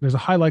 there's a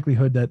high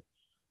likelihood that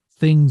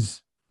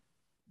things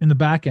in the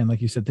back end,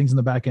 like you said, things in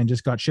the back end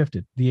just got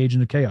shifted. The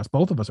agent of chaos.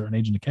 Both of us are an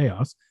agent of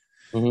chaos.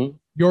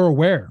 You're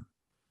aware.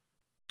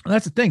 And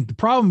that's the thing. The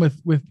problem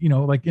with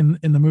like in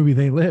the movie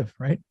They Live,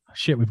 right?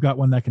 Shit, we've got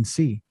one that can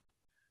see.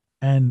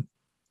 And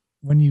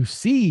when you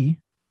see,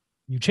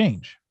 you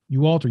change,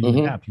 you alter, you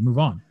adapt, you move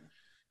on.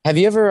 Have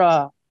you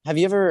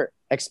ever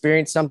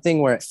experienced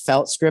something where it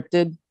felt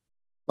scripted?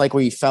 Like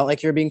where you felt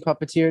like you're being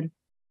puppeteered?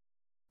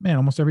 Man,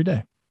 almost every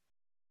day.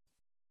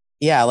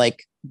 Yeah,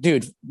 like,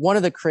 dude, one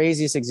of the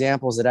craziest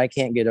examples that I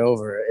can't get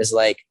over is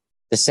like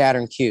the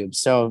Saturn cube.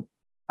 So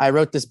I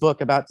wrote this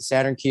book about the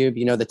Saturn cube,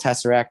 the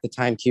Tesseract, the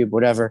time cube,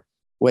 whatever,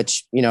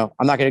 which, I'm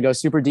not going to go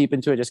super deep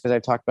into it just because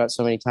I've talked about it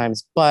so many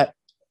times. But,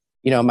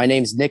 my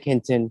name's Nick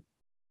Hinton.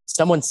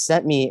 Someone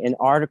sent me an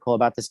article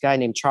about this guy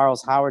named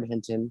Charles Howard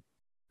Hinton,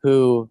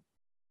 who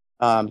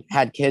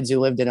had kids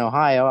who lived in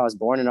Ohio. I was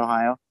born in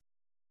Ohio.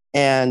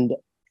 And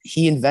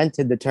he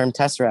invented the term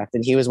Tesseract,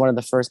 and he was one of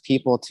the first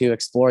people to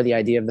explore the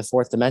idea of the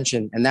fourth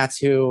dimension. And that's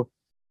who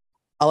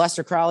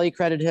Aleister Crowley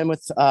credited him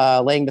with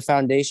laying the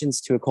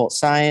foundations to occult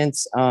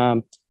science.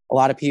 A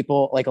lot of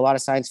people, like a lot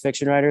of science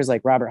fiction writers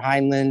like Robert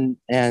Heinlein,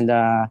 and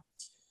I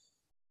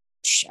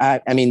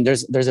mean,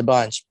 there's a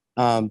bunch.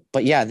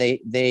 But yeah,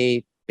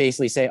 they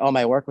basically say, oh,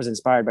 my work was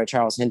inspired by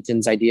Charles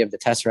Hinton's idea of the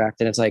Tesseract.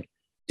 And it's like,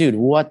 dude,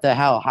 what the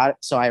hell?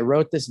 So I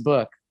wrote this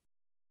book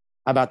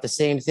about the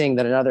same thing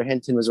that another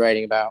Hinton was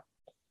writing about.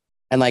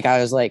 And like,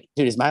 I was like,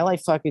 dude, is my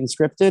life fucking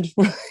scripted?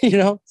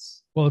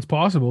 Well, it's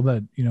possible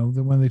that,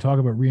 when they talk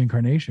about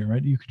reincarnation,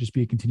 right, you could just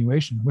be a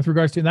continuation with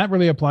regards to, and that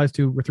really applies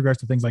to, with regards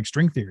to things like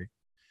string theory,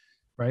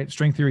 right?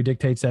 String theory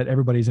dictates that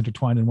everybody's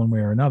intertwined in one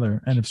way or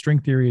another. And if string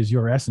theory is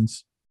your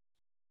essence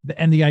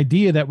and the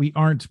idea that we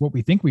aren't what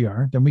we think we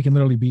are, then we can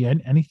literally be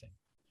anything.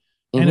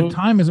 And if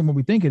time isn't what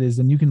we think it is,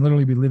 then you can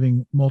literally be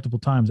living multiple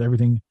times.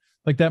 Everything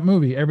like that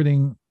movie,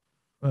 everything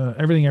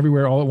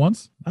everywhere all at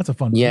once. That's a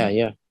fun movie.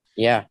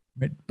 Yeah.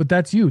 Right? But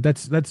that's you.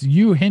 That's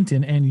you,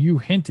 Hinton, and you,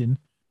 Hinton,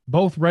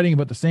 both writing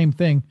about the same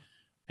thing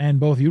and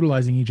both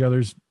utilizing each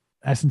other's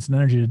essence and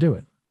energy to do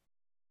it.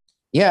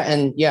 Yeah.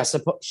 And yeah,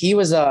 he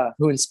was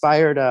who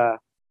inspired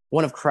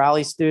one of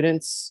Crowley's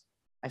students.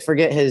 I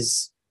forget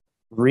his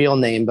real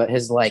name, but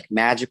his like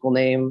magical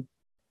name,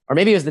 or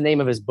maybe it was the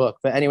name of his book.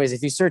 But anyways,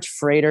 if you search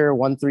Freighter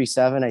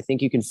 137, I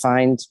think you can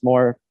find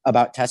more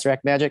about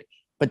Tesseract magic.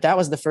 But that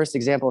was the first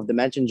example of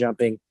dimension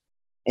jumping.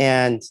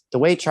 And the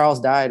way Charles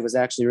died was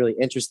actually really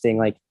interesting.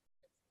 Like,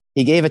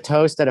 he gave a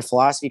toast at a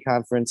philosophy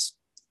conference,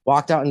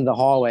 walked out into the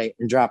hallway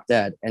and dropped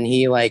dead. And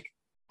he like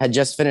had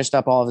just finished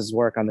up all of his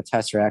work on the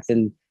Tesseract.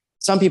 And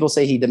some people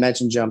say he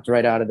dimension jumped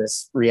right out of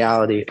this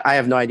reality. I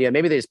have no idea.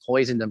 Maybe they just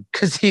poisoned him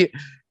because he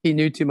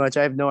knew too much.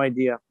 I have no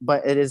idea,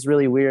 but it is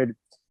really weird.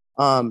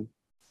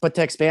 But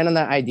to expand on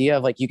that idea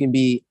of like, you can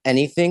be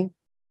anything.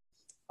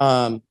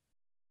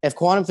 If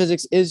quantum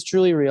physics is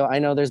truly real, I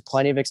know there's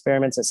plenty of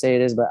experiments that say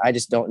it is, but I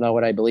just don't know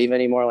what I believe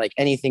anymore. Like,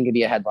 anything could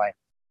be a headline.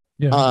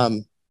 Yeah.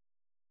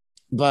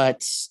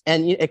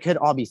 And it could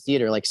all be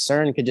theater. Like,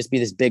 CERN could just be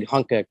this big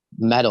hunk of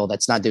metal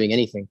that's not doing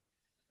anything.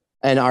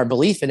 And our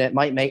belief in it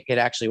might make it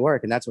actually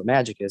work. And that's what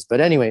magic is.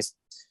 But anyways,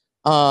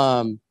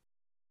 I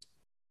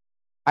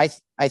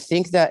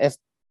think that if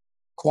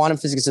quantum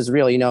physics is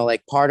real,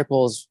 like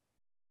particles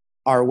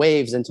are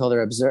waves until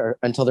they're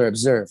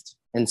observed.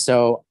 And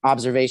so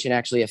observation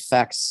actually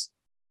affects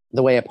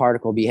the way a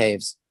particle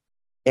behaves.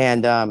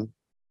 And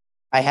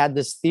I had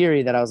this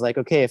theory that I was like,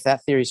 okay, if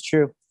that theory is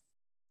true,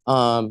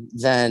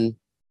 then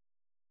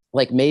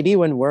like maybe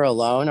when we're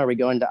alone or we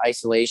go into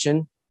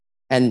isolation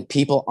and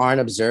people aren't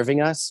observing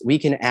us, we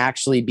can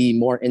actually be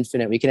more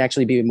infinite. We can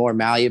actually be more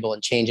malleable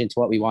and change into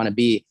what we want to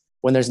be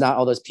when there's not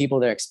all those people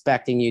that are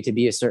expecting you to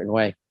be a certain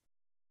way.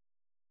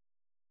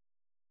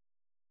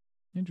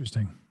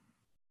 Interesting.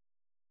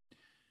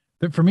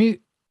 But for me,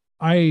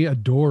 I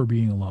adore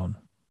being alone.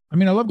 I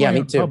mean, I love going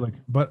out in public,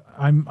 but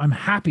I'm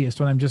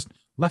happiest when I'm just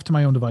left to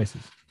my own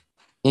devices.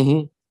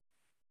 Mm-hmm.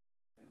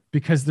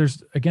 Because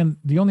there's, again,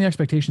 the only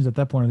expectations at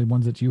that point are the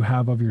ones that you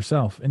have of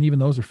yourself. And even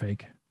those are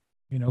fake,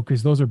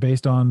 because those are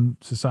based on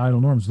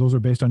societal norms. Those are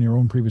based on your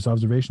own previous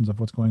observations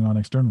of what's going on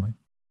externally.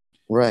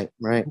 Right,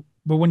 right.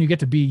 But when you get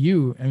to be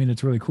you, I mean,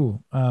 it's really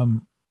cool.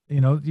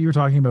 You were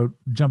talking about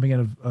jumping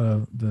out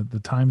of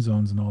the time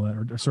zones and all that,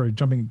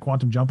 or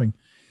quantum jumping.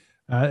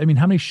 I mean,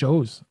 how many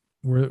shows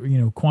were,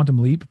 Quantum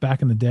Leap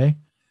back in the day?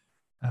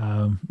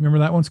 Remember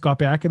that one? Scott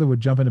Bakula would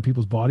jump into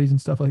people's bodies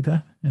and stuff like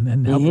that, and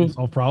then help them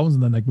solve problems,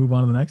 and then like move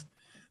on to the next.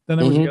 Then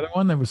there was the other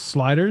one that was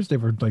Sliders. They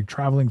were like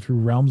traveling through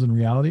realms and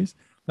realities.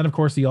 Then, of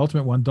course, the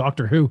ultimate one,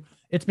 Doctor Who.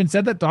 It's been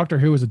said that Doctor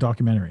Who is a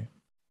documentary.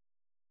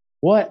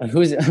 What?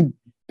 Who's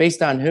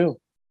based on who?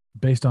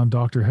 Based on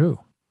Doctor Who.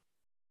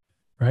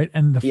 Right.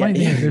 And the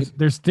funny thing is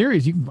there's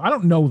theories. I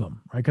don't know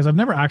them, right? Because I've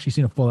never actually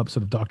seen a full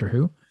episode of Doctor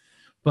Who,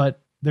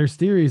 but there's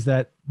theories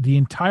that the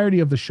entirety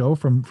of the show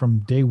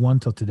from day one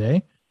till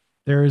today,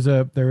 there is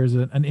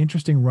an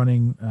interesting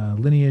running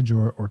lineage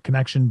or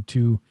connection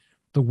to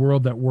the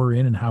world that we're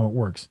in and how it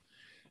works.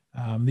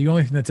 The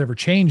only thing that's ever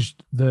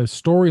changed the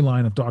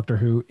storyline of Doctor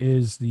Who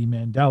is the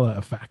Mandela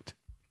effect,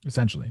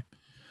 essentially,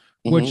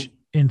 which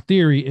in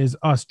theory is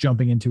us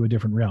jumping into a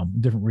different realm,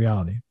 different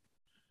reality.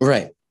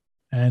 Right.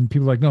 And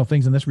people are like, no,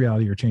 things in this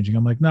reality are changing.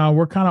 I'm like, no,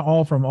 we're kind of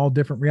all from all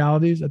different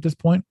realities at this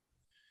point.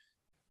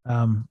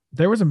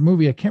 There was a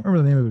movie, I can't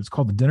remember the name of it. It's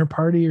called The Dinner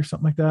Party or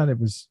something like that. It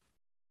was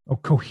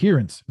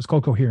Coherence. It was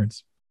called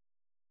Coherence.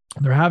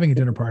 They're having a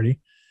dinner party.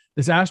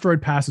 This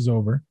asteroid passes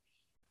over,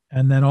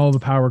 and then all the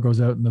power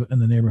goes out in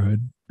the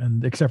neighborhood,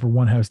 and except for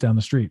one house down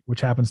the street, which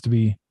happens to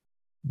be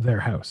their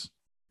house.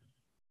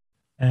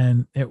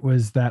 And it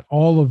was that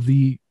all of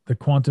the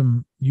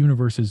quantum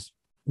universes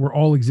were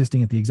all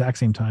existing at the exact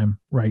same time,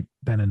 right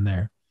then and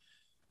there.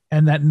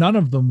 And that none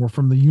of them were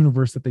from the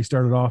universe that they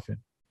started off in.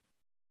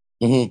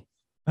 Mm-hmm.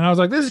 And I was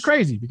like, this is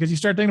crazy, because you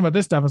start thinking about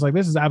this stuff. It's like,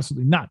 this is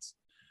absolutely nuts.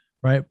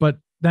 Right. But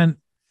then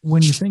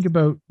when you think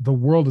about the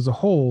world as a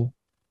whole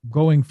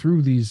going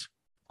through these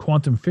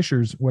quantum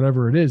fissures,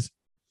 whatever it is,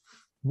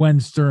 when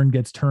CERN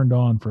gets turned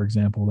on, for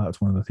example, that's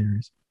one of the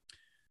theories.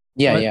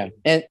 Yeah. But,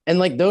 yeah. And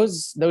like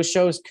those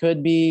shows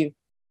could be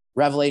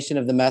revelation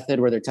of the method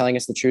where they're telling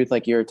us the truth,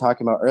 like you were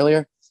talking about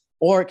earlier,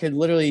 or it could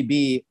literally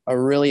be a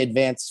really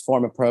advanced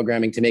form of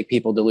programming to make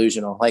people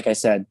delusional. Like I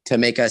said, to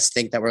make us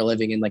think that we're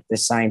living in like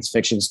this science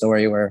fiction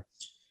story where,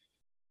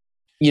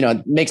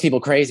 makes people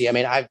crazy. I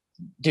mean, I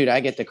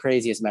get the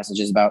craziest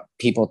messages about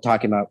people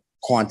talking about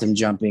quantum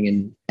jumping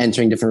and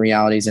entering different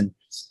realities. And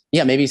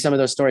yeah, maybe some of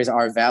those stories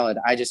are valid.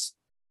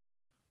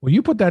 Well,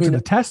 you put that to the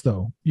test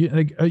though.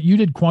 You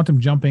did quantum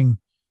jumping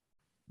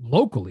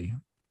locally,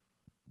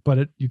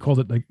 but you called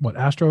it like what?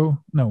 Randonauting?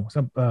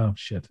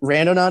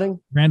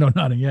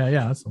 Randonauting. Yeah.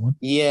 That's the one.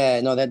 Yeah,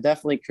 no, that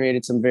definitely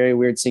created some very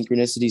weird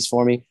synchronicities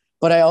for me.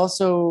 But I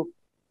also,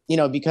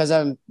 because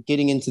I'm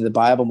getting into the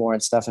Bible more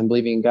and stuff and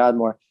believing in God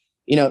more,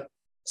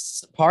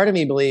 part of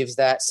me believes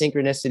that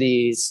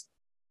synchronicities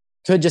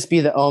could just be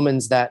the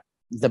omens that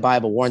the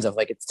Bible warns of.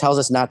 Like, it tells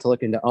us not to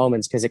look into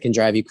omens because it can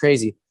drive you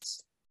crazy.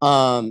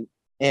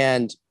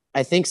 And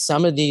I think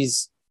some of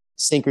these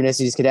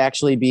synchronicities could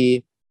actually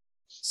be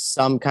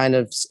some kind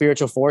of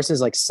spiritual forces,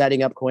 like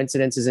setting up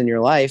coincidences in your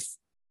life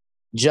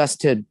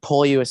just to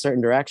pull you a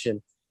certain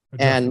direction.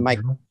 And my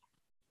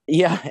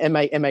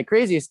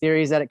craziest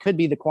theory is that it could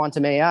be the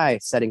quantum AI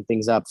setting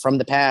things up from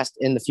the past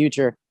in the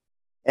future.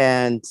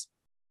 And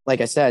like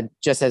I said,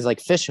 just as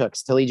like fish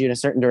hooks to lead you in a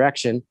certain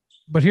direction.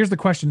 But here's the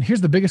question.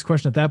 Here's the biggest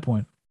question at that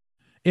point.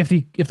 If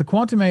the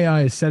quantum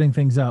AI is setting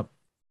things up,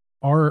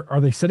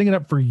 are they setting it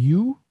up for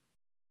you,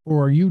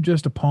 or are you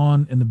just a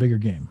pawn in the bigger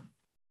game?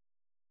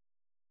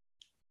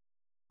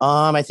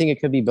 I think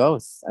it could be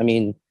both. I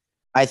mean,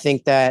 I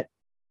think that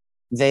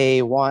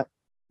they, quote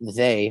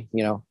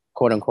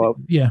unquote.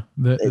 Yeah.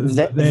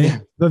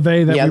 The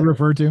they that we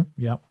refer to.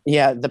 Yeah.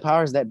 Yeah. The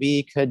powers that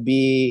be could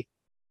be,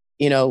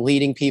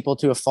 leading people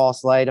to a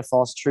false light, a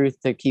false truth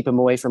to keep them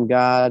away from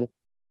God.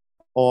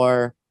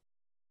 Or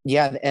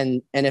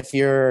and if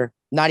you're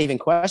not even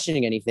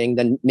questioning anything,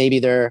 then maybe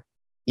they're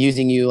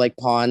using you like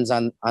pawns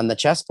on the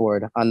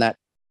chessboard, on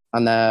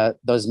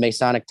those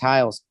Masonic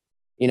tiles,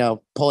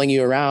 pulling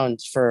you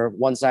around for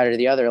one side or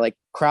the other. Like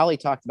Crowley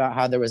talked about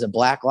how there was a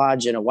Black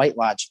Lodge and a White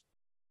Lodge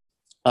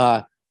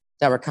that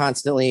were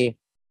constantly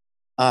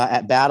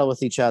at battle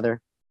with each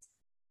other.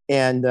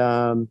 And,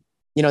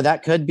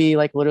 that could be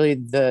like literally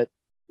the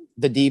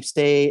deep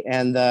state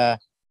and the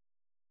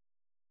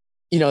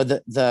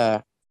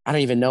I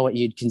don't even know what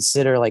you'd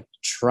consider like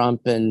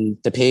Trump and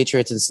the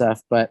Patriots and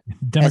stuff, but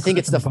Democrats, I think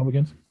it's the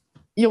Republicans.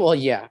 Yeah, well,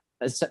 yeah.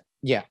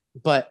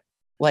 But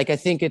like, I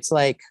think it's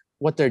like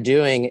what they're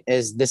doing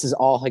is this is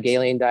all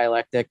Hegelian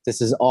dialectic.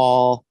 This is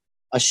all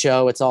a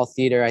show. It's all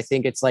theater. I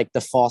think it's like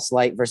the false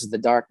light versus the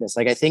darkness.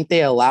 Like, I think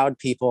they allowed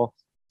people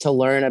to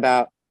learn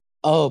about,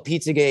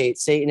 Pizzagate,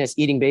 Satanists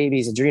eating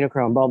babies,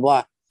 adrenochrome, blah,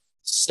 blah.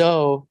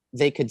 So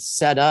they could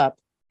set up,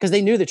 because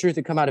they knew the truth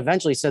would come out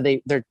eventually. So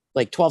they're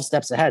like 12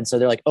 steps ahead. So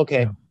they're like,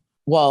 okay,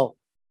 well,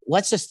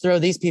 let's just throw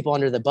these people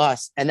under the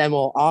bus and then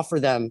we'll offer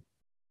them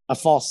a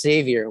false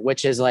savior,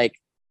 which is like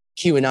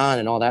QAnon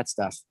and all that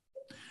stuff.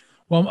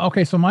 Well,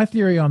 okay. So my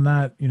theory on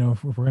that,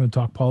 if we're going to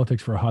talk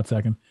politics for a hot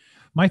second,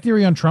 my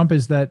theory on Trump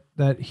is that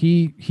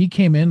he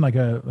came in like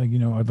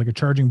a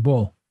charging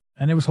bull,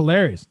 and it was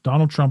hilarious.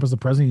 Donald Trump is the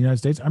president of the United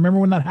States. I remember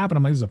when that happened.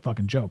 I'm like, this is a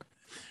fucking joke.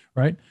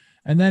 Right.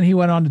 And then he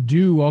went on to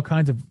do all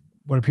kinds of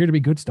what appeared to be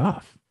good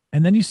stuff.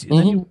 And then you see,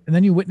 and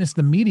then you witness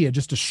the media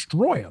just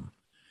destroy him.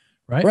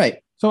 Right.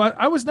 Right. So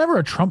I was never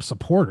a Trump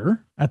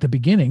supporter at the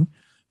beginning,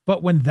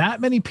 but when that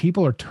many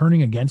people are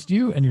turning against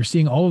you and you're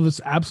seeing all of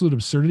this absolute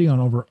absurdity on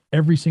over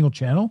every single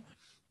channel,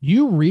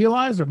 you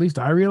realize, or at least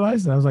I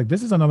realized, that I was like,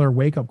 this is another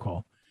wake up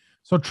call.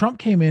 So Trump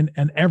came in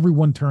and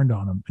everyone turned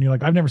on him. And you're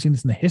like, I've never seen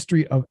this in the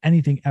history of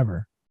anything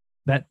ever.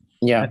 That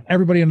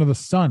everybody under the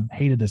sun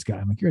hated this guy.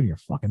 I'm like, you're out of your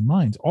fucking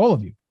minds, all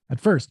of you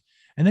at first.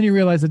 And then you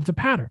realize that it's a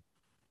pattern,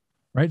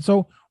 right?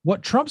 So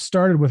what Trump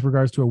started with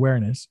regards to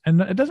awareness, and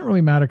it doesn't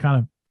really matter kind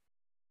of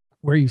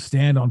where you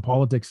stand on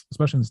politics,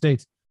 especially in the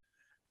States.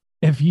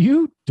 If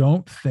you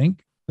don't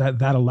think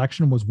that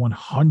election was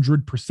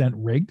 100%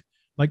 rigged,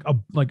 like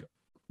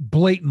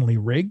blatantly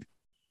rigged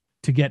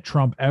to get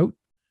Trump out,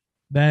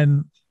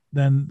 then I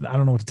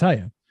don't know what to tell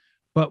you.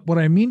 But what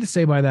I mean to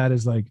say by that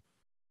is, like,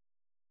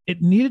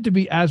 it needed to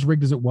be as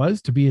rigged as it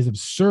was, to be as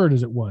absurd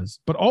as it was,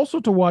 but also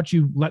to watch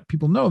you let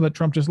people know that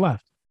Trump just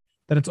left,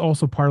 that it's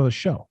also part of the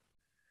show.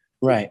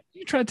 Right.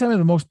 You try to tell me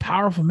the most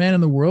powerful man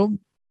in the world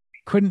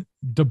couldn't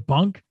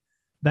debunk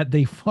that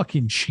they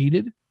fucking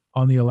cheated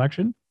on the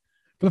election?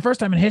 For the first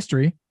time in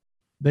history,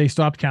 they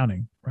stopped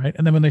counting, right?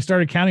 And then when they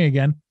started counting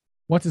again,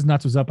 what's his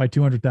nuts was up by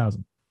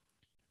 200,000,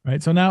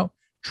 right? So now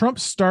Trump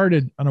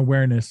started an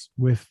awareness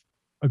with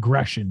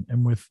aggression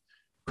and with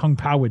kung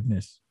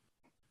pao-ness.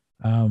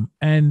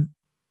 And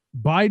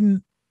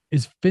Biden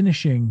is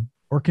finishing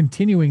or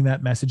continuing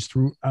that message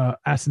through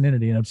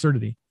asininity and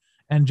absurdity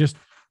and just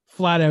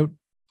flat out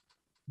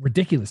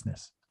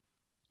ridiculousness,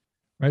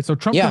 right? So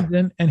Trump comes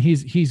in and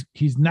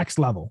he's next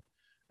level,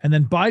 and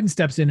then Biden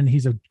steps in and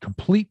he's a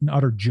complete and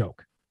utter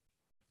joke.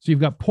 So you've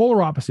got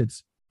polar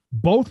opposites,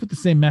 both with the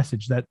same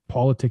message that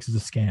politics is a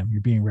scam.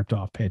 You're being ripped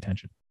off. Pay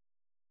attention.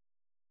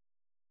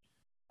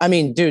 I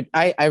mean, dude,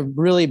 I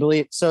really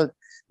believe so.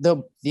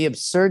 The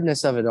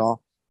absurdness of it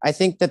all. I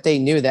think that they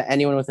knew that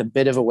anyone with a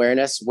bit of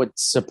awareness would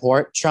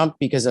support Trump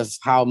because of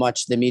how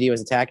much the media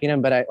was attacking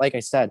him. But like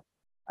I said,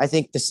 I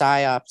think the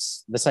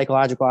psyops, the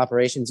psychological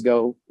operations,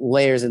 go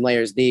layers and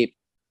layers deep.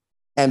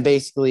 And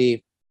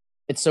basically,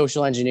 it's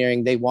social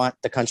engineering. They want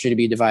the country to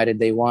be divided.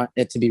 They want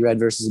it to be red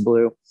versus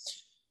blue.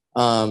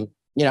 I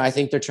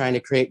think they're trying to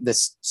create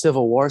this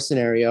civil war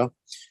scenario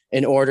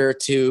in order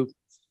to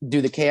do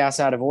the chaos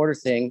out of order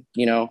thing,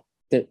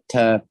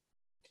 to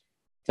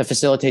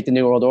facilitate the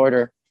New World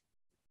Order.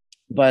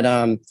 But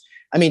I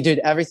mean, dude,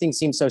 everything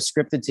seems so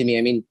scripted to me.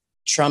 I mean,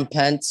 Trump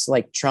and Pence,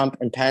 like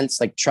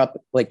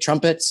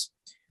trumpets,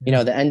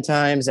 the end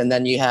times. And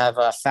then you have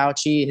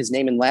Fauci. His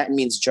name in Latin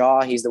means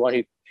jaw. He's the one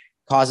who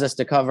caused us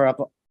to cover up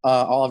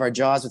all of our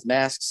jaws with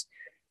masks.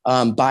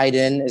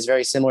 Biden is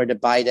very similar to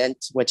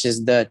Bident, which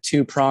is the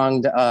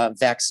two-pronged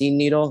vaccine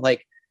needle.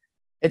 Like,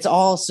 it's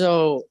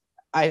also,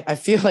 I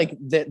feel like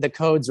the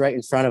code's right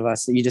in front of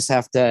us, that you just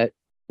have to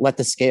let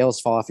the scales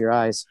fall off your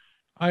eyes.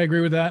 I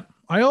agree with that.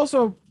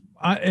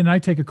 I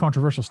take a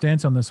controversial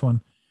stance on this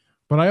one,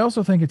 but I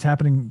also think it's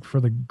happening for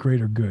the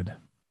greater good.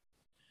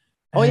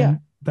 Oh, yeah.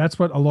 That's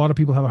what a lot of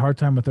people have a hard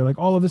time with. They're like,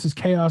 all of this is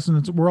chaos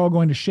and we're all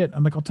going to shit.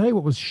 I'm like, I'll tell you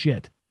what was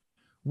shit.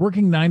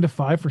 Working 9 to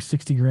 5 for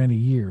 60 grand a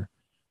year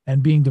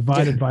and being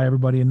divided by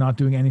everybody and not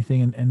doing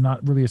anything and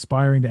not really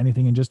aspiring to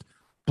anything and just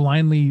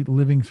blindly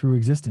living through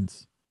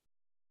existence.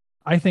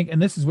 I think,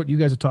 and this is what you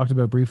guys have talked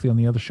about briefly on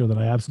the other show that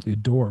I absolutely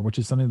adore, which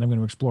is something that I'm going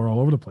to explore all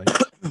over the place.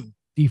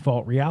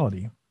 Default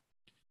reality,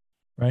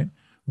 right?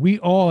 We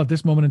all at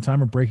this moment in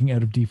time are breaking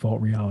out of default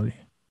reality.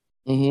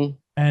 Mm-hmm.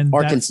 And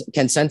or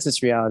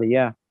consensus reality.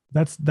 Yeah.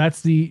 That's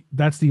the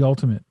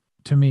ultimate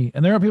to me.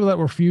 And there are people that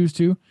refuse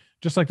to,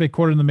 just like they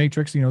quoted in the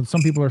Matrix, you know,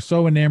 some people are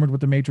so enamored with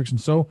the Matrix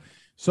and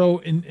so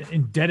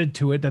indebted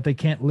to it that they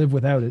can't live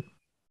without it.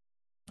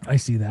 I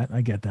see that.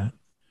 I get that.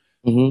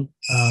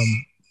 Mm-hmm.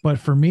 But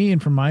for me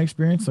and from my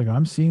experience, like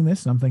I'm seeing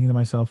this and I'm thinking to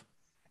myself,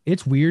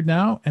 it's weird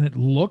now and it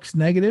looks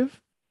negative,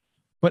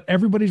 but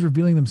everybody's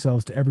revealing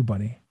themselves to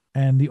everybody.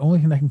 And the only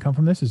thing that can come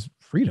from this is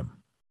freedom.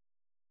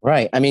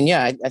 Right. I mean,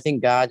 yeah, I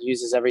think God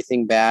uses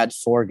everything bad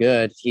for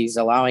good. He's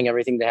allowing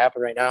everything to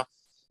happen right now.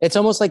 It's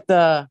almost like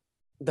the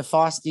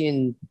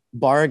Faustian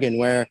bargain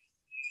where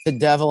the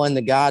devil and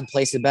the God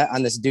place a bet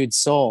on this dude's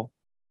soul,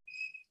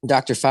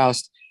 Dr.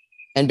 Faust.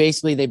 And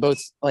basically they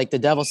both, like the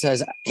devil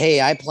says,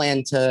 hey, I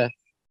plan to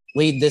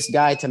lead this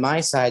guy to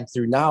my side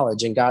through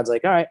knowledge. And God's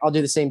like, all right, I'll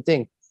do the same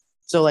thing.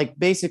 So like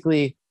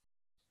basically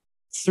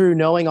through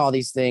knowing all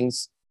these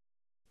things,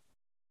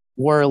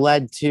 we're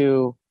led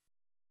to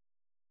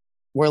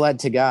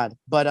God.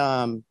 But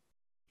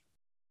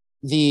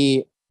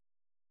the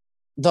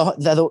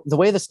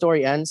way the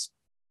story ends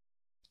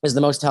is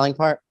the most telling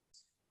part,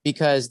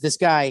 because this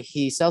guy,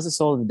 he sells his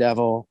soul to the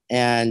devil,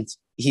 and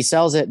he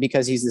sells it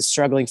because he's this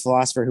struggling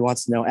philosopher who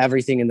wants to know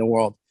everything in the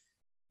world.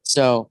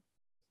 So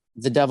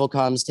the devil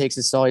comes, takes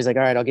his soul. He's like,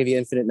 all right, I'll give you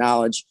infinite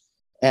knowledge.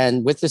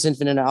 And with this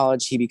infinite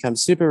knowledge, he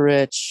becomes super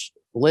rich,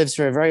 lives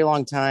for a very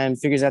long time,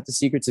 figures out the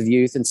secrets of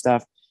youth and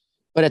stuff.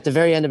 But at the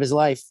very end of his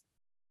life,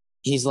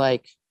 he's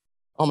like,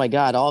 oh my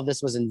God, all of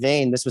this was in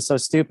vain. This was so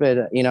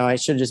stupid. You know, I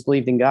should have just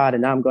believed in God,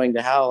 and now I'm going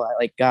to hell.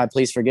 Like, God,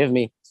 please forgive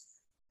me.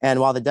 And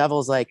while the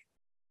devil's like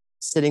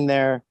sitting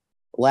there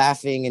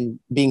laughing and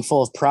being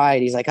full of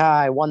pride, he's like,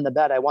 I won the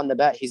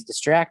bet. He's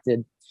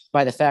distracted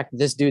by the fact that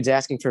this dude's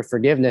asking for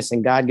forgiveness,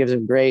 and God gives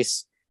him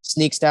grace,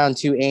 sneaks down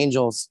 2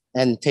 angels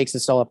and takes the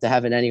soul up to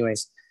heaven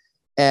anyways.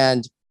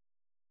 And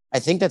I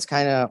think that's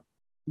kind of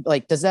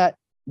like, does that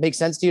make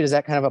sense to you? Does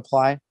that kind of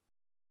apply?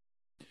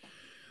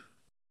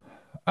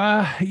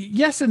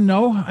 Yes and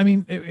no. I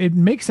mean, it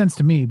makes sense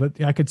to me,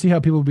 but I could see how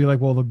people would be like,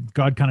 well, the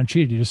God kind of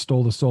cheated. He just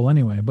stole the soul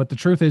anyway. But the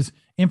truth is,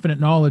 infinite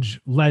knowledge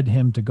led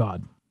him to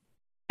God.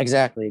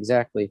 Exactly.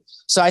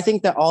 So I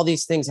think that all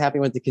these things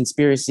happening with the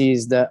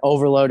conspiracies, the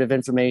overload of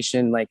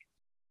information, like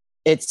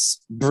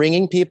it's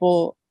bringing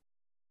people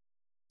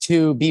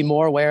to be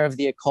more aware of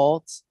the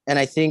occult. And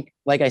I think,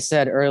 like I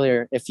said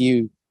earlier, if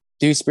you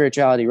do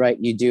spirituality right,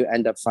 you do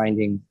end up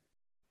finding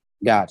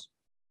God.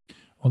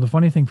 Well, the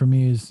funny thing for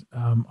me is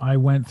I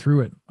went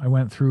through it. I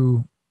went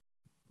through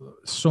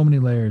so many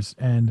layers,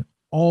 and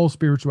all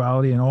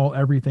spirituality and all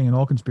everything and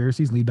all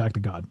conspiracies lead back to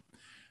God.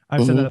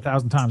 I've said that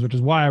 1,000 times, which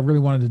is why I really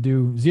wanted to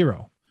do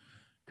Zero,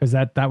 because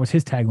that was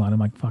his tagline. I'm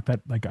like, fuck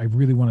that. Like, I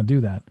really want to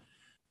do that.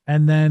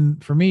 And then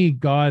for me,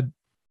 God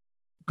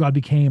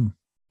became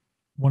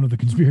one of the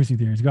conspiracy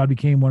theories. God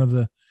became one of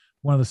the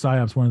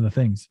psyops, one of the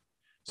things.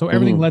 So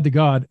everything led to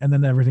God, and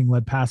then everything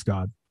led past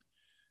God.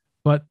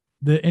 But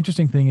the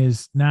interesting thing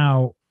is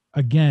now,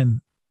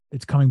 again,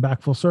 it's coming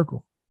back full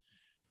circle.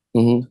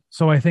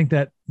 So I think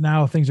that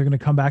now things are going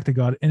to come back to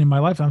God. And in my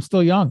life, I'm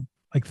still young.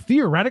 Like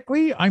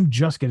theoretically, I'm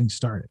just getting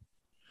started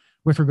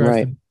with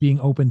regards to being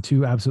open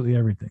to absolutely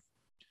everything.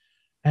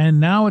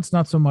 And now it's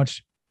not so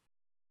much,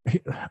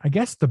 I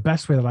guess the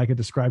best way that I could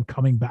describe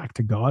coming back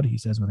to God, he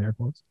says with air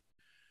quotes,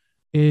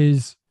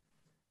 is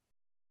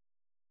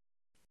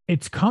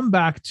it's come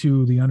back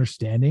to the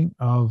understanding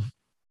of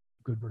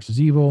good versus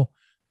evil.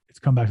 It's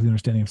come back to the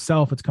understanding of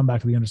self. It's come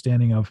back to the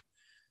understanding of,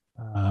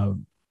 I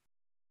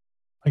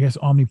guess,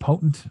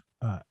 omnipotent,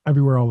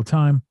 everywhere all the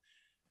time.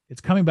 It's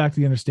coming back to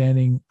the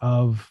understanding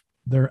of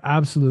there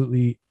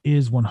absolutely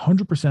is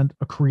 100%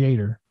 a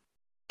creator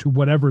to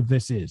whatever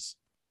this is.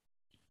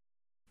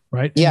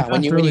 Right? Yeah.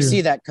 When you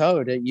see that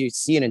code, you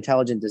see an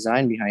intelligent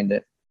design behind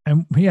it.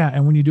 And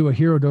when you do a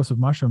hero dose of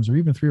mushrooms, or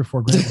even 3 or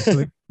 4 grams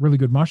of really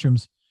good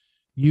mushrooms,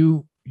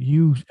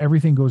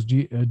 everything goes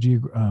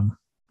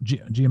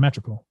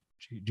geometrical.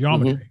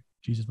 Geometry.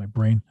 Jesus, my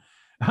brain.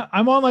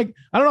 I'm on like,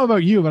 I don't know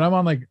about you, but I'm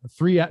on like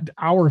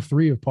hour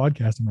 3 of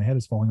podcasting. My head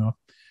is falling off.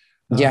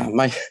 Yeah,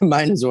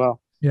 mine as well.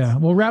 Yeah.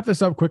 We'll wrap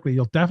this up quickly.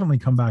 You'll definitely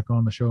come back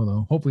on the show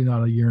though. Hopefully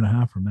not a year and a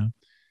half from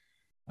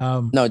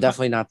now. No,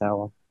 definitely not that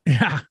long.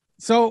 Yeah.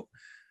 So,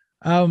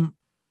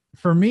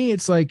 for me,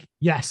 it's like,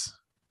 yes,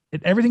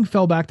 everything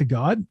fell back to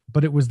God,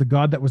 but it was the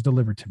God that was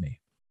delivered to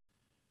me,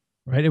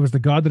 right? It was the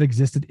God that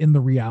existed in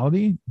the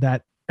reality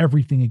that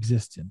everything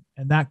exists in,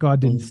 and that God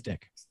didn't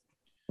stick.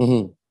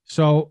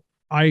 So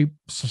I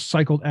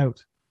cycled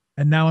out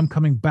And now I'm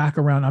coming back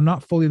around. I'm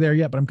not fully there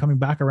yet, but I'm coming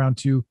back around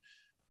to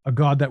a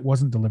God that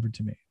wasn't delivered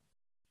to me,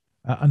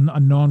 a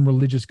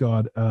non-religious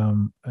God,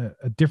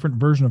 a different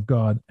version of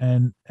God.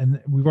 And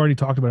we've already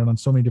talked about it on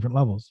so many different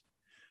levels.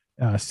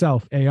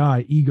 Self,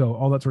 AI, ego,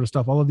 all that sort of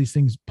stuff. All of these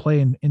things play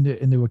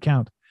into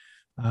account.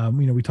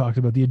 We talked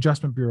about the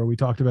Adjustment Bureau. I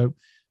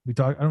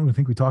don't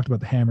think we talked about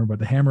the hammer, but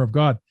the hammer of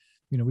God.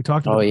 We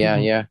talked about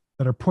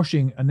that are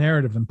pushing a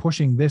narrative and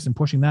pushing this and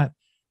pushing that.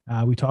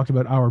 We talked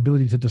about our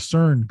ability to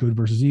discern good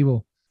versus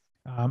evil,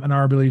 and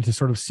our ability to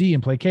sort of see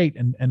and placate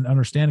and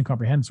understand and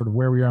comprehend sort of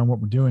where we are and what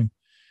we're doing.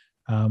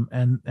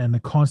 And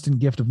the constant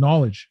gift of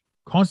knowledge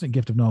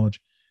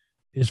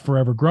is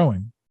forever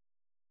growing.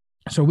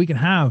 So we can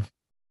have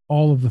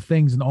all of the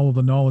things and all of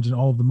the knowledge and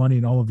all of the money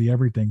and all of the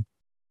everything.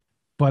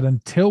 But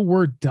until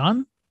we're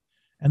done,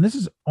 and this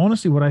is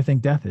honestly what I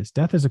think death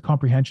is a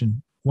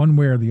comprehension one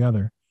way or the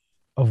other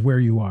of where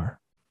you are.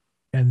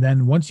 And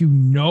then once you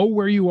know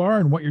where you are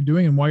and what you're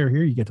doing and why you're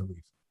here, you get to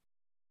leave.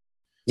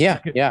 Yeah.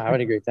 I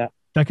would agree with that.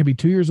 That could be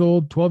 2 years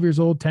old, 12 years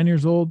old, 10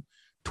 years old,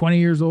 20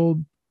 years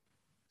old,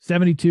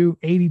 72,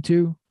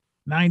 82,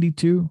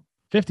 92,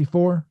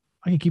 54.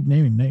 I can keep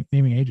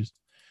naming ages.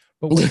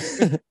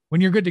 But when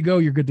you're good to go,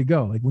 you're good to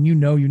go. Like when you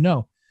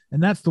know.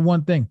 And that's the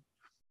one thing.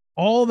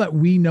 All that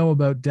we know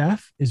about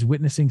death is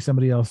witnessing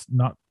somebody else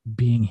not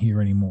being here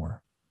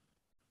anymore.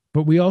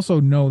 But we also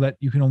know that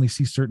you can only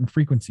see certain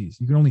frequencies.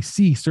 You can only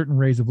see certain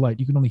rays of light.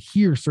 You can only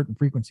hear certain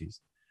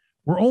frequencies.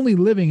 We're only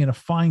living in a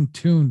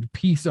fine-tuned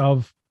piece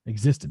of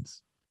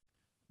existence.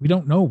 We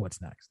don't know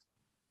what's next.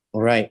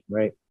 Right.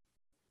 I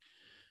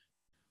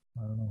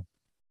don't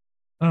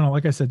know.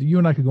 Like I said, you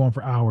and I could go on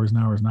for hours and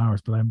hours and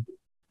hours, but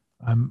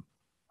I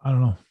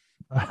don't know.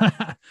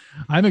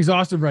 I'm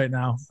exhausted right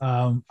now.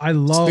 I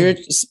love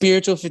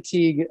spiritual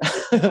fatigue.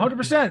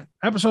 100%.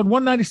 Episode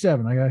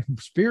 197. I got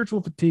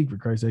spiritual fatigue, for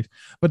Christ's sake.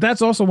 But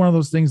that's also one of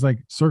those things like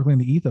circling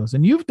the ethos.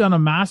 And you've done a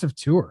massive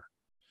tour.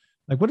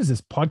 Like, what is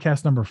this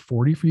podcast number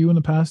 40 for you in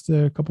the past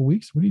couple of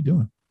weeks? What are you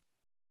doing?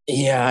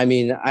 Yeah, I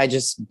mean, I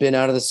just been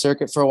out of the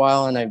circuit for a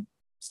while, and I'm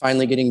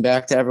finally getting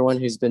back to everyone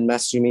who's been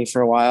messaging me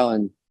for a while,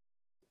 and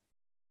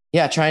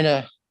yeah, trying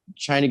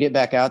to get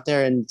back out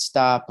there and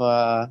stop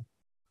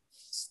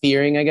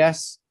fearing, I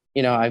guess.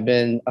 I've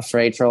been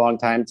afraid for a long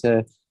time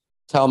to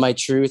tell my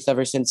truth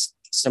ever since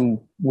some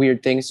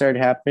weird things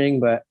started happening.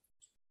 But,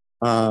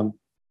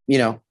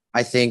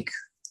 I think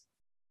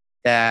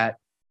that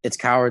it's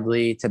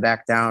cowardly to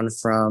back down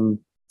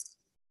from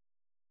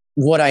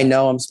what I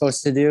know I'm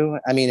supposed to do.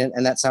 I mean,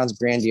 and that sounds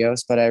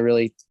grandiose, but I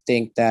really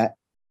think that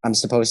I'm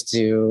supposed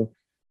to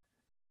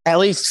at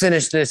least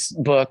finish this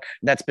book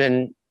that's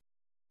been,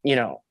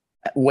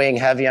 weighing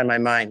heavy on my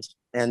mind.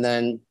 And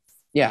then,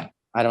 yeah,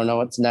 I don't know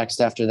what's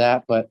next after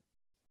that, but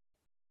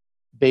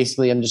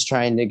basically I'm just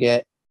trying to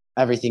get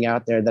everything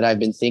out there that I've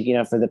been thinking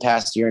of for the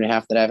past year and a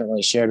half that I haven't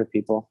really shared with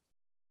people.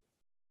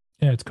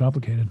 Yeah, it's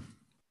complicated.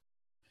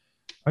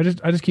 I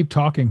just keep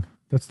talking.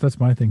 That's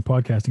my thing.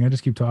 Podcasting. I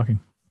just keep talking.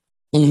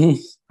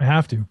 Mm-hmm. I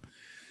have to.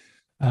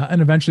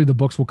 And eventually the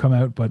books will come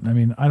out, but I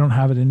mean, I don't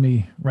have it in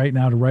me right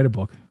now to write a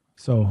book.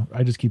 So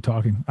I just keep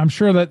talking. I'm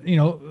sure that,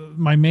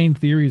 my main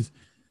theory is,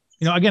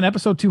 again,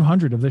 episode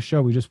 200 of this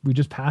show, we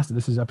just passed it.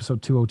 This is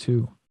episode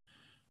 202.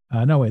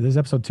 No, wait, this is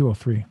episode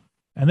 203.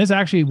 And this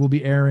actually will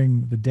be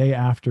airing the day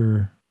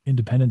after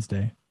Independence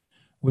Day,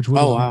 which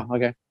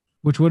would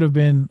which would have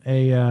been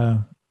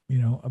a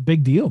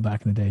big deal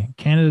back in the day.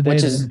 Canada Day,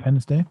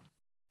 Independence Day.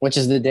 Which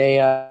is the day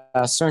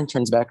CERN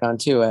turns back on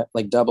too at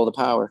like double the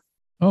power.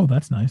 Oh,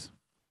 that's nice.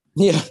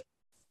 Yeah.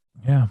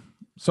 Yeah.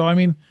 So, I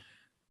mean,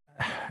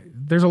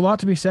 there's a lot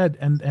to be said.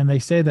 And they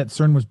say that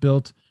CERN was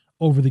built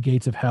over the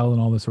gates of hell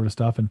and all this sort of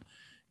stuff. And,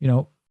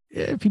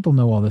 people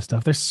know all this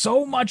stuff. There's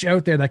so much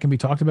out there that can be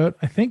talked about.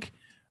 I think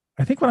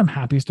what I'm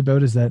happiest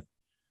about is that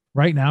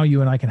right now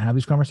you and I can have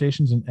these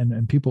conversations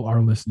and people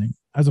are listening,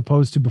 as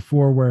opposed to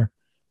before where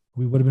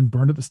we would have been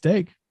burned at the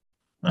stake.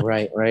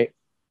 Right.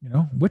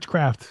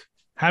 Witchcraft,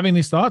 having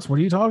these thoughts. What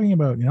are you talking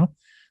about?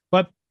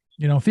 But,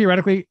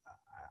 theoretically,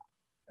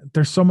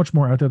 there's so much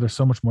more out there. There's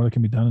so much more that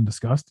can be done and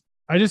discussed.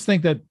 I just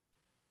think that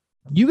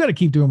you got to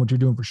keep doing what you're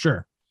doing for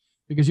sure,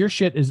 because your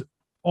shit is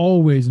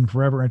always and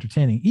forever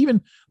entertaining.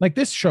 Even like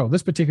this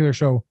particular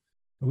show,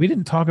 we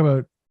didn't talk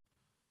about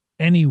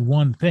any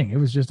one thing. It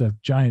was just a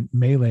giant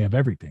melee of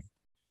everything.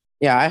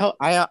 Yeah,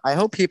 I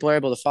hope people are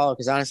able to follow,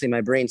 because honestly,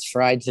 my brain's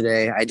fried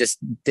today. I just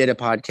did a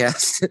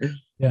podcast,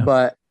 yeah.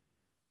 But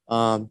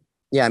I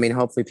mean,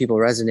 hopefully people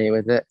resonate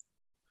with it.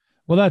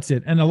 Well, that's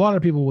it. And a lot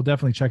of people will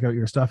definitely check out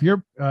your stuff.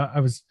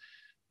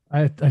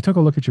 I took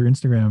a look at your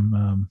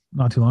Instagram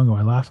not too long ago.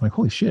 I laughed. I'm like,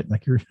 holy shit!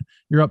 Like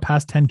you're up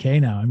past 10K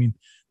now. I mean,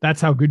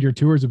 that's how good your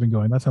tours have been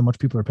going. That's how much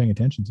people are paying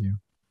attention to you.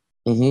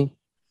 Mm-hmm.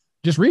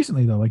 Just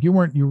recently though, like I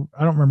don't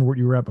remember what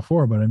you were at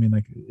before, but I mean,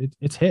 like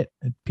it's hit.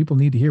 People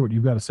need to hear what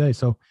you've got to say.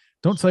 So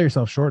don't sell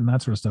yourself short and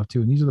that sort of stuff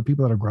too. And these are the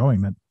people that are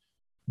growing.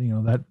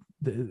 That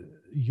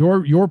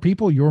your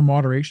people, your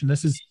moderation.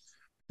 This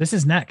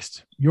is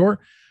next. You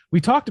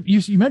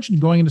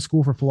mentioned going into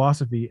school for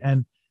philosophy,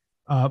 and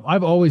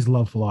I've always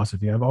loved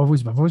philosophy. I've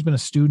always been a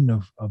student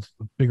of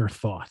bigger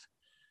thought.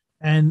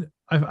 And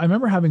I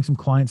remember having some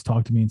clients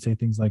talk to me and say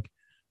things like,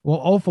 well,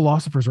 all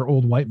philosophers are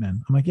old white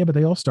men. I'm like, yeah, but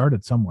they all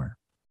started somewhere.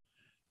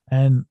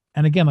 And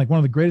again, like one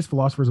of the greatest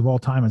philosophers of all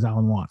time is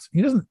Alan Watts.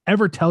 He doesn't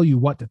ever tell you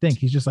what to think.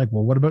 He's just like,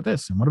 well, what about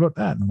this? And what about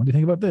that? And what do you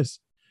think about this?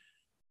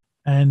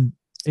 And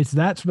it's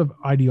that sort of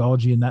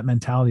ideology and that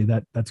mentality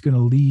that's going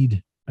to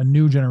lead a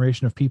new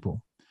generation of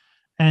people.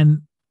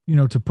 And, you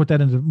know, to put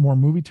that into more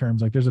movie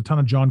terms, like there's a ton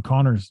of John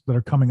Connors that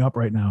are coming up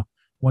right now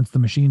once the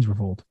machines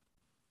revolt.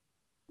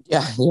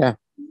 Yeah. Yeah.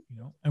 You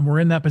know, and we're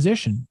in that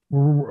position.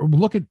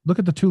 Look at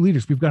the two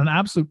leaders. We've got an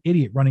absolute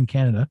idiot running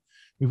Canada.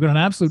 We've got an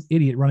absolute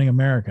idiot running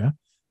America.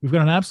 We've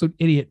got an absolute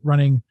idiot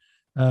running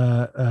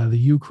the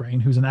Ukraine,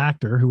 who's an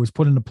actor who was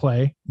put into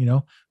play. You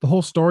know, the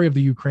whole story of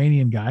the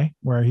Ukrainian guy,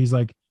 where he's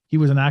like, he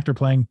was an actor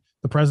playing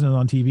the president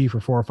on TV for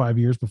 4 or 5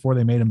 years before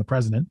they made him the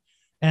president.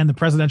 And the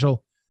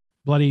presidential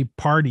bloody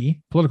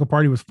political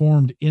party was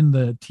formed in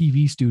the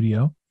TV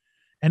studio.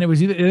 And it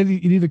was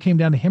either came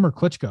down to him or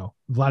Klitschko,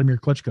 Vladimir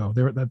Klitschko.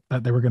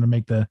 They were going to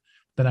make the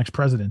next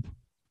president.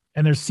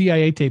 And there's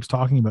CIA tapes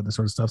talking about this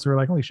sort of stuff. So we're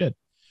like, holy shit.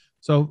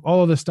 So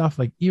all of this stuff,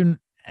 like even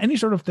any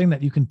sort of thing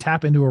that you can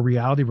tap into a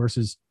reality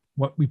versus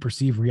what we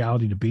perceive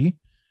reality to be,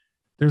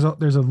 there's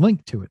a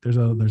link to it. There's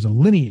a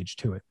lineage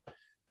to it.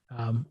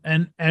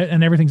 And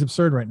everything's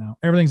absurd right now.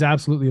 Everything's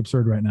absolutely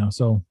absurd right now.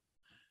 So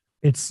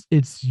it's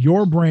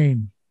your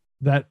brain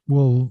that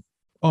will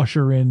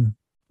usher in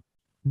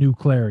new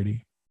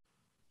clarity.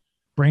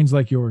 Brains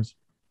like yours.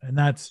 And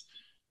that's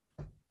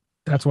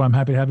why I'm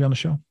happy to have you on the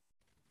show.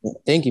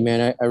 Thank you,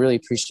 man. I really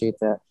appreciate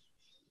that.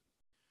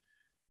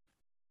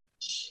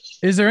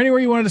 Is there anywhere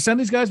you wanted to send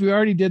these guys? We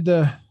already did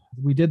the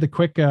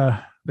quick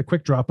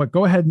drop, but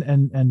go ahead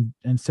and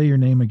say your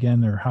name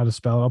again or how to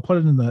spell it. I'll put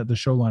it in the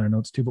show liner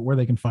notes too, but where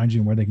they can find you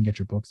and where they can get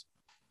your books.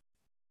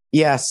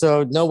 Yeah.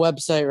 So no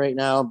website right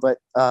now, but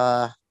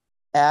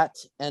at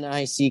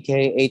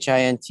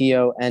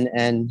NICKHINTONN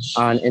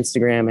on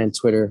Instagram and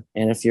Twitter.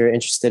 And if you're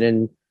interested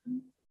in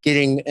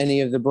getting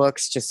any of the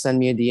books, just send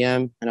me a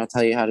DM and I'll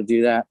tell you how to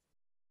do that.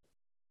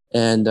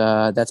 And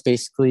that's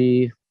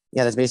basically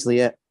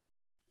it.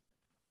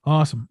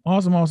 Awesome.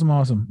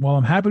 Well,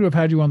 I'm happy to have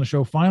had you on the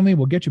show. Finally,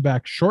 we'll get you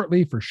back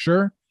shortly for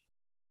sure.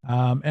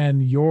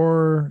 And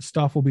your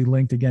stuff will be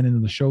linked again into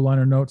the show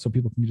liner notes so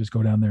people can just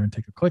go down there and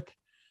take a click,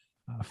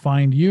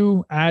 find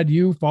you, add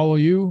you, follow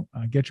you,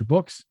 get your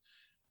books.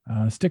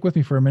 Stick with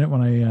me for a minute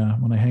when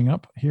I hang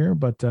up here.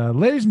 But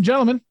ladies and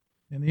gentlemen,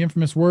 in the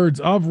infamous words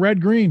of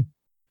Red Green,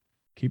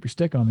 keep your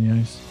stick on the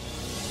ice.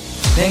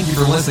 Thank you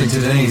for listening to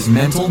today's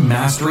Mental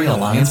Mastery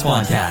Alliance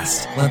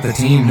podcast. Let the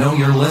team know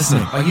you're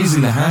listening by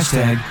using the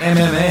hashtag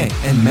MMA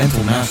and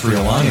Mental Mastery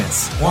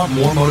Alliance. Want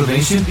more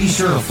motivation? Be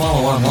sure to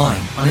follow online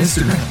on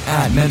Instagram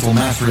at Mental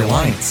Mastery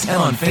Alliance and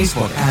on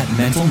Facebook at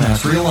Mental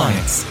Mastery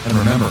Alliance. And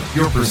remember,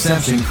 your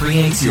perception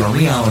creates your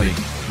reality.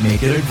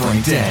 Make it a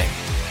great day.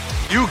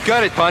 You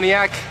got it,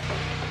 Pontiac.